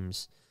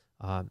seems,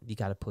 you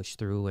got to push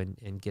through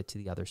and get to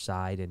the other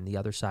side, and the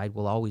other side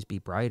will always be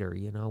brighter.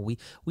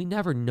 We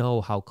never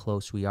know how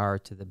close we are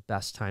to the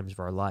best times of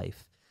our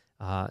life.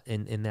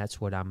 And that's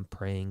what I'm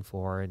praying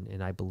for,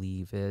 and I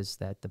believe is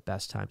that the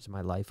best times of my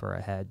life are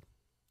ahead.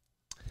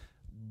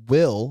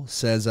 Will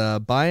says,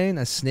 buying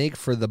a snake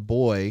for the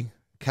boy,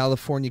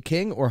 California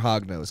King or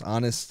Hognose?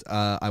 Honest,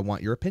 I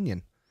want your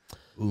opinion.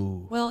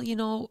 Ooh. Well,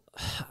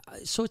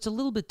 so it's a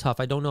little bit tough.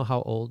 I don't know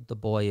how old the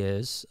boy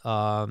is.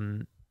 I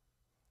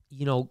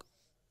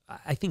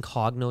think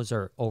Hognose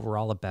are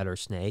overall a better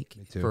snake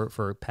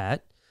for a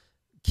pet.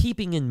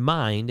 Keeping in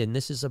mind, and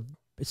this is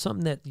it's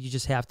something that you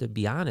just have to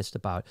be honest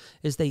about,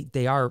 is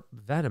they are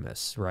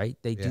venomous, right?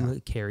 They do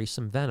carry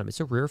some venom. It's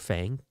a rear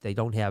fang. They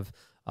don't have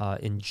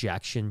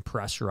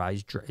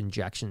pressurized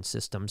injection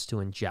systems to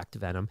inject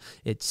venom.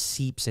 It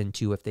seeps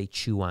into if they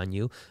chew on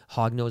you.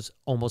 Hognose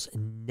almost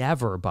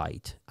never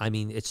bite. I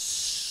mean, it's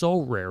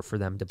so rare for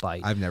them to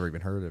bite. I've never even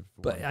heard of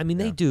one. But I mean,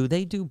 they do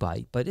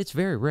bite, but it's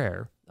very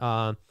rare.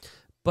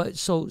 But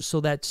so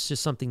that's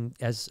just something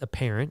as a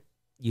parent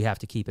you have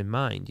to keep in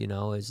mind,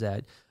 is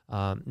that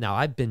now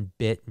I've been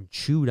bit and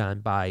chewed on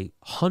by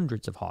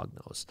hundreds of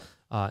hognose.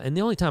 And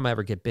the only time I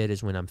ever get bit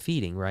is when I'm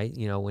feeding, right?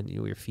 When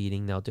you're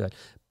feeding, they'll do it.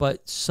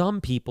 But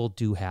some people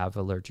do have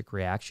allergic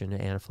reaction,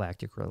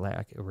 anaphylactic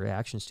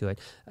reactions to it.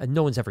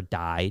 No one's ever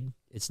died.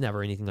 It's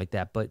never anything like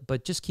that.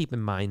 But just keep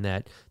in mind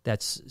that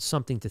that's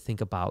something to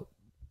think about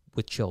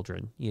with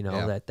children,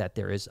 that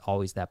there is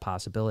always that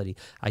possibility.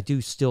 I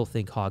do still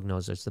think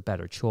hognose is the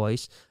better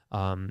choice,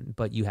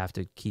 but you have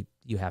to keep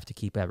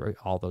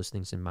all those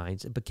things in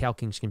mind. But Cal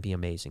Kings can be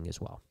amazing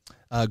as well.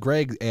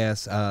 Greg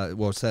asks,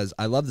 says,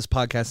 I love this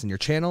podcast and your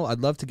channel.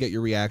 I'd love to get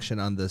your reaction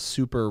on the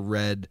super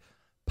red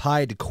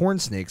pied corn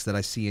snakes that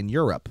I see in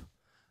Europe.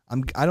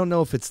 I don't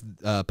know if it's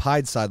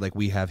pied side like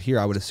we have here.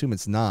 I would assume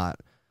it's not.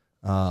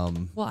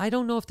 Well, I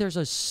don't know if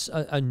there's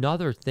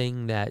another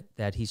thing that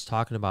he's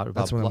talking about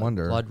that's what I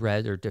wonder. Blood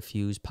red or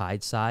diffuse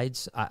pied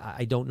sides.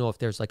 I don't know if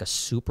there's like a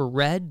super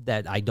red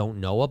that I don't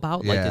know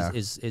about. Yeah. Like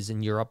is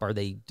in Europe,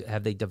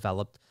 have they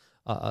developed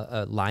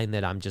a line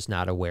that I'm just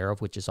not aware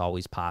of, which is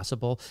always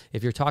possible.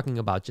 If you're talking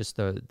about just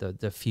the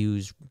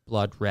diffuse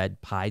blood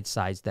red pied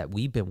sides that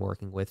we've been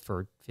working with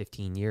for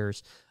 15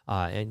 years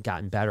and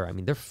gotten better, I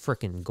mean, they're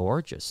freaking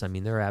gorgeous. I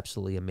mean, they're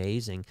absolutely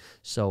amazing.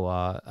 So,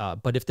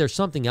 but if there's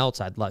something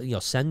else, I'd love,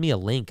 send me a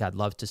link. I'd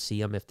love to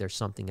see them if there's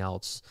something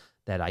else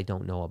that I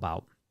don't know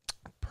about.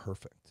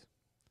 Perfect.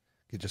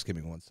 Just give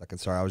me 1 second.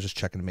 Sorry, I was just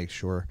checking to make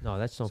sure. No,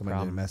 that's no Somebody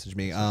problem. didn't message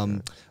me.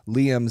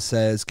 Liam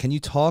says, can you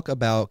talk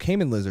about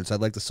caiman lizards? I'd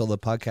like to solo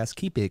podcast.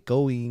 Keep it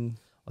going.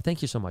 Well,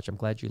 thank you so much. I'm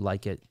glad you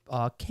like it.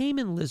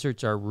 Caiman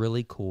lizards are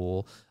really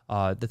cool.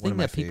 The thing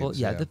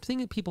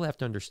that people have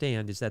to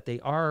understand is that they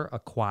are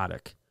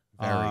aquatic.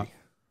 Very.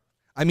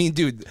 I mean,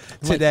 dude,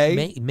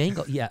 today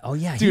Mango, yeah, oh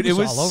yeah, dude, he was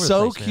it was all over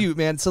so the place, cute,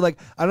 man. So like,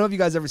 I don't know if you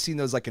guys ever seen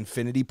those like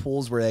infinity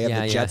pools where they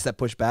have the jets that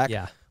push back.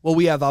 Yeah. Well,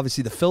 we have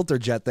obviously the filter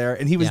jet there,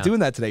 and he was doing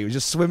that today. He was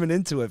just swimming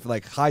into it for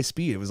like high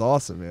speed. It was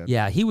awesome, man.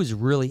 Yeah, he was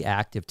really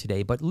active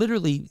today. But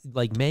literally,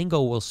 like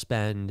Mango will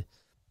spend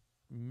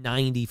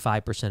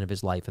 95% of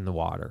his life in the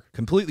water,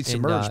 completely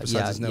submerged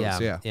besides his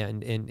nose. Yeah.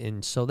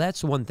 And so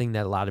that's one thing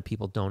that a lot of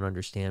people don't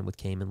understand with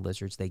caiman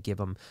lizards. They give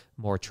them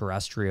more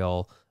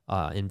terrestrial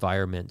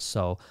environments.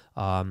 So,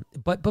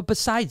 but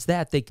besides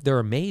that, they're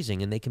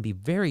amazing, and they can be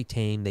very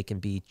tame. They can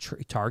be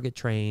target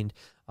trained.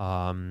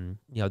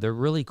 They're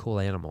really cool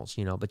animals.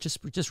 But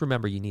just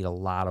remember, you need a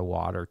lot of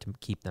water to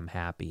keep them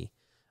happy.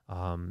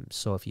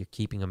 So if you're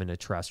keeping them in a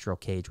terrestrial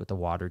cage with a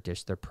water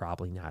dish, they're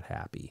probably not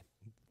happy.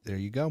 There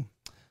you go.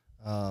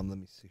 Let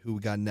me see who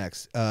we got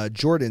next.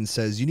 Jordan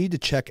says you need to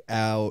check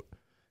out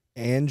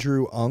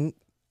Andrew Unk.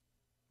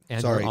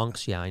 Andrew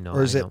Unks, yeah, I know.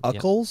 Or is it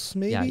Uckles,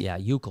 maybe? Yeah,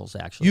 Ukles,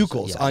 actually.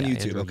 Ukles on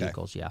YouTube, Andrew okay.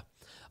 Ukles,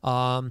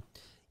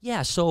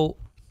 yeah. So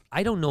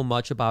I don't know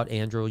much about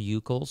Andrew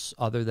Ukles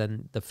other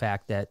than the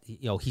fact that,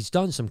 he's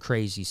done some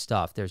crazy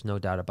stuff. There's no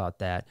doubt about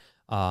that.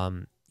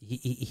 And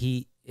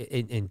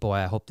boy,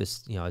 I hope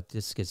this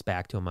gets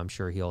back to him. I'm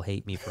sure he'll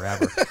hate me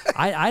forever.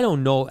 I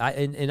don't know,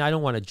 and I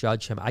don't want to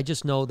judge him. I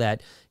just know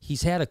that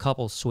he's had a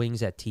couple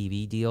swings at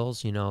TV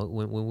deals.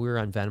 When we were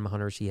on Venom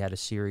Hunters, he had a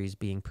series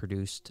being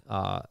produced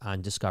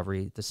on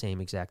Discovery at the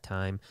same exact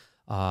time,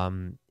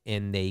 and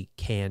they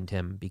canned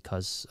him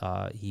because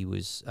he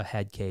was a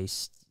head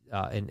case,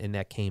 and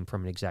that came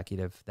from an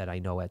executive that I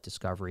know at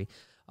Discovery.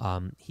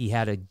 He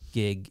had a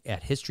gig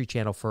at History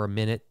Channel for a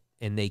minute,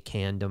 and they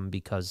canned him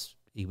because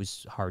he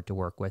was hard to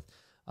work with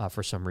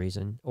for some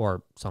reason,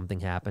 or something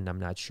happened. I'm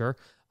not sure.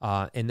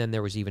 And then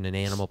there was even an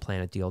Animal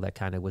Planet deal that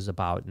kind of was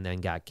about and then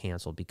got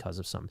canceled because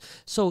of some.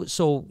 So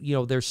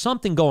there's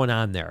something going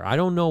on there. I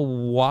don't know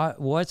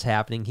what's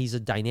happening. He's a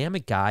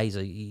dynamic guy.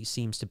 He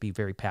seems to be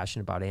very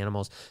passionate about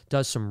animals.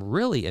 Does some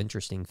really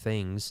interesting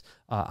things.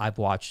 I've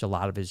watched a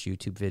lot of his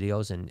YouTube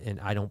videos, and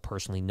I don't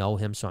personally know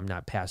him, so I'm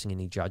not passing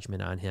any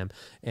judgment on him.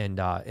 And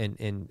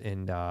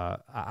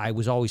I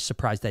was always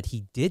surprised that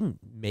he didn't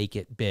make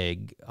it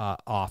big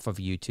off of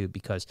YouTube,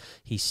 because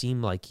he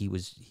seemed like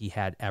he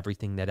had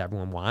everything that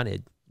everyone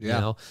wanted.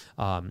 Yeah.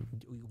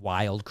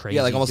 Wild, crazy.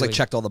 Yeah, like almost like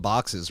checked all the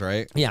boxes,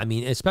 right? Yeah, I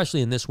mean,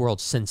 especially in this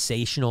world,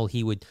 sensational.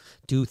 He would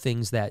do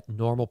things that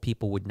normal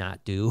people would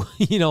not do,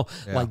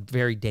 like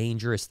very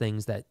dangerous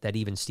things that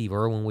even Steve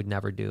Irwin would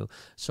never do.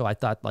 So I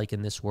thought, like,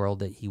 in this world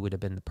that he would have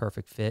been the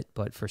perfect fit.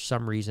 But for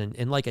some reason,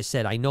 and like I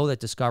said, I know that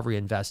Discovery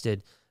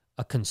invested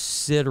a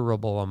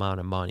considerable amount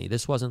of money.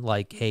 This wasn't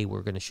like, hey,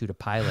 we're going to shoot a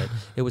pilot.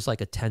 It was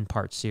like a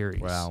 10-part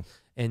series. Wow.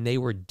 And they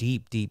were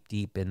deep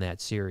in that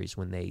series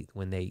when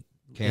they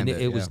Canned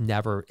it was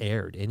never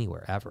aired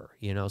anywhere ever,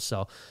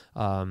 So,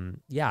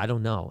 I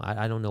don't know.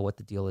 I don't know what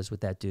the deal is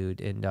with that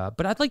dude. And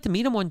but I'd like to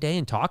meet him one day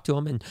and talk to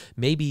him. And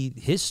maybe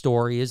his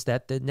story is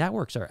that the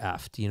networks are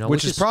effed,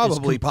 which is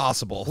probably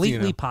possible,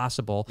 completely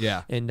possible.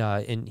 Yeah.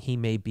 And he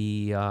may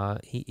be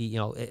at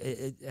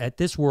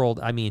this world.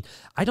 I mean,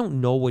 I don't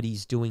know what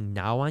he's doing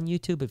now on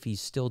YouTube. If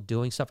he's still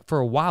doing stuff. For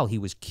a while, he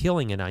was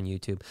killing it on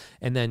YouTube,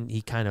 and then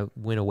he kind of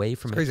went away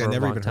from it. Crazy. For I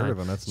never a long even time. heard of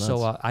him. That's nuts.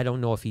 So I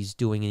don't know if he's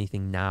doing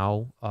anything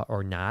now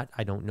or not.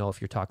 I don't know if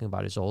you're talking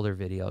about his older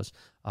videos.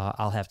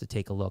 I'll have to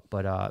take a look.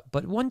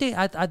 But one day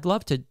I'd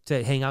love to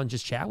hang out and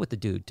just chat with the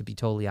dude, to be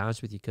totally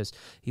honest with you, because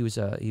he was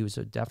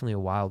definitely a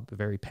wild,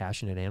 very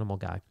passionate animal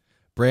guy.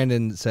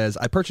 Brandon says,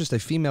 I purchased a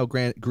female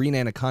green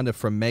anaconda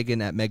from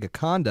Megan at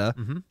Megaconda.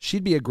 Mm-hmm.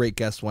 She'd be a great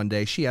guest one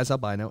day. She has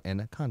albino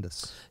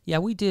anacondas. Yeah,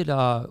 we did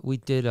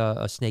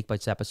a Snake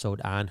Bites episode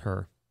on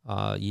her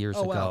years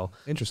ago. Wow.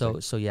 Interesting.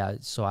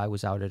 So I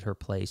was out at her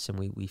place, and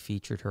we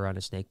featured her on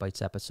a Snake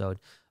Bites episode.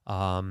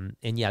 And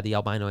the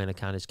albino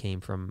anacondas came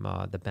from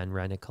the Ben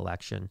Rennick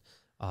collection.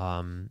 So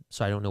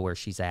I don't know where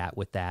she's at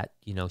with that.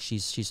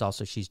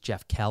 She's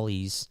Jeff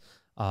Kelly's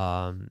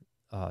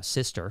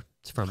sister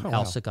from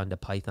El Segundo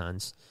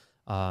Pythons.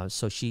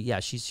 So she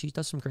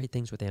does some great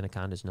things with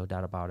anacondas, no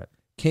doubt about it.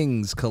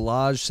 Kings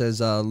Collage says,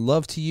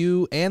 love to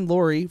you and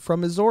Lori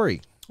from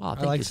Missouri. Oh,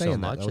 thank you so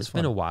much. It's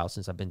been a while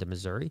since I've been to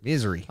Missouri.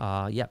 Missouri.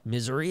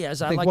 Missouri,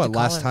 as I think like to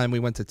call last it. time we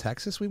went to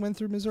Texas, we went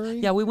through Missouri?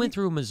 Yeah, we went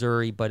through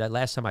Missouri, but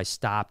last time I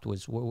stopped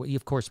was,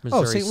 of course,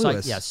 Missouri. Oh, St.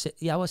 Louis.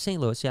 St.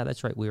 Louis. Yeah,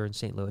 that's right. We were in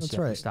St. Louis. That's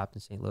right. We stopped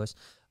in St. Louis.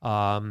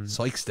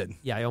 Sikeston.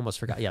 Yeah, I almost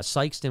forgot. Yeah,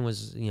 Sikeston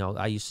was,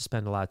 I used to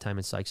spend a lot of time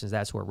in Sikeston.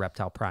 That's where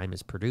Reptile Prime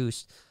is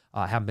produced.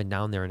 I haven't been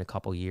down there in a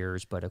couple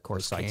years, but of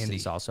course,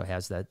 Sikeston's also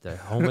has the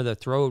home of the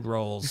throat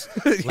rolls,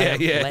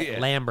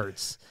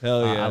 Lambert's.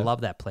 Hell yeah. I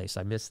love that place.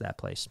 I miss that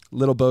place.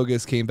 Little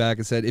Bogus came back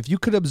and said, if you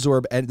could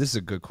absorb, and this is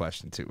a good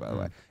question too, by the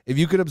way. If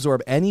you could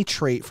absorb any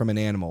trait from an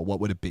animal,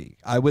 what would it be?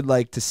 I would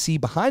like to see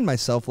behind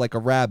myself like a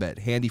rabbit,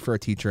 handy for a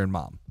teacher and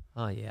mom.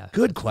 Oh, yeah.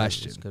 Good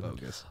question, good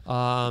Bogus.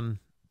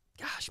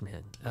 Gosh,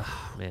 man.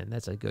 Oh, man,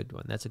 that's a good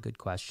one. That's a good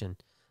question.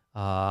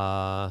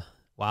 Wow.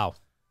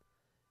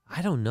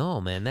 I don't know,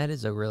 man.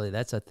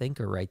 That's a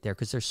thinker right there,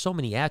 because there's so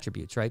many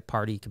attributes, right?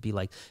 Party could be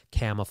like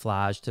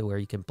camouflage to where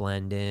you can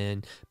blend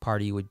in.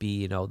 Party would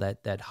be,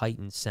 that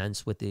heightened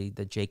sense with the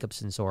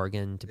Jacobson's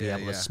organ to be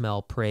able to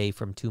smell prey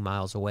from 2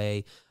 miles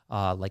away,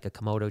 like a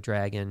Komodo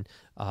dragon.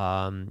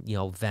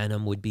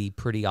 Venom would be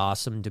pretty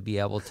awesome to be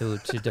able to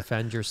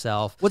defend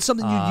yourself. What's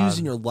something you use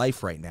in your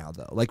life right now,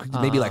 though? Like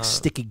maybe like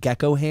sticky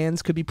gecko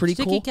hands could be pretty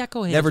cool. Sticky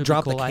gecko hands. Never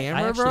drop cool. the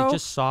camera, I actually bro?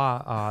 just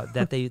saw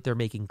that they're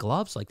making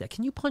gloves like that.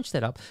 Can you punch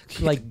that up?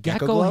 Like Gecko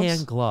gecko gloves?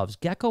 hand gloves.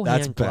 Gecko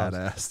That's hand gloves.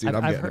 badass,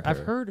 dude. I've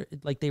heard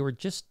like they were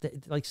just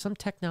like some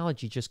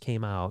technology just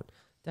came out.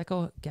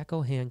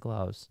 Gecko hand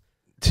gloves.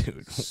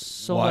 Dude,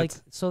 So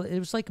what? so it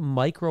was like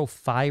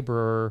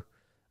microfiber,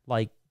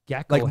 like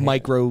gecko Like hand.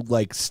 micro,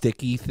 like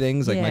sticky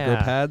things, like micro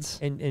Yeah. pads?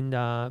 I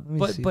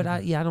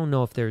don't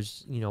know if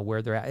there's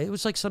where they're at. It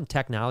was like some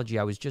technology.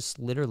 I was just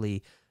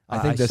literally. I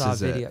think this saw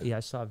is a video. it. Yeah,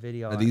 I saw a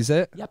video. Are these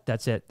it? Yep,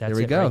 that's it. That's There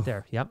we it go. right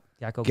there. Yep,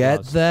 gecko Get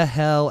gloves. the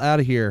hell out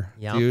of here,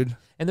 Yeah. dude.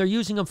 And they're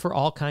using them for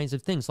all kinds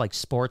of things, like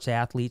sports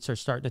athletes are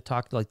starting to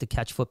talk like to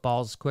catch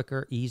footballs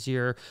quicker,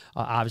 easier.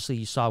 Obviously,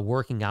 you saw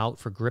working out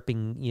for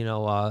gripping,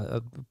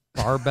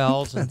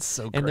 barbells. That's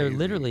so And they're crazy.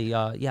 literally,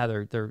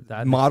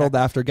 they're Modeled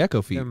after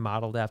gecko feet. They're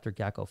modeled after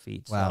gecko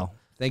feet. Wow. So,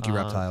 Thank you,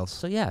 reptiles.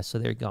 So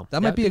there you go.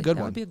 That might be a good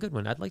That one. would be a good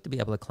one. I'd like to be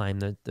able to climb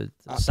the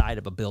side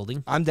of a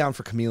building. I'm down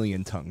for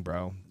chameleon tongue,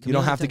 bro. You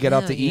don't Chameleon have to tongue, get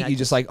up yeah, to eat. yeah, You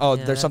just like, yeah,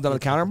 there's something on the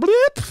that'd counter,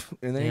 bleep,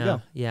 and there you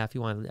go. Yeah, if you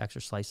want an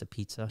extra slice of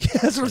pizza.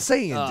 That's what I'm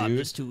saying, I'm dude.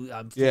 just too.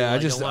 I'm full. Yeah, I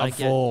I'm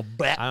full.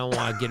 I don't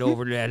want to get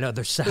over to that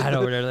other side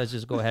over there. Let's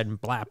just go ahead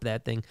and blap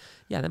that thing.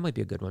 Yeah, that might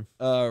be a good one.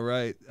 All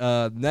right.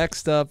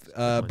 Next up,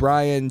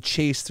 Brian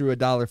Chase threw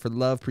 $1 for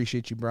love.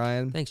 Appreciate you,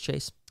 Brian. Thanks,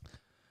 Chase.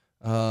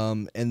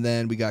 And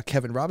then we got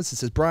Kevin Robinson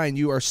says, Brian,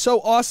 you are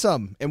so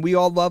awesome, and we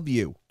all love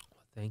you.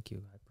 Thank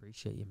you. I appreciate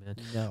Appreciate you, man.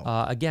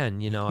 No.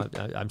 Again,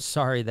 I'm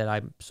sorry that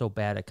I'm so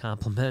bad at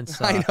compliments.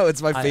 I know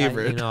it's my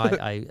favorite.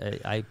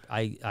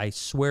 I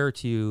swear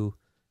to you,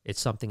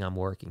 it's something I'm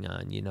working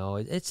on.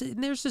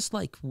 And there's this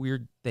like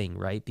weird thing,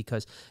 right?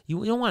 Because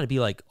you don't want to be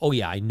like, oh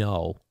yeah, I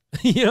know.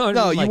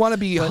 No, you want to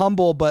be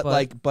humble,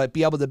 but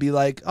be able to be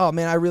like, oh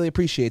man, I really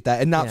appreciate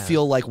that, and not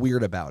feel like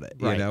weird about it.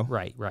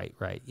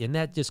 Right. And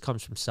that just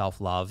comes from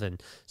self-love,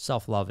 and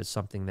self-love is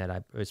something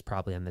that is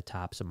probably on the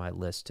tops of my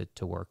list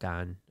to work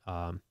on.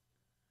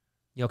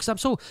 Because I'm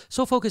so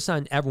focused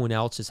on everyone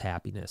else's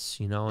happiness,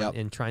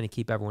 and trying to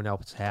keep everyone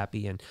else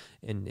happy, and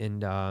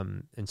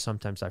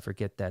sometimes I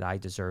forget that I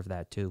deserve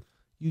that too.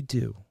 You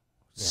do.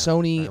 Yeah,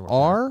 Sony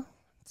R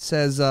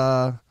says,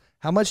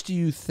 how much do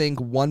you think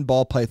one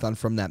ball python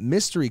from that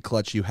mystery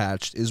clutch you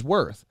hatched is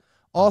worth?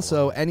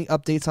 Also, any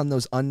updates on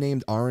those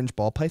unnamed orange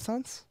ball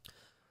pythons?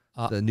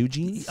 The new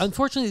genes?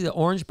 Unfortunately, the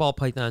orange ball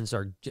pythons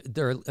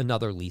they're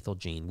another lethal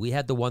gene. We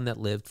had the one that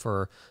lived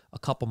for a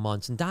couple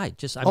months and died.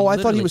 I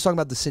thought he was talking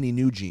about the Cine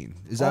New gene.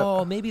 Is that?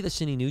 Oh, maybe the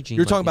Cine New gene.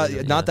 You're talking about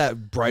not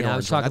that bright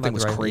orange one. That thing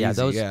was crazy.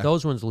 Yeah,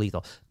 those ones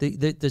lethal.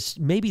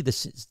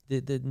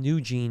 The new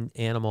gene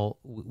animal.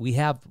 We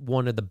have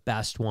one of the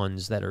best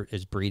ones that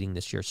is breeding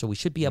this year, so we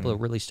should be able to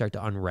really start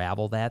to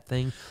unravel that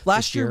thing.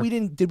 Last year we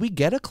didn't. Did we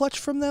get a clutch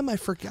from them? I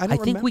forget. I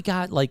think we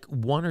got like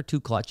 1 or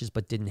 2 clutches,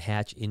 but didn't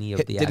hatch any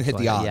of the. Didn't hit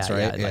the odds,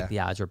 right? Yeah, like the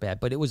odds were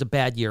bad, but it was a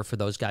bad year for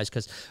those guys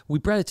because we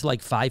bred it to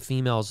like 5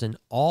 females, and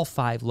all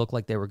 5 looked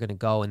like they were going to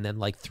go, and then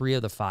like 3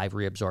 of the 5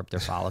 reabsorbed their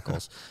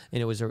follicles,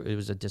 and it was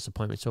a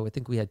disappointment. So I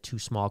think we had 2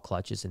 small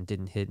clutches and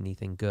didn't hit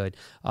anything good.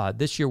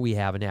 This year we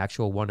have an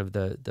actual one of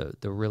the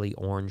really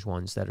orange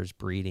ones that is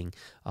breeding,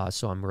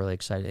 so I'm really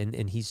excited,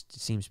 and he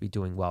seems to be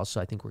doing well. So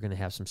I think we're going to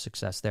have some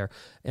success there.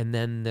 And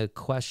then the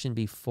question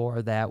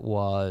before that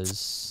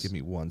was, give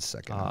me 1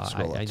 second.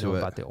 I know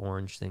about the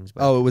orange things.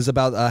 But it was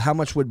about how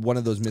much would one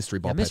of those mystery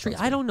ball pythons be?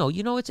 I don't know.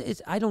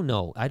 It's I don't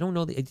know. I don't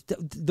know.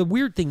 The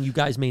weird thing you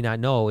guys may not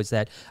know is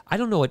that I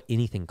don't know what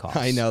anything costs.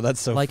 I know, that's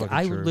so fucking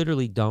I true.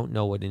 literally don't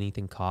know what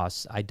anything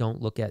costs. I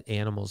don't look at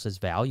animals as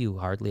value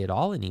hardly at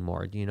all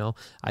anymore.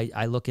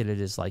 I look at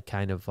it as like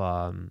kind of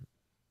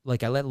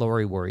like I let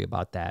Lori worry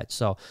about that.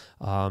 So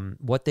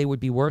what they would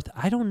be worth,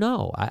 I don't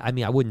know. I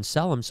mean, I wouldn't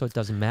sell them, so it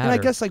doesn't matter. And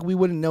I guess like we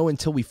wouldn't know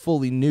until we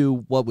fully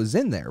knew what was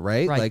in there,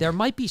 right? Right. Like, there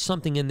might be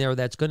something in there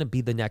that's going to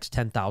be the next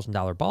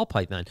 $10,000 ball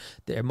python.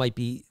 There might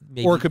be,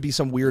 or it could be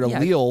some weird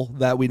allele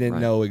that we didn't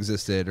know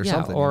existed, or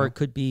something. Or it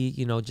could be,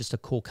 just a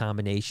cool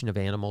combination of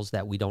animals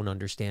that we don't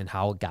understand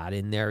how it got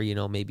in there.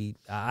 Maybe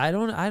I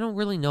don't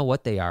really know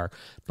what they are,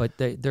 but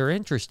they're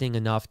interesting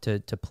enough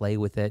to play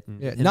with it.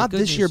 And not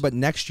this year, but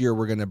next year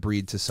we're going to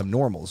breed to some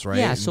normals, right?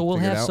 Yeah, so we'll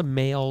have some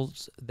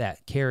males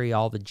that carry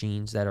all the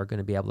genes that are going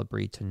to be able to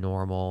breed to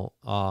normal.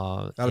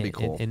 That'll be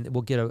cool. And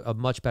we'll get a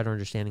much better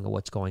understanding of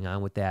what's going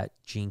on with that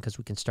gene because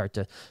we can start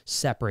to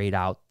separate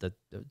out the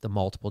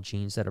multiple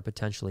genes that are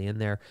potentially in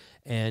there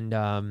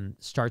and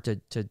start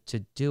to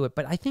do it.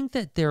 But I think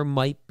that it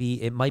might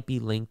be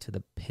linked to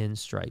the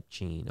pinstripe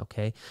gene,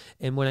 okay?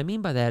 And what I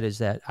mean by that is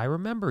that I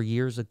remember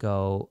years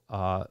ago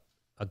a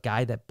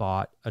guy that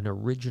bought an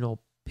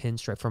original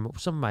pinstripe from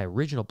some of my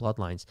original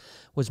bloodlines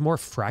was more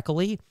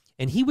freckly,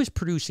 and he was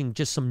producing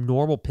just some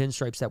normal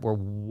pinstripes that were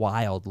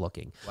wild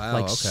looking,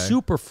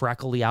 super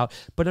freckly out.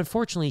 But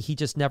unfortunately, he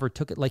just never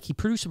took it. Like he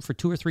produced them for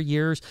 2 or 3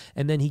 years,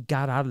 and then he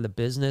got out of the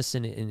business,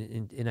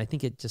 and I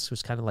think it just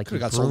was kind of like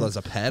could have got sold as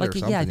a pet or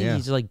something. Yeah, I think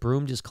he's like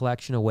broomed his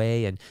collection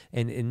away,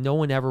 and no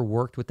one ever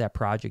worked with that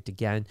project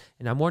again.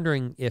 And I'm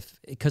wondering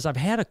because I've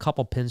had a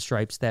couple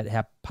pinstripes that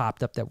have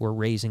popped up that we're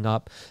raising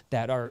up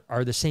that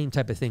are the same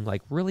type of thing,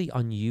 like really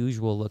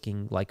unusual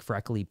looking, like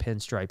freckly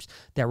pinstripes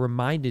that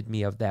reminded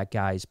me of that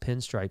guy's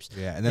pinstripes.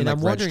 Yeah, and then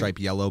like red stripe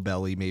yellow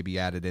belly maybe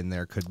added in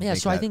there could. Yeah,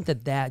 so I think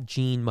that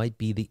gene might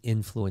be the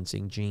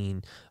influencing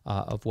gene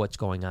of what's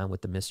going on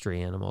with the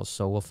mystery animals.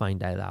 So we'll find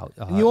that out.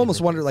 And you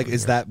almost wonder, like,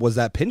 was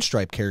that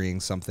pinstripe carrying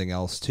something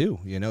else too?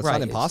 It's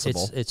not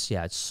impossible. It's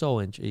so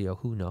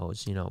who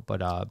knows?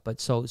 But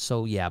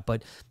so yeah.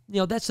 But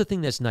that's the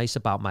thing that's nice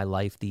about my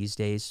life these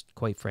days.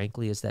 Quite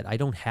frankly, is that I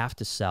don't have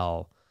to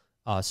sell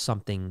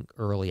something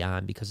early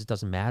on because it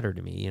doesn't matter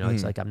to me.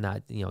 It's like I'm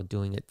not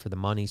doing it for the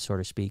money, so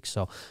to speak.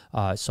 So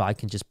I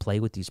can just play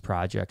with these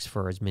projects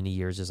for as many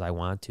years as I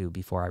want to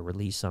before I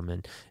release them,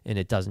 and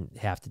it doesn't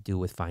have to do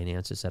with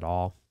finances at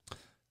all.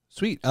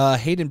 Sweet.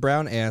 Hayden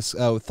Brown asks,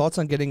 thoughts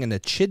on getting an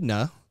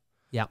echidna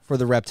for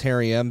the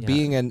Reptarium,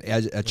 being a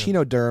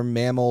echinoderm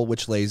mammal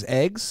which lays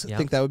eggs. I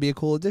think that would be a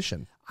cool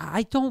addition.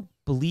 I don't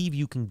believe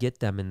you can get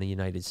them in the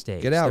United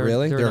States. Get out,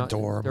 really? They're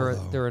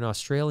adorable. They're an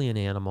Australian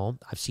animal.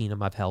 I've seen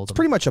them. I've held them. It's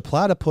pretty much a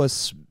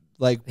platypus,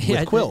 like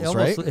with quills,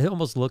 right? It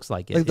almost looks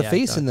like it. Like the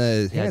face and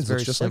the hands very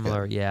looks just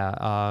similar. like it.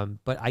 Yeah.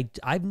 But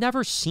I've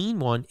never seen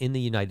one in the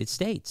United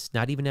States,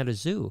 not even at a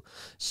zoo.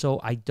 So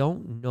I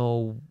don't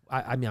know.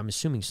 I mean, I'm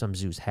assuming some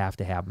zoos have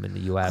to have them in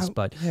the U.S.,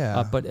 but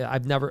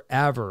I've never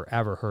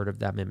ever heard of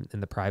them in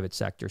the private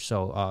sector.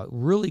 So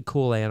really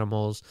cool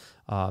animals.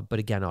 But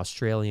again,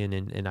 Australian,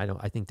 and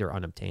I think they're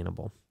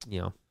unobtainable.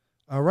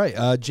 All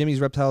right. Jimmy's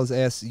Reptiles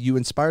asks, you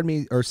inspired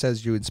me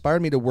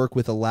to work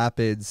with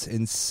elapids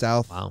in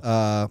South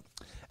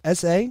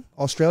SA,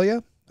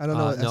 Australia. I don't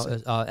know.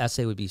 No,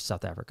 SA would be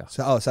South Africa.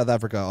 South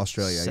Africa,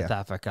 Australia. South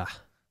Africa.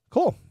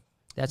 Cool.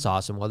 That's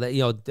awesome. Well,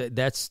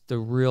 that's the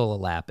real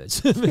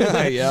elapids.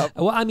 Yep.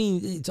 Well, I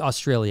mean,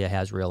 Australia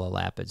has real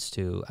elapids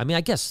too. I mean,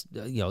 I guess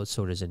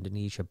so does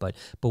Indonesia. But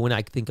when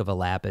I think of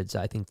elapids,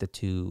 I think the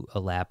two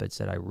elapids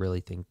that I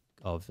really think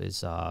of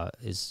is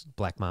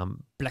black mamba,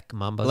 in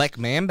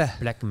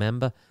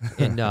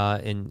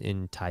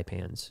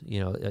taipans.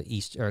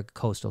 East or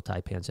coastal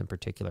taipans in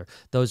particular.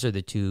 Those are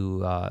the two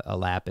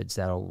elapids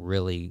that'll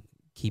really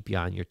keep you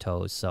on your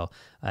toes. So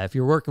if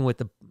you're working with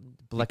the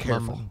black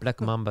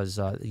mambas,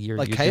 you're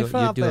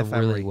doing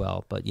really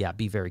well. But yeah,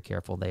 be very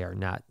careful. They are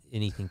not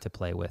anything to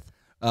play with.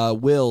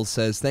 Will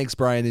says, thanks,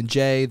 Brian and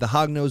Jay. The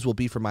hognose will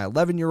be for my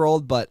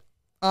 11-year-old, but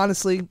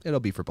honestly, it'll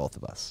be for both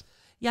of us.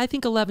 Yeah, I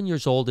think 11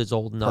 years old is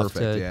old enough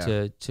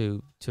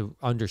to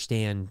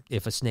understand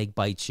if a snake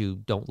bites you,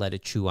 don't let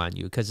it chew on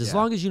you. Because as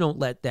long as you don't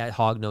let that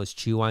hognose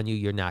chew on you,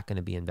 you're not going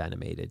to be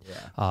envenomated.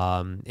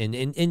 Yeah.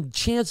 And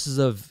chances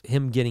of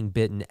him getting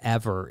bitten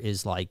ever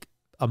is like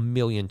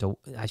 1,000,000 to,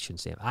 I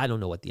shouldn't say, I don't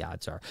know what the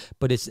odds are,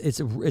 but it's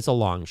a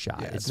long shot.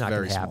 Yeah, it's not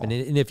going to happen.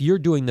 And if you're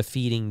doing the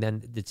feeding,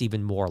 then it's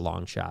even more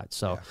long shot.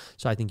 So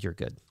I think you're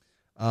good.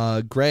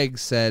 Greg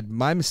said,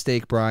 my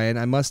mistake, Brian.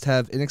 I must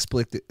have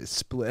inexplicably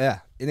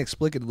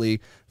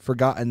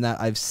forgotten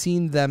that I've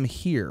seen them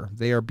here.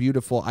 They are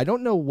beautiful. I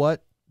don't know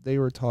what they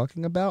were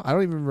talking about. I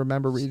don't even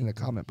remember reading a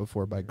comment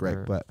before by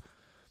Greg, but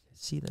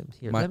see them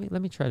here. Let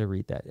me try to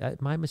read that.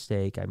 My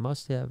mistake. I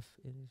must have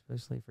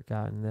inexplicably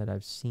forgotten that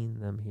I've seen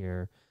them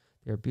here.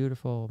 They're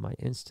beautiful. My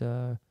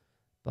Insta,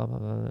 blah, blah,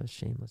 blah,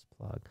 shameless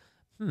plug.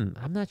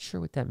 I'm not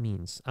sure what that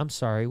means. I'm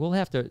sorry. We'll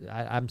have to.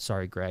 I'm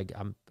sorry, Greg.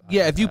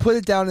 If you put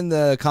it down in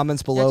the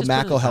comments below,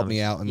 Mac will help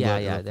me out. And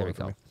there we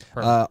go.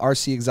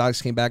 RC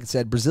Exotics came back and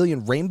said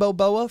Brazilian rainbow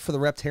boa for the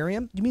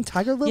Reptarium. You mean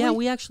tiger lily? Yeah,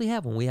 we actually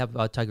have one. We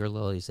have tiger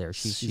lilies there.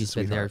 She's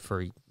been there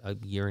for a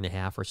year and a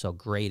half or so.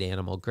 Great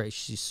animal. Great.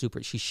 She's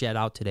super. She shed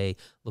out today.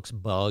 Looks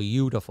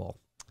beautiful.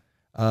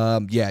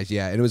 And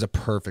it was a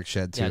perfect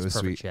shed too. Yeah, it was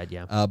perfect sweet. Shed,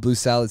 yeah. Blue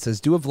Salad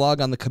says, do a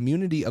vlog on the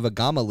community of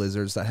agama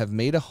lizards that have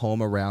made a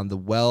home around the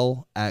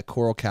well at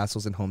Coral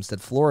Castles in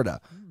Homestead,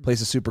 Florida.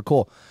 Place is super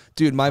cool.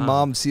 Dude, my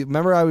mom,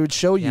 remember I would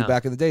show you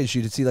back in the day,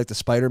 she'd see like the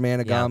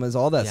Spider-Man agamas,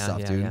 all that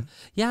stuff, dude.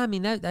 Yeah, I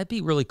mean, that'd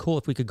be really cool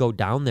if we could go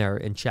down there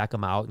and check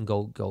them out and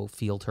go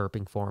field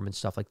herping for them and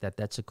stuff like that.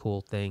 That's a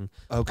cool thing.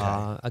 Okay.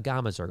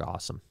 Agamas are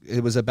awesome.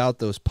 It was about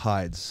those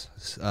pieds.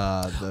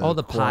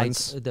 The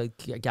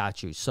pieds.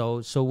 Got you.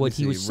 So what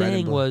he was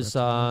saying was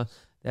that,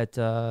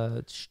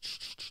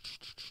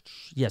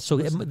 so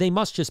they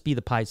must just be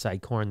the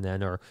pied-side corn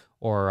then, the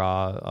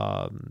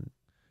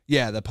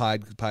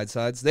pied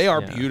sides. They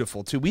are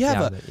beautiful too. We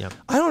have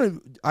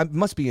I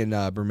must be in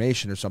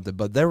brumation or something,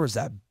 but there was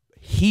that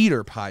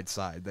heater pied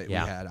side that we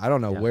had. I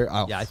don't know where.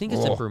 Oh, I think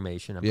it's in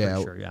brumation. I'm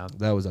pretty sure. Yeah,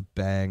 that was a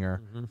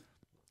banger. Mm-hmm.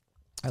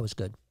 That was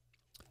good.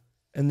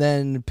 And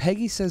then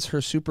Peggy says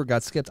her super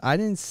got skipped. I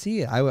didn't see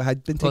it. I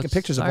had been taking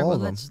pictures of all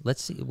of them.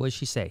 Let's see. What did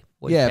she say?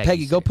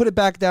 Peggy, go put it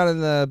back down in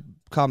the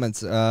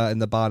comments in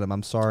the bottom.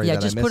 I'm sorry. Yeah,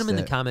 just put them in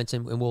the comments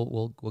and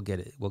we'll get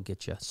it. We'll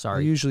get you. Sorry.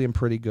 I usually am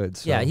pretty good.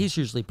 So. Yeah, he's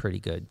usually pretty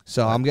good.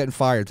 So I'm getting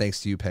fired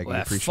thanks to you, Peggy.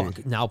 Appreciate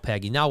it. Now,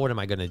 Peggy. Now what am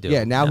I going to do?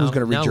 Yeah, now who's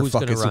going to read your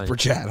fucking super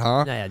chat,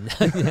 huh? I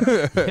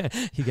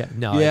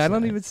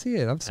don't even see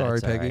it. I'm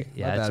sorry, Peggy. Right.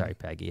 Yeah, that's all right,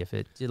 Peggy. If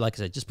it, like I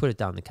said, just put it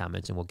down in the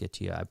comments and we'll get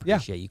to you. I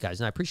appreciate you guys,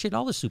 and I appreciate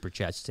all the super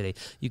chats today.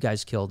 You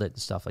guys killed it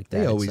and stuff like that.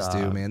 They always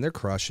do, man. They're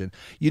crushing.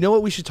 You know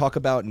what we should talk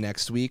about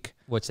next week?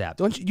 What's that?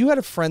 Don't you had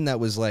a friend that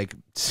was like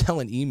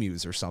selling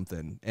emus or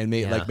something and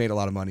made a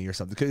lot of money or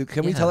something.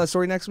 Can we tell that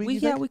story next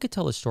week? We could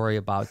tell a story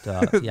about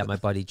my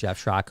buddy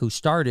Jeff Schrock, who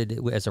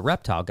started as a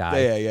reptile guy,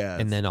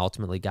 and then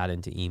ultimately got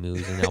into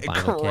emus and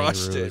albino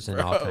kangaroos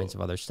and all kinds of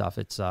other stuff.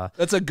 It's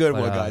that's a good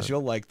one, guys.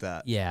 You'll like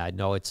that. Yeah,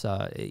 no, it's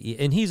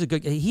and he's a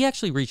good. He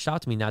actually reached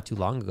out to me not too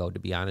long ago, to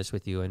be honest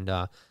with you, and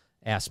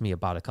asked me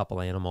about a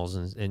couple animals,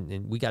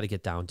 and we got to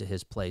get down to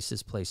his place.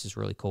 His place is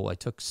really cool. I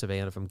took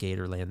Savannah from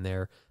Gatorland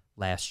there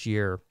last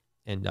year,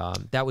 and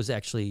that was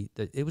actually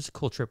it was a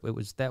cool trip.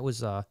 I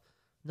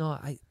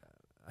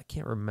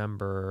can't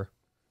remember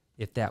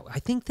if that. I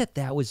think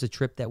that was a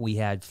trip that we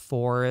had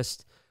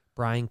Forrest,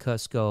 Brian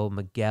Cusco,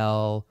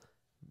 Miguel,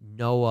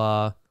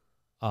 Noah,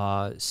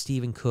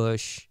 Stephen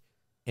Cush,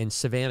 and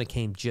Savannah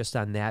came just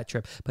on that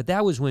trip. But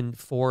that was when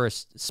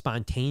Forrest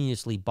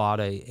spontaneously bought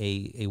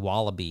a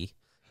wallaby.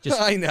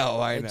 I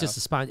know.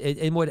 Just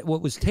and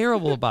what was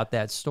terrible about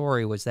that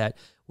story was that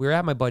we were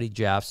at my buddy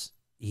Jeff's.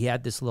 He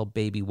had this little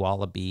baby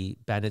wallaby,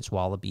 Bennett's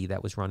wallaby,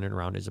 that was running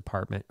around his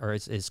apartment or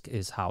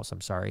his house. I'm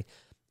sorry.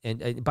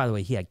 And by the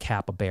way, he had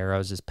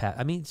capybaras, his pet.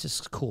 I mean, it's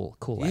just cool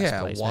ass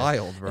place,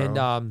 wild, man.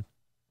 Bro.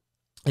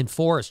 And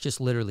Forrest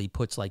just literally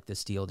puts like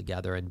this deal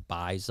together and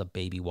buys a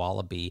baby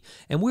wallaby.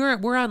 And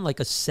we're on like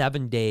a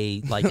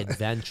 7-day like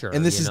adventure.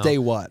 And this is day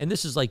what? And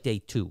this is like day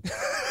 2.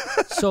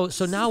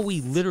 So now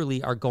we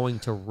literally are going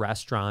to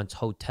restaurants,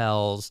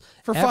 hotels,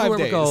 For 5 everywhere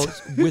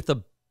days. we go with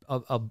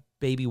a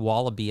baby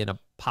wallaby in a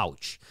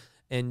pouch.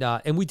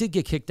 And we did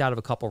get kicked out of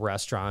a couple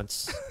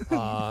restaurants.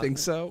 Think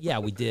so? Yeah,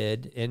 we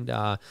did. And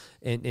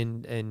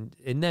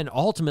then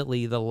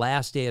ultimately the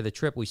last day of the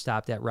trip we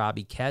stopped at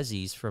Robbie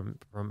Kezzy's from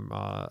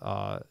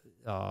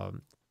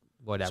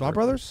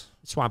whatever.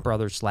 Swamp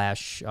Brothers /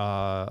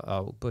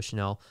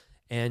 Bushnell.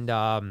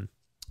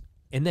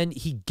 And then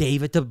he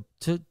gave it to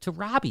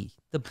Robbie.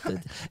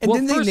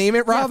 Didn't they name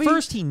it Robbie? Yeah,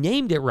 first he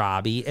named it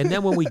Robbie, and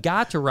then when we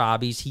got to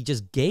Robbie's, he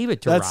just gave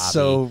it to Robbie. That's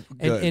so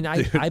good. And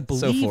I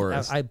believe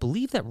Forrest. I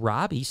believe that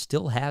Robbie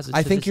still has it.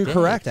 I to think this you're day.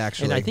 correct,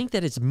 actually. And I think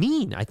that it's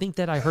mean. I think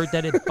that I heard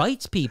that it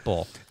bites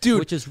people, Dude.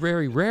 which is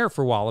very rare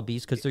for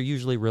wallabies because they're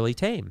usually really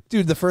tame.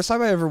 Dude, the first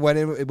time I ever went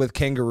in with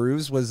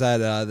kangaroos was at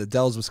the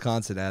Dells,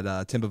 Wisconsin, at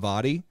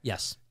Timbavati.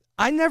 Yes.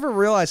 I never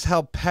realized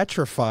how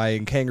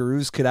petrifying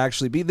kangaroos could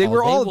actually be. They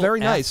were all very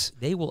nice.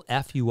 They will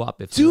F you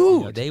up if they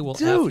will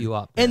F you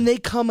up. Man. And they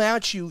come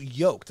at you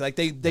yoked. Like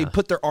they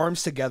put their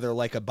arms together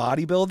like a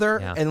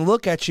bodybuilder and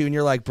look at you and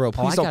you're like, bro,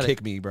 please don't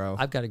kick me, bro.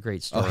 I've got a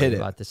great story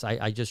about this.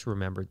 I just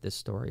remembered this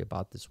story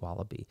about this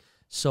wallaby.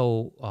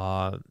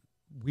 So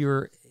we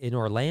were in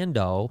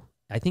Orlando.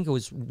 I think it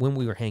was when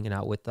we were hanging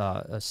out with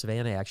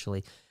Savannah,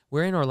 actually.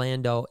 We're in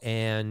Orlando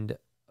and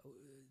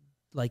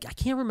like, I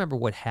can't remember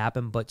what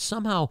happened, but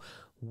somehow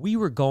we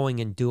were going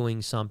and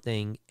doing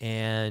something,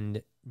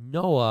 and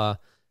Noah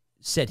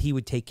said he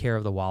would take care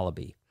of the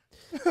wallaby.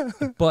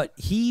 But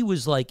he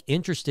was like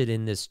interested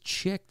in this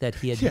chick that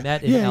he had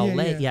met in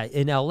LA. Yeah,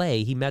 in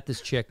LA. He met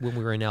this chick when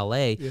we were in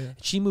LA. Yeah.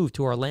 She moved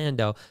to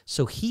Orlando.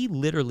 So he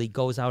literally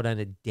goes out on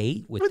a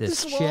date with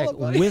this chick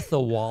with a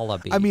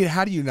wallaby. I mean,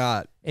 how do you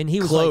not he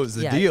was close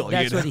the deal?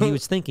 That's what he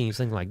was thinking. He was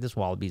thinking like, this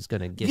wallaby's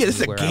going to get me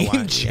this is where a game I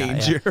want.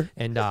 changer. Yeah.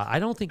 And I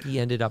don't think he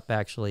ended up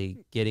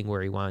actually getting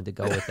where he wanted to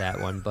go with that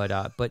one. But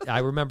I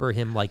remember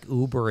him like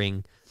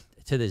Ubering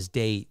to this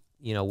date,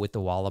 with the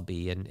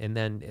wallaby, and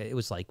then it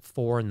was like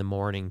 4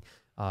 a.m.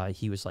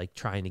 He was like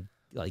trying to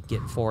like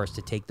get Forrest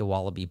to take the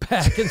wallaby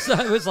back, and so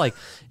it was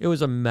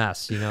a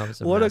mess, It was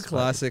what mess, a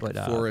classic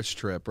Forrest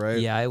trip, right?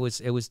 Yeah, it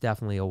was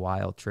definitely a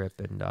wild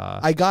trip, and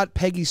I got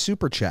Peggy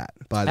super chat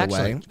by the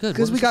way,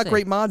 because we got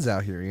great mods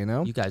out here.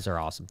 You guys are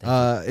awesome.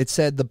 Thank you. It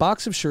said the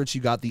box of shirts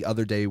you got the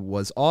other day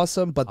was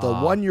awesome, but the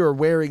one you're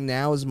wearing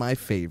now is my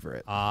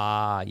favorite.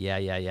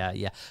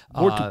 Yeah.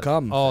 More to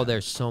come. Oh,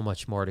 there's so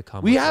much more to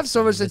come. We have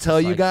so much to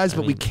tell you guys,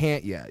 but we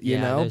can't yet. You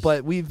know,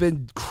 but we've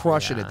been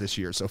crushing it this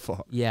year so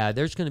far. Yeah,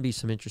 there's going to be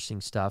some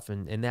interesting stuff,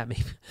 and that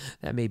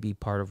may be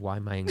part of why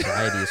my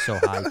anxiety is so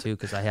high too,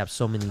 because I have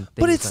so many things.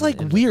 But it's like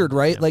weird,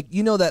 right? Like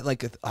that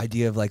like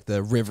idea of like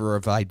the river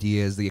of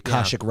ideas, the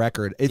Akashic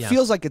record. It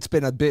feels like it's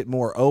been a bit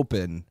more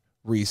open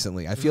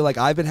recently. I feel like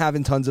I've been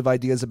having tons of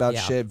ideas about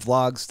shit,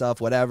 vlog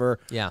stuff, whatever.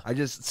 Yeah. I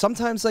just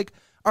sometimes like,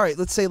 all right,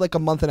 let's say like a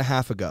month and a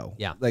half ago.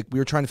 Yeah. Like we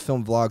were trying to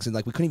film vlogs and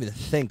like we couldn't even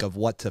think of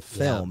what to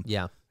film.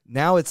 Yeah.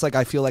 Now it's like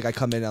I feel like I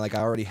come in and like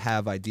I already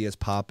have ideas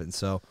popping.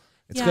 So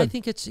it's good. I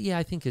think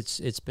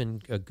it's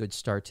been a good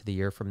start to the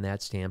year from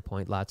that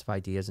standpoint. Lots of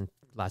ideas and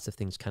lots of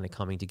things kind of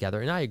coming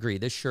together. And I agree.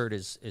 This shirt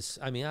is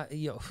I mean,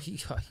 you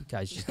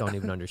guys just don't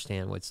even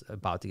understand what's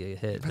about to get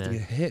hit,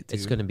 man.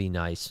 It's going to be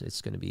nice.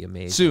 It's going to be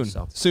amazing.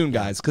 Soon,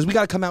 guys, because we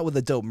got to come out with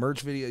a dope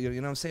merch video. You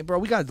know what I'm saying, bro?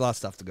 We got a lot of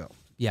stuff to go.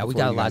 Yeah, we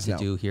got a lot to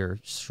do here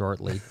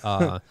shortly.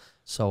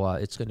 So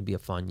it's going to be a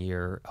fun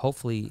year.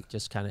 Hopefully,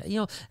 just kind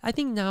of, I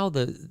think now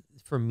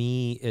for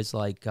me is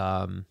like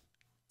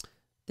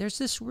there's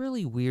this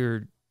really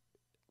weird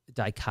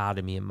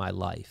dichotomy in my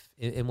life,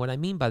 and what I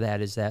mean by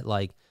that is that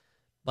like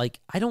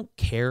I don't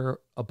care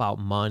about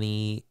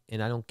money,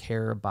 and I don't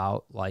care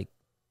about like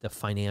the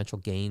financial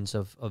gains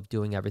of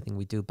doing everything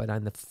we do. But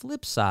on the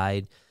flip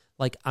side,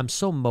 like I'm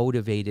so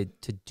motivated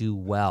to do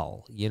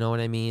well, you know what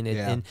I mean?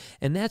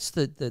 And that's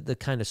the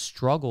kind of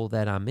struggle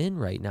that I'm in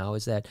right now,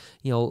 is that,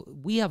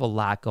 we have a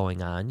lot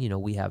going on.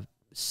 We have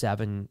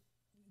 7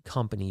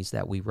 companies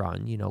that we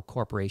run,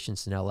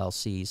 corporations and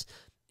LLCs,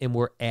 and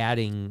we're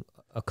adding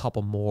a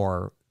couple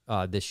more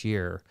this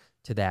year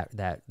to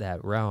that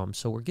realm.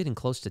 So we're getting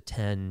close to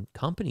 10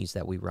 companies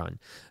that we run.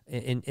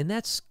 And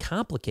that's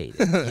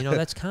complicated.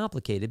 That's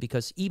complicated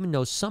because even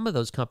though some of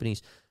those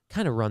companies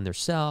kind of run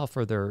themselves,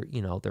 or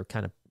they're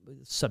kind of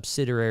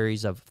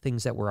subsidiaries of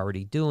things that we're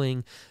already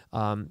doing,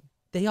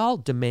 they all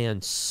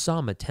demand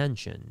some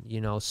attention,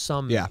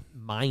 some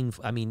mind.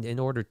 I mean, in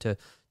order to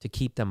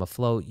keep them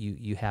afloat,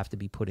 you have to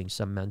be putting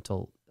some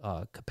mental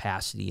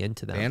capacity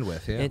into them.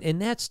 Bandwidth, yeah. And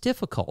that's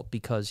difficult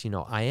because,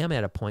 I am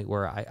at a point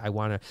where I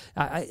want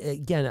to,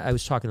 again, I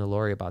was talking to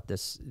Lori about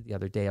this the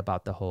other day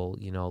about the whole,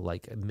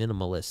 like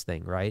minimalist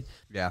thing, right?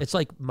 Yeah. It's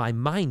like my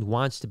mind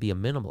wants to be a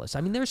minimalist.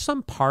 I mean, there's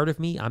some part of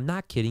me, I'm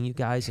not kidding you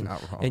guys,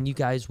 and you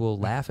guys will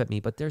laugh at me,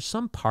 but there's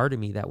some part of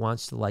me that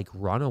wants to like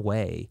run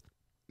away.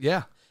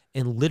 Yeah.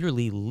 And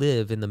literally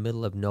live in the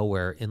middle of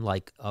nowhere in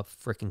like a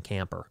freaking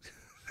camper.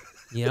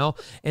 you know,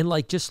 and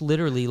like just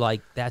literally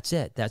like that's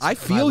it. That's I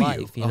feel my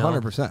life, you know?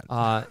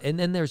 100%. And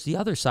then there's the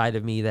other side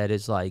of me that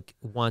is like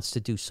wants to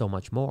do so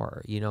much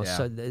more, you know. Yeah.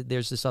 So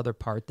there's this other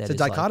part that It's a is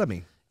like,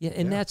 dichotomy. yeah,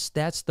 and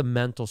that's the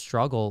mental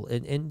struggle.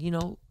 And you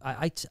know,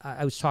 I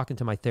was talking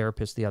to my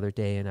therapist the other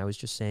day, and I was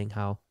just saying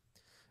how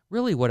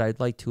really what I'd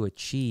like to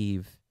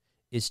achieve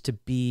is to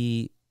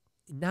be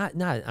not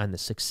on the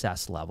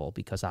success level,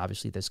 because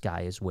obviously this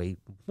guy is way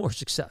more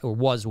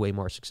was way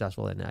more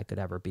successful than I could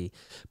ever be.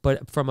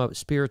 But from a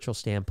spiritual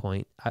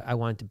standpoint, I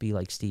wanted to be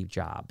like Steve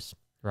Jobs,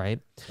 right?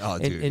 Oh,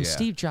 dude, and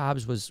Steve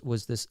Jobs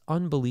was this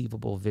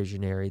unbelievable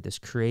visionary, this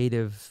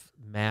creative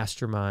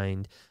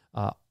mastermind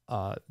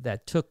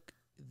that took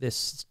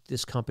this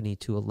company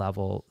to a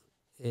level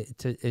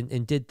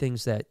and did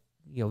things that,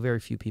 you know, very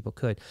few people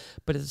could,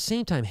 but at the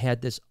same time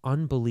had this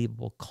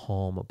unbelievable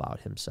calm about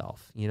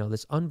himself, you know,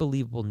 this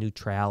unbelievable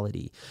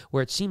neutrality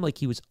where it seemed like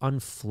he was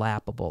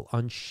unflappable,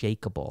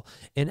 unshakable.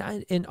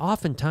 And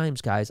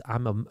oftentimes, guys,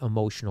 I'm an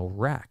emotional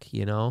wreck,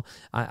 you know,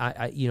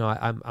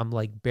 I'm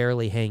like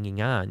barely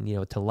hanging on, you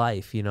know, to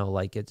life, you know,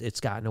 like it's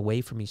gotten away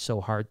from me so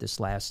hard this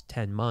last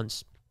 10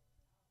 months.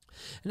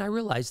 And I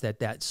realized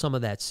that some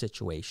of that's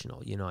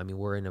situational. You know, I mean,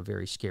 we're in a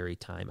very scary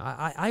time.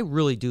 I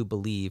really do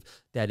believe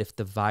that if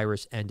the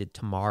virus ended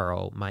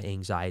tomorrow, my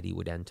anxiety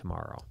would end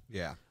tomorrow.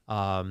 Yeah.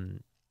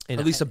 And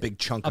at least a big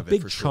chunk of it. A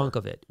big chunk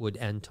of it would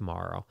end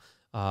tomorrow.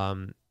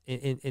 And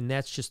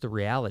that's just the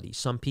reality.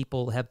 Some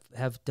people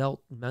have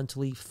dealt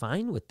mentally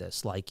fine with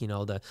this, like, you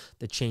know, the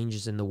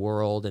changes in the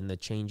world and the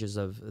changes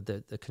of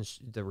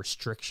the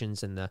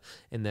restrictions and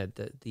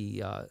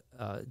the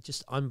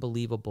just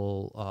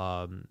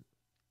unbelievable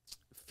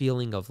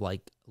feeling of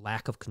like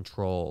lack of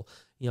control.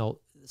 You know,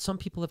 some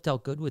people have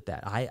dealt good with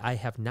that. I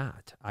have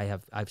not.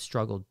 I've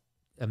struggled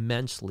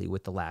immensely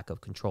with the lack of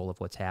control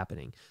of what's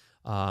happening.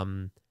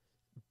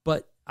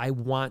 But I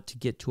want to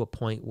get to a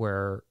point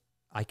where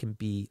I can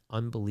be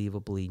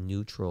unbelievably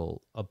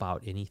neutral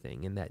about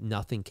anything, and that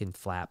nothing can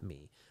flap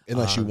me.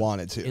 Unless you want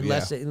it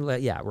to.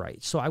 Yeah,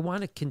 right. So I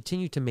want to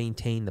continue to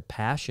maintain the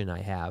passion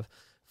I have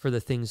for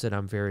the things that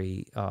I'm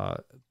very,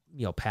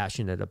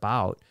 passionate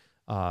about,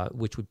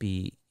 which would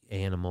be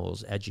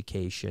animals,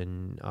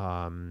 education,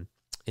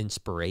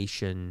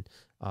 inspiration,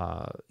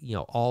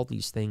 all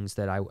these things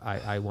that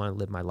I want to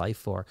live my life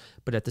for.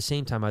 But at the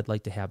same time, I'd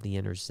like to have the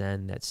inner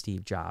zen that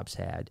Steve Jobs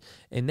had.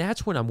 And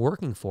that's what I'm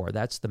working for.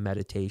 That's the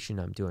meditation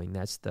I'm doing.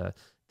 That's the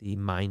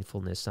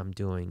mindfulness I'm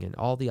doing and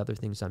all the other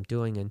things I'm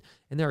doing. And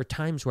there are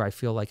times where I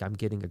feel like I'm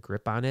getting a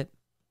grip on it.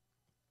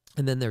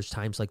 And then there's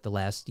times like the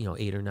last,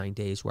 8 or 9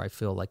 days where I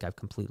feel like I've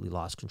completely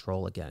lost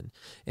control again,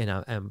 and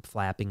I'm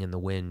flapping in the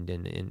wind,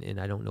 and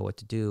I don't know what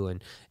to do,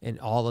 and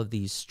all of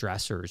these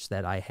stressors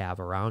that I have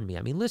around me.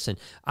 I mean, listen,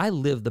 I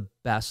live the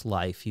best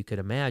life you could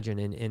imagine,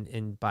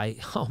 and by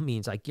all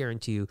means, I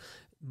guarantee you,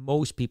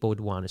 most people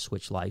would want to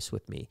switch lives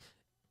with me.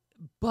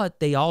 But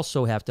they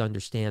also have to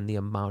understand the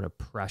amount of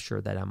pressure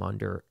that I'm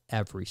under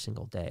every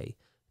single day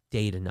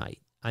to night.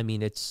 I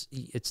mean, it's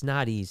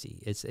not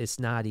easy. It's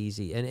not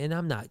easy, and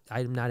I'm not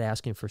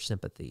asking for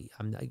sympathy.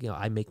 I'm not,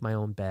 I make my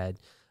own bed.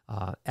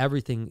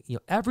 Everything,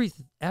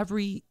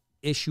 every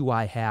issue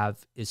I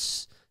have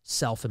is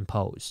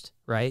self-imposed,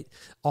 right?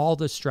 All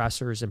the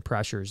stressors and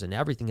pressures and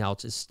everything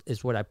else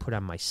is what I put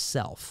on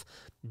myself.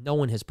 No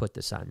one has put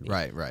this on me,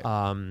 right.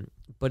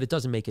 But it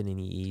doesn't make it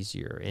any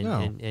easier.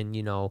 And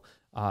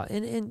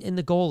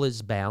the goal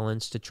is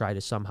balance, to try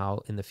to somehow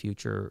in the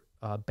future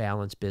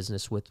balance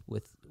business with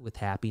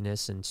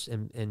happiness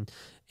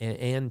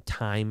and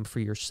time for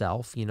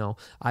yourself.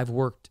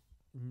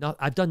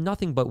 I've done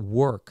nothing but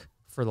work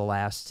for the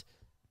last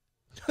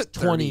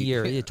 20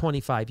 years,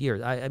 25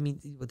 years. I mean,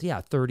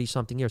 30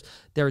 something years.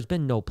 There's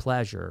been no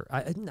pleasure.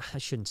 I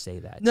shouldn't say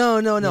that.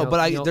 No.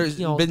 There's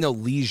been no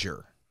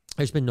leisure.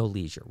 There's been no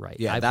leisure, right?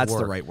 Yeah, that's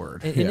the right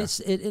word.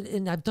 And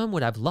and I've done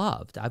what I've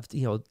loved.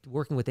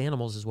 Working with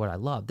animals is what I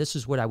love. This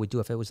is what I would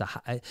do if it was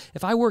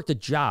if I worked a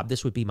job.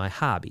 This would be my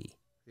hobby.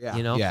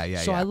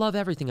 Yeah. So I love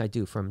everything I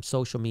do, from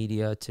social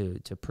media to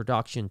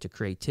production to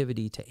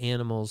creativity to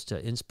animals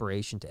to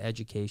inspiration to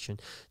education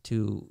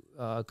to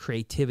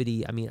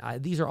creativity. I mean,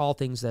 these are all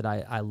things that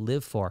I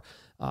live for.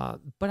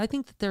 But I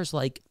think that there's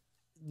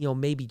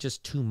maybe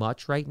just too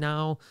much right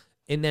now.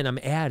 And then I'm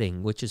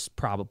adding, which is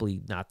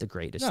probably not the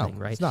greatest thing,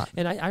 right? It's not.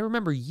 And I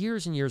remember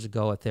years and years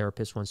ago, a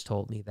therapist once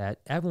told me that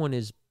everyone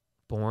is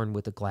born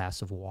with a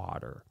glass of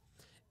water.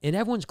 And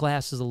everyone's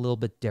glass is a little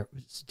bit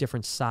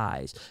different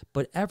size,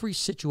 but every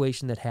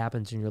situation that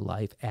happens in your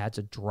life adds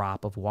a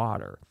drop of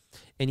water.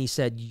 And he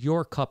said,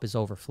 your cup is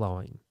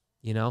overflowing,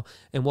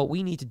 And what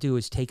we need to do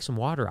is take some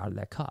water out of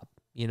that cup.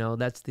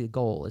 That's the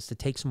goal, is to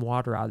take some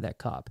water out of that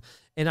cup.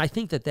 And I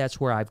think that that's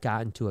where I've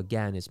gotten to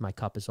again, is my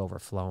cup is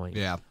overflowing.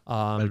 Yeah,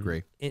 I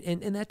agree.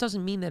 And that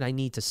doesn't mean that I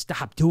need to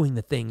stop doing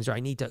the things, or I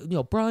need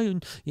to,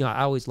 Brian,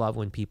 I always love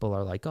when people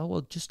are like, oh,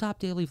 well, just stop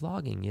daily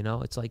vlogging.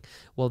 It's like,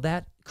 well,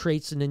 that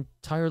creates an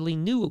entirely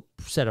new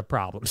set of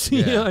problems. Yeah.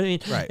 You know what I mean?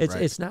 Right.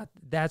 It's not,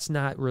 that's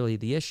not really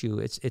the issue.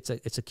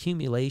 It's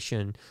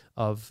accumulation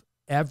of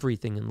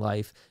everything in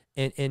life.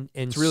 and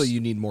it's really, you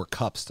need more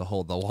cups to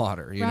hold the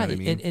water. You know what I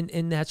mean?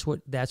 And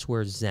that's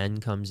where Zen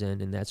comes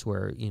in, and that's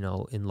where, you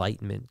know,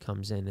 enlightenment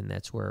comes in, and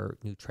that's where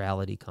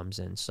neutrality comes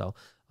in. So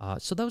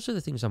so those are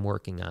the things I'm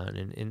working on,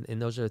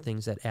 and those are the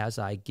things that as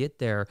I get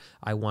there,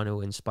 I want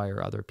to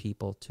inspire other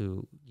people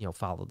to, you know,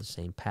 follow the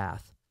same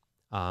path.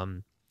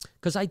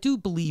 Because I do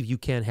believe you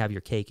can have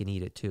your cake and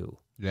eat it too.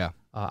 Yeah.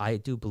 I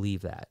do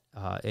believe that.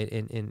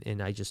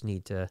 And I just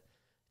need to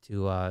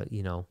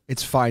you know.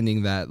 It's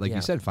finding that, like Yeah.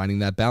 you said, finding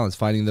that balance,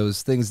 finding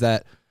those things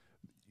that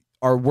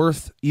are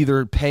worth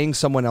either paying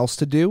someone else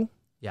to do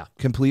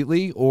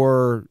completely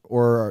or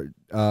are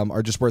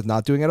just worth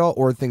not doing at all,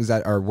 or things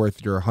that are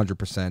worth your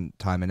 100%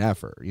 time and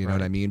effort. You know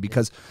what I mean?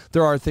 Because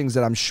there are things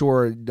that I'm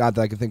sure, not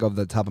that I can think of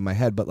the top of my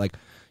head, but like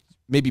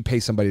maybe pay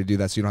somebody to do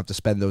that so you don't have to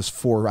spend those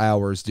 4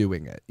 hours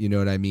doing it. You know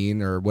what I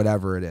mean? Or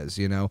whatever it is,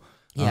 you know?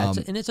 Yeah,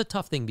 and it's a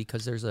tough thing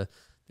because there's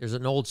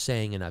an old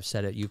saying, and I've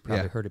said it. You've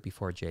probably heard it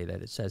before, Jay.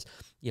 That it says,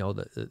 you know,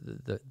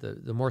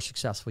 the more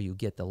successful you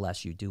get, the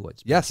less you do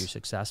what makes you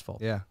successful.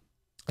 Yeah,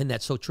 and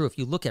that's so true. If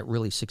you look at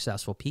really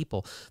successful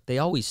people, they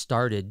always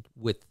started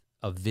with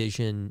a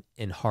vision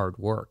and hard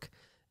work,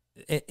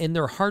 and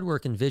their hard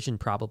work and vision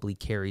probably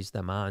carries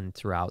them on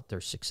throughout their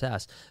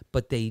success.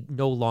 But they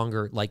no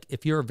longer, like,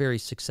 if you're a very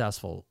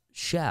successful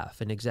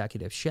chef, an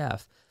executive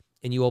chef,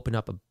 and you open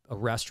up a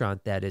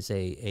restaurant that is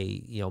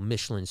a you know,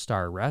 Michelin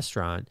star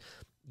restaurant,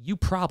 you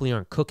probably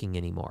aren't cooking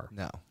anymore.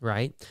 No.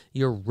 Right?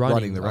 You're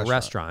running the a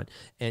restaurant.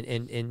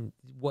 And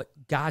what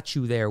got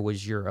you there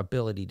was your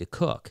ability to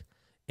cook.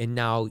 And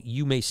now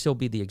you may still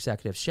be the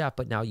executive chef,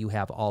 but now you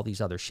have all these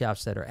other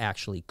chefs that are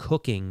actually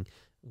cooking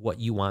what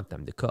you want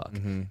them to cook.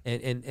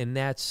 Mm-hmm. And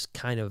that's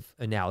kind of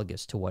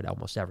analogous to what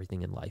almost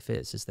everything in life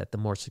is that the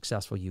more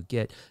successful you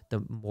get,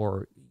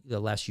 the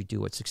less you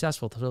do what's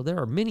successful. So there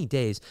are many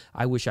days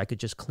I wish I could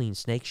just clean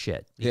snake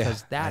shit,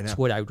 because that's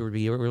what I would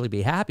really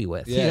be happy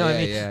with. You know what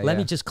I mean? Let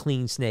me just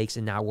clean snakes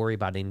and not worry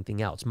about anything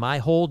else. My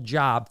whole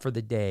job for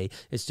the day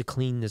is to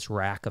clean this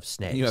rack of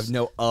snakes. You have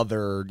no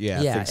other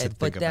things to think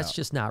but that's about.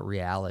 just not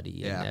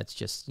reality. And that's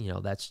just, you know,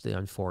 that's the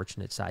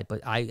unfortunate side.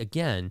 But I,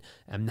 again,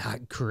 I'm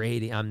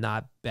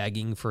not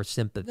begging for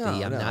sympathy.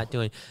 I'm not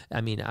doing,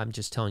 I mean, I'm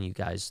just telling you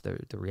guys the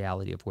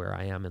reality of where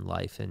I am in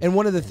life. And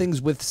one of the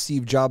things with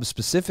Steve Jobs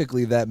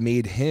specifically that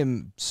made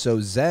him so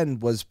zen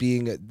was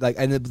being like,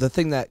 and the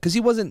thing that, because he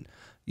wasn't,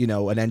 you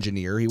know, an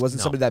engineer, he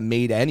wasn't somebody that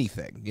made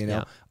anything, you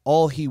know,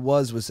 all he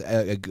was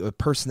a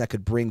person that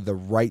could bring the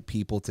right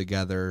people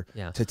together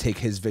to take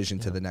his vision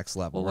to the next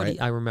level. Well,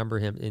 I remember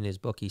him in his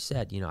book, he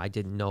said, you know, I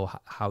didn't know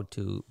how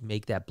to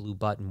make that blue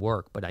button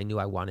work, but I knew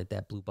I wanted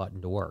that blue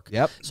button to work.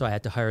 So I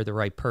had to hire the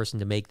right person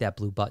to make that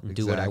blue button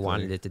do what I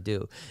wanted it to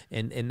do.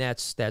 And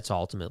that's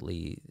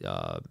ultimately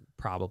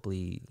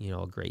probably, you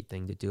know, a great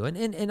thing to do.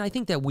 And I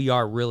think that we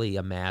are really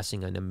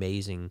amassing an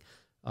amazing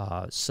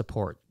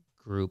support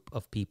group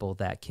of people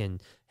that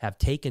can have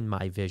taken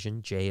my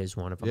vision. Jay is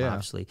one of them,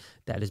 obviously,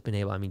 that has been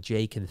able, I mean,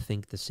 Jay can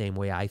think the same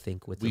way I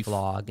think with the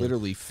vlog.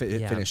 Literally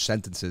finish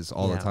sentences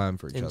all the time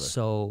for each other. And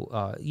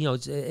so, you know,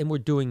 and we're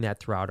doing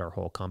that throughout our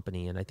whole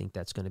company, and I think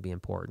that's going to be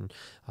important.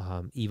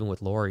 Even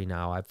with Lori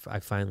now, I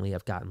finally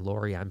have gotten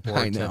Lori on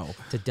board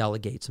to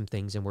delegate some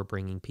things, and we're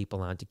bringing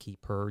people on to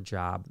keep her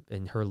job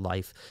and her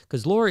life.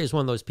 Because Lori is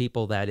one of those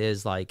people that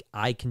is like,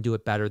 I can do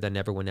it better than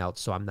everyone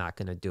else, so I'm not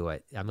going to do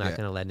it. I'm not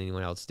going to let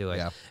anyone else do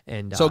it.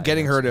 And so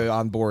getting her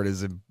on board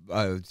is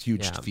a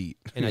huge feat.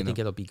 And I think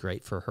it'll be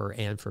great for her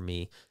and for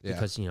me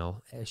because, you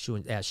know,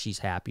 as she's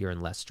happier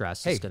and less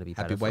stressed, it's going to be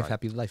better. Happy wife,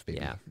 happy life,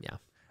 baby.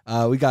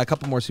 Yeah. We got a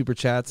couple more super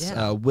chats.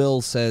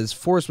 Will says,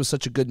 Forrest was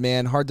such a good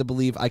man. Hard to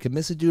believe I could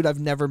miss a dude I've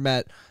never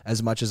met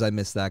as much as I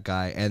miss that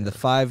guy. And the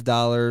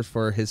 $5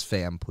 for his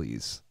fam,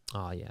 please.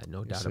 Oh, yeah,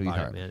 no doubt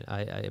about it, man.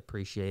 I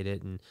appreciate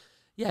it. And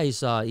yeah,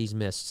 he's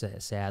missed,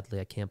 sadly.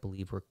 I can't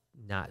believe we're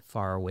not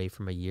far away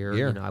from a year.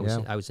 You know,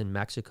 I was in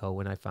Mexico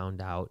when I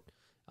found out.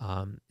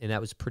 And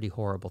that was a pretty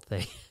horrible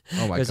thing.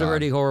 Oh my God. It was a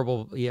pretty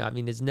horrible. Yeah, I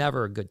mean, it's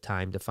never a good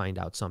time to find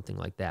out something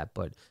like that.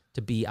 But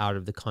to be out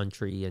of the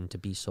country and to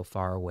be so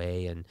far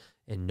away and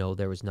know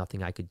there was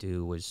nothing I could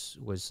do was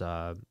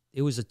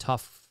it was a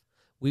tough.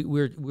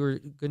 We're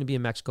going to be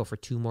in Mexico for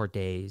 2 more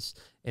days,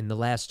 and the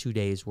last 2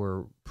 days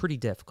were pretty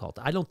difficult.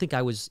 I don't think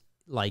I was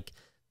like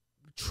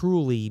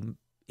truly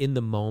in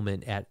the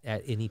moment at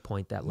any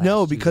point that last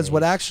No, because 2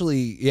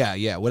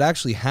 days. what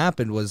actually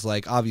happened was,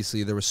 like,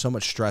 obviously there was so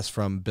much stress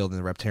from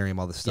building the Reptarium,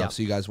 all this stuff.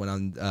 So you guys went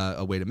on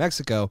away to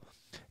Mexico.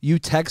 You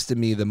texted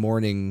me the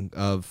morning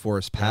of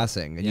Forrest's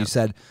passing, and you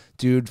said,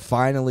 dude,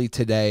 finally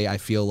today I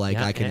feel like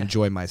I can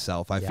enjoy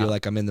myself. I feel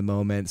like I'm in the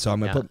moment, so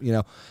I'm going to put, you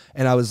know,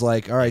 and I was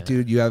like, all right,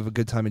 dude, you have a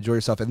good time, enjoy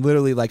yourself. And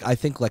literally, like, I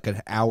think like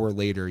an hour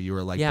later, you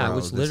were like, yeah, bro, it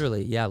was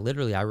literally,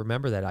 I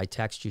remember that I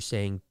texted you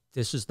saying,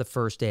 this is the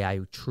first day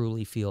I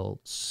truly feel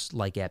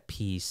like at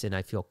peace and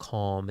I feel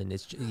calm, and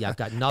I've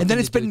got nothing. And then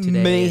it's been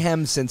today.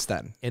 mayhem since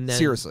then. And then,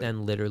 seriously,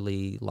 then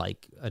literally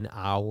like an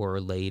hour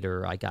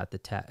later, I got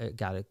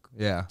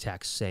a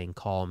text saying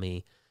call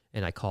me,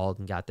 and I called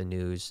and got the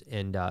news.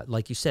 And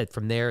like you said,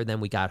 from there, then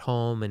we got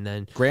home, and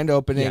then grand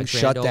opening,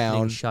 shut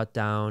down,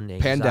 anxiety,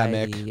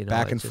 pandemic,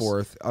 back and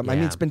forth. I mean,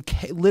 it's been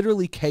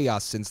literally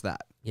chaos since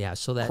that. Yeah,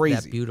 so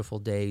that beautiful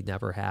day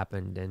never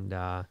happened, and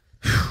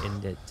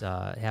it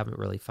haven't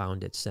really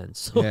found it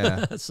since.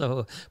 Yeah.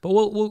 So, but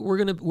we're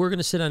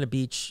gonna sit on a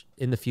beach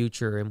in the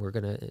future, and we're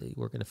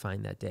gonna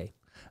find that day.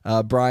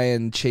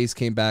 Brian Chase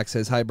came back,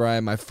 says, "Hi,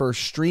 Brian. My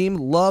first stream.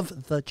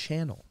 Love the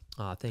channel."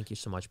 Thank you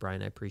so much,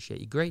 Brian. I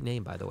appreciate you. Great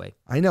name, by the way.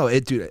 I know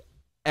it, dude.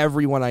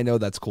 Everyone I know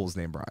that's cool's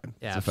name Brian.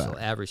 Yeah,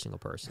 absolutely. Every single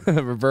person.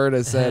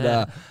 Roberta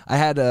said, I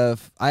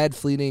have had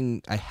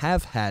fleeting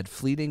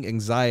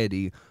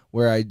anxiety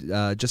where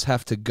I just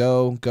have to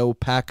go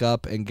pack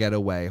up and get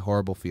away.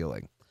 Horrible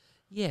feeling.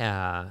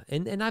 Yeah,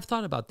 and I've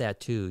thought about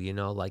that too.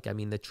 Like, I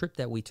mean, the trip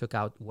that we took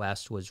out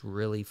west was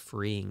really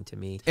freeing to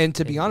me. And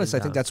to be honest, I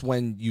think that's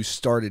when you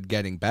started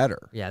getting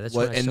better. Yeah, that's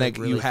when I started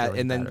really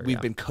feeling better,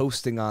 we've been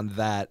coasting on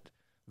that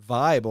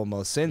vibe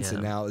almost since,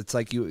 and now it's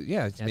like maybe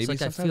it's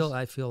like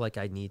I feel like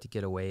I need to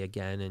get away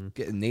again and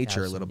get in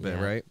nature a little bit,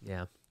 right?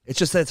 Yeah. It's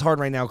just that it's hard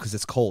right now because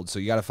it's cold, so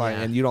you got to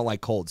find, and you don't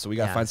like cold, so we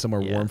got to find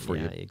somewhere warm for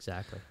you. Yeah,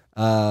 exactly.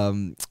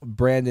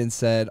 Brandon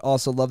said,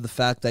 also love the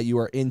fact that you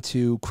are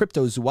into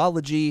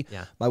cryptozoology.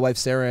 Yeah. My wife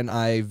Sarah and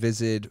I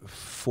visited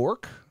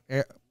Fork.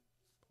 Is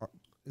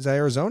that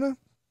Arizona?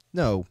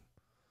 No.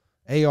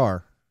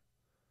 AR.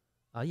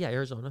 Yeah,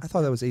 Arizona. I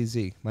thought that was AZ.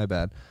 My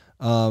bad.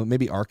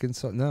 Maybe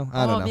Arkansas. No,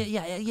 I don't know.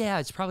 Yeah,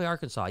 it's probably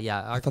Arkansas.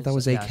 Yeah, Arkansas, I thought that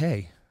was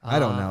AK. I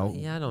don't know.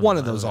 Yeah, I don't One know.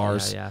 of those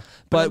R's. Yeah.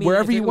 But I mean,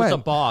 wherever you went, it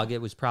was a bog.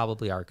 It was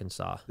probably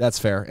Arkansas. That's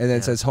fair. And then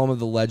it says home of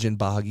the legend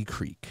Boggy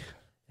Creek.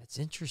 That's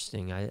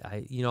interesting.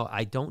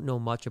 I don't know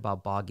much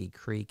about Boggy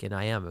Creek, and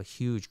I am a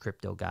huge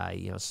crypto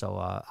guy. So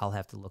I'll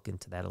have to look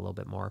into that a little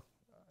bit more.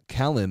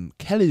 Callum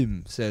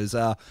says,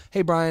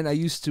 "Hey Brian, I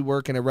used to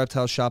work in a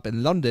reptile shop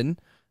in London,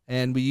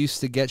 and we used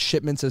to get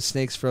shipments of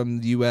snakes from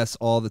the U.S.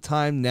 all the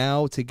time.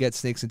 Now to get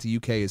snakes into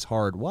UK is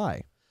hard.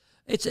 Why?"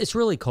 It's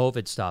really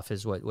COVID stuff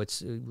is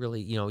what's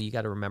really, you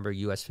got to remember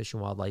U.S. Fish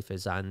and Wildlife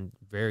is on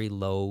very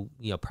low,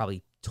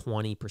 probably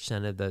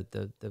 20% of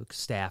the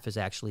staff is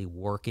actually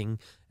working.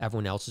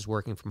 Everyone else is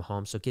working from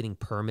home. So getting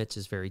permits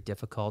is very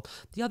difficult.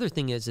 The other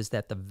thing is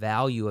that the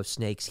value of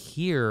snakes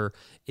here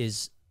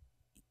is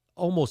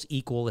almost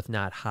equal, if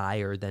not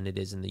higher, than it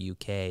is in the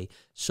UK.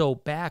 So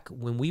back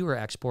when we were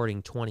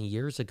exporting 20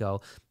 years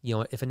ago,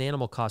 if an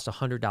animal cost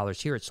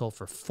 $100 here, it sold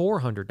for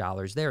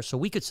 $400 there. So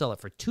we could sell it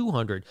for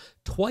 $200,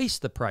 twice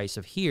the price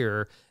of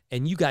here,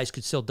 and you guys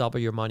could still double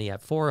your money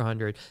at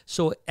 $400.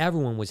 So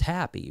everyone was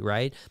happy,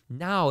 right?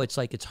 Now it's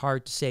like it's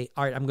hard to say,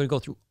 all right, I'm going to go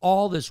through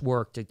all this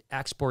work to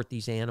export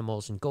these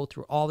animals and go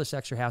through all this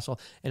extra hassle,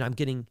 and I'm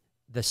getting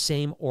the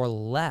same or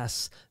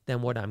less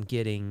than what I'm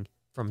getting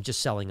from just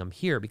selling them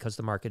here because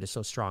the market is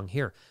so strong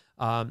here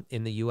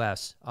in the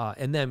U.S.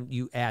 And then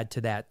you add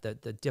to that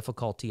the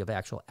difficulty of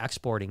actual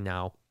exporting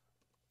now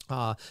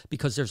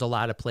because there's a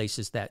lot of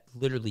places that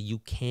literally you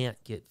can't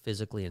get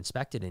physically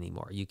inspected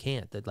anymore. You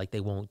can't. They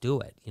won't do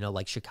it.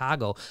 Like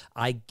Chicago,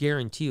 I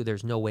guarantee you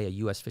there's no way a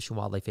U.S. Fish and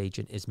Wildlife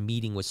agent is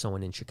meeting with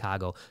someone in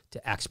Chicago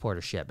to export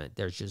a shipment.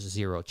 There's just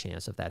zero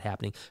chance of that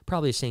happening.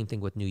 Probably the same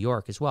thing with New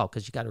York as well,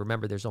 because you got to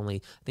remember there's only,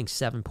 I think,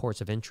 7 ports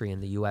of entry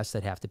in the U.S.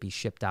 that have to be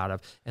shipped out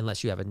of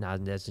unless you have a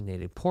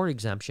non-designated port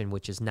exemption,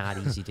 which is not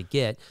easy to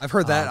get. I've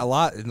heard that a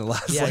lot in the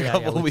last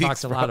couple of weeks. We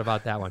talked a lot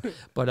about that one.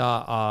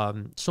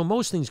 But so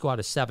most things go out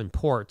of 7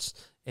 ports,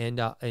 and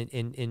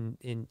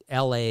in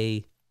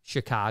L.A.,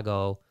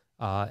 Chicago,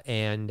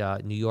 and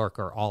New York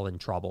are all in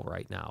trouble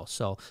right now.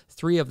 So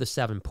 3 of the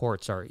 7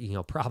 ports are,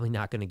 probably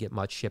not going to get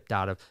much shipped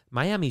out of.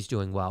 Miami's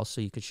doing well,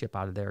 so you could ship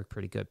out of there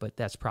pretty good, but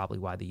that's probably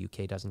why the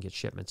UK doesn't get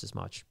shipments as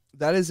much.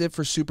 That is it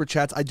for Super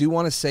Chats. I do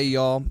want to say,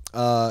 y'all,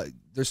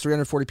 there's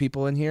 340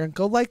 people in here.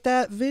 Go like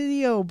that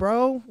video,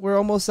 bro. We're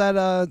almost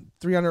at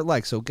 300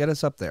 likes, so get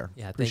us up there.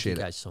 Yeah, appreciate thank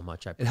you guys so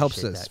much. I appreciate it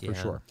helps us that. for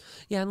sure.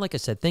 Yeah, and like I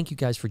said, thank you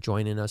guys for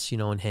joining us,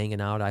 and hanging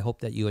out. I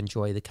hope that you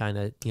enjoy the kind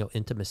of,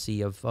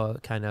 intimacy of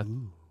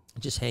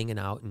just hanging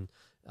out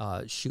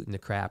and shooting the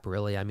crap,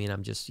 really. I mean,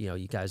 I'm just,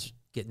 you guys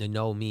getting to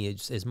know me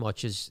as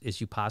much as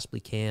you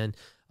possibly can.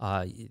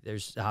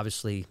 There's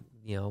obviously,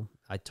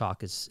 I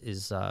talk as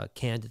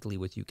candidly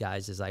with you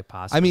guys as I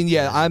possibly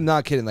can. I'm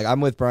not kidding. Like, I'm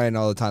with Brian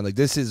all the time. Like,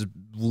 this is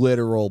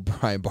literal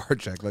Brian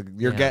Barczyk. Like,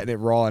 you're getting it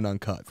raw and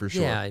uncut for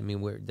sure. Yeah, I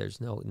mean, there's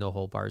no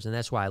whole bars, and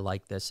that's why I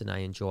like this and I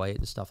enjoy it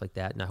and stuff like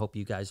that. And I hope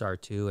you guys are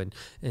too.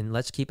 And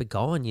let's keep it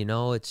going.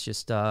 It's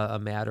just a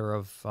matter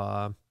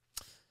of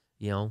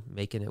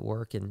making it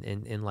work.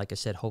 And like I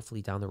said,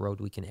 hopefully down the road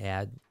we can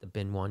add the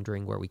Been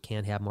Wondering where we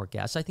can have more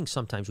guests. I think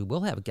sometimes we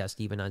will have a guest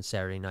even on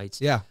Saturday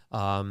nights. Yeah.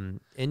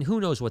 And who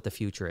knows what the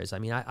future is. I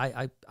mean,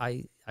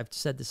 I've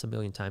said this a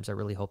million times. I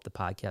really hope the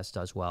podcast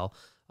does well.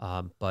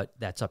 But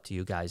that's up to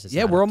you guys. It's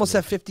Yeah, not we're up to almost me.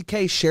 at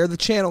 50K. Share the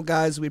channel,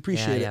 guys. We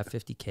appreciate it. Yeah,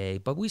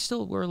 50K. But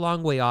we're a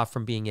long way off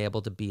from being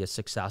able to be a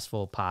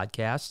successful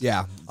podcast.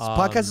 Yeah, this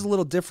podcast is a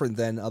little different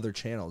than other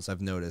channels,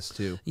 I've noticed,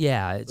 too.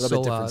 Yeah, A little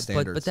bit different but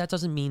standards. that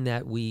doesn't mean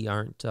that we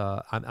aren't.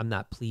 I'm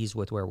not pleased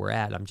with where we're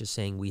at. I'm just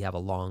saying we have a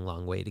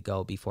long way to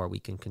go before we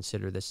can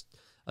consider this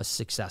a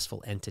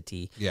successful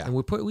entity. Yeah. And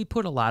we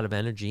put a lot of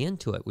energy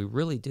into it. We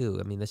really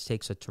do. I mean, this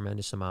takes a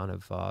tremendous amount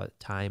of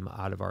time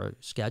out of our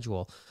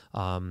schedule.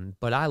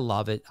 But I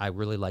love it. I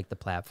really like the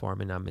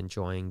platform, and I'm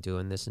enjoying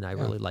doing this. And I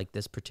really like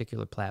this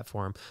particular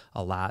platform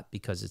a lot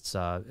because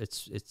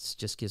it's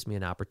just gives me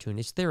an opportunity.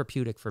 It's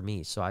therapeutic for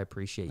me, so I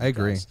appreciate you I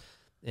agree. guys.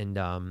 And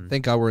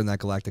Thank God we're in that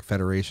Galactic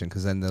Federation,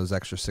 because then those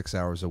extra 6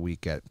 hours a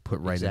week get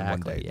put right in one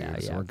day. Yeah,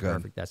 dude, so yeah, we're good.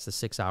 perfect. That's the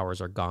 6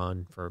 hours are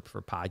gone for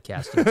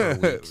podcasting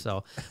for a week.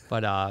 So,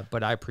 but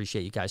I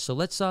appreciate you guys. So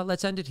let's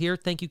end it here.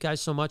 Thank you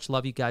guys so much.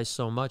 Love you guys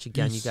so much.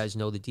 Again, you guys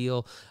know the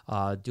deal.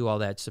 Do all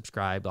that,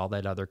 subscribe, all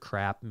that other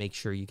crap. Make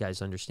sure you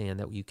guys understand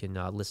that you can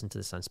listen to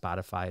this on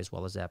Spotify as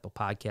well as Apple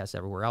Podcasts,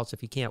 everywhere else.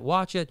 If you can't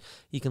watch it,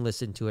 you can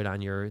listen to it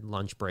on your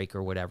lunch break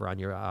or whatever on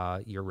your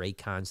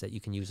Raycons that you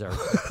can use our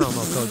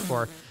promo code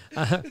for.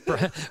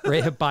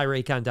 Buy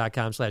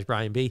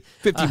Raycon.com/Brian B.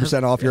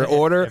 50% off your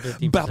order.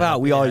 15% Bow, bow.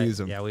 off. We all use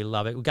them. Yeah, we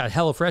love it. We got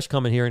HelloFresh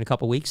coming here in a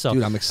couple weeks. So,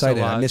 Dude, I'm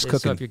excited. I miss So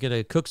cooking. if you're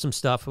gonna cook some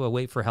stuff,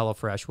 wait for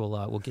HelloFresh.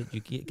 We'll get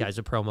you guys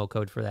a promo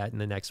code for that in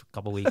the next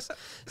couple weeks.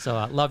 So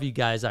love you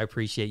guys. I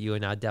appreciate you,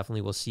 and I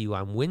definitely will see you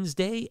on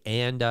Wednesday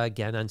and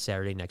again on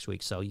Saturday next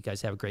week. So you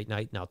guys have a great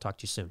night, and I'll talk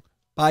to you soon.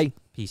 Bye.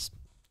 Peace.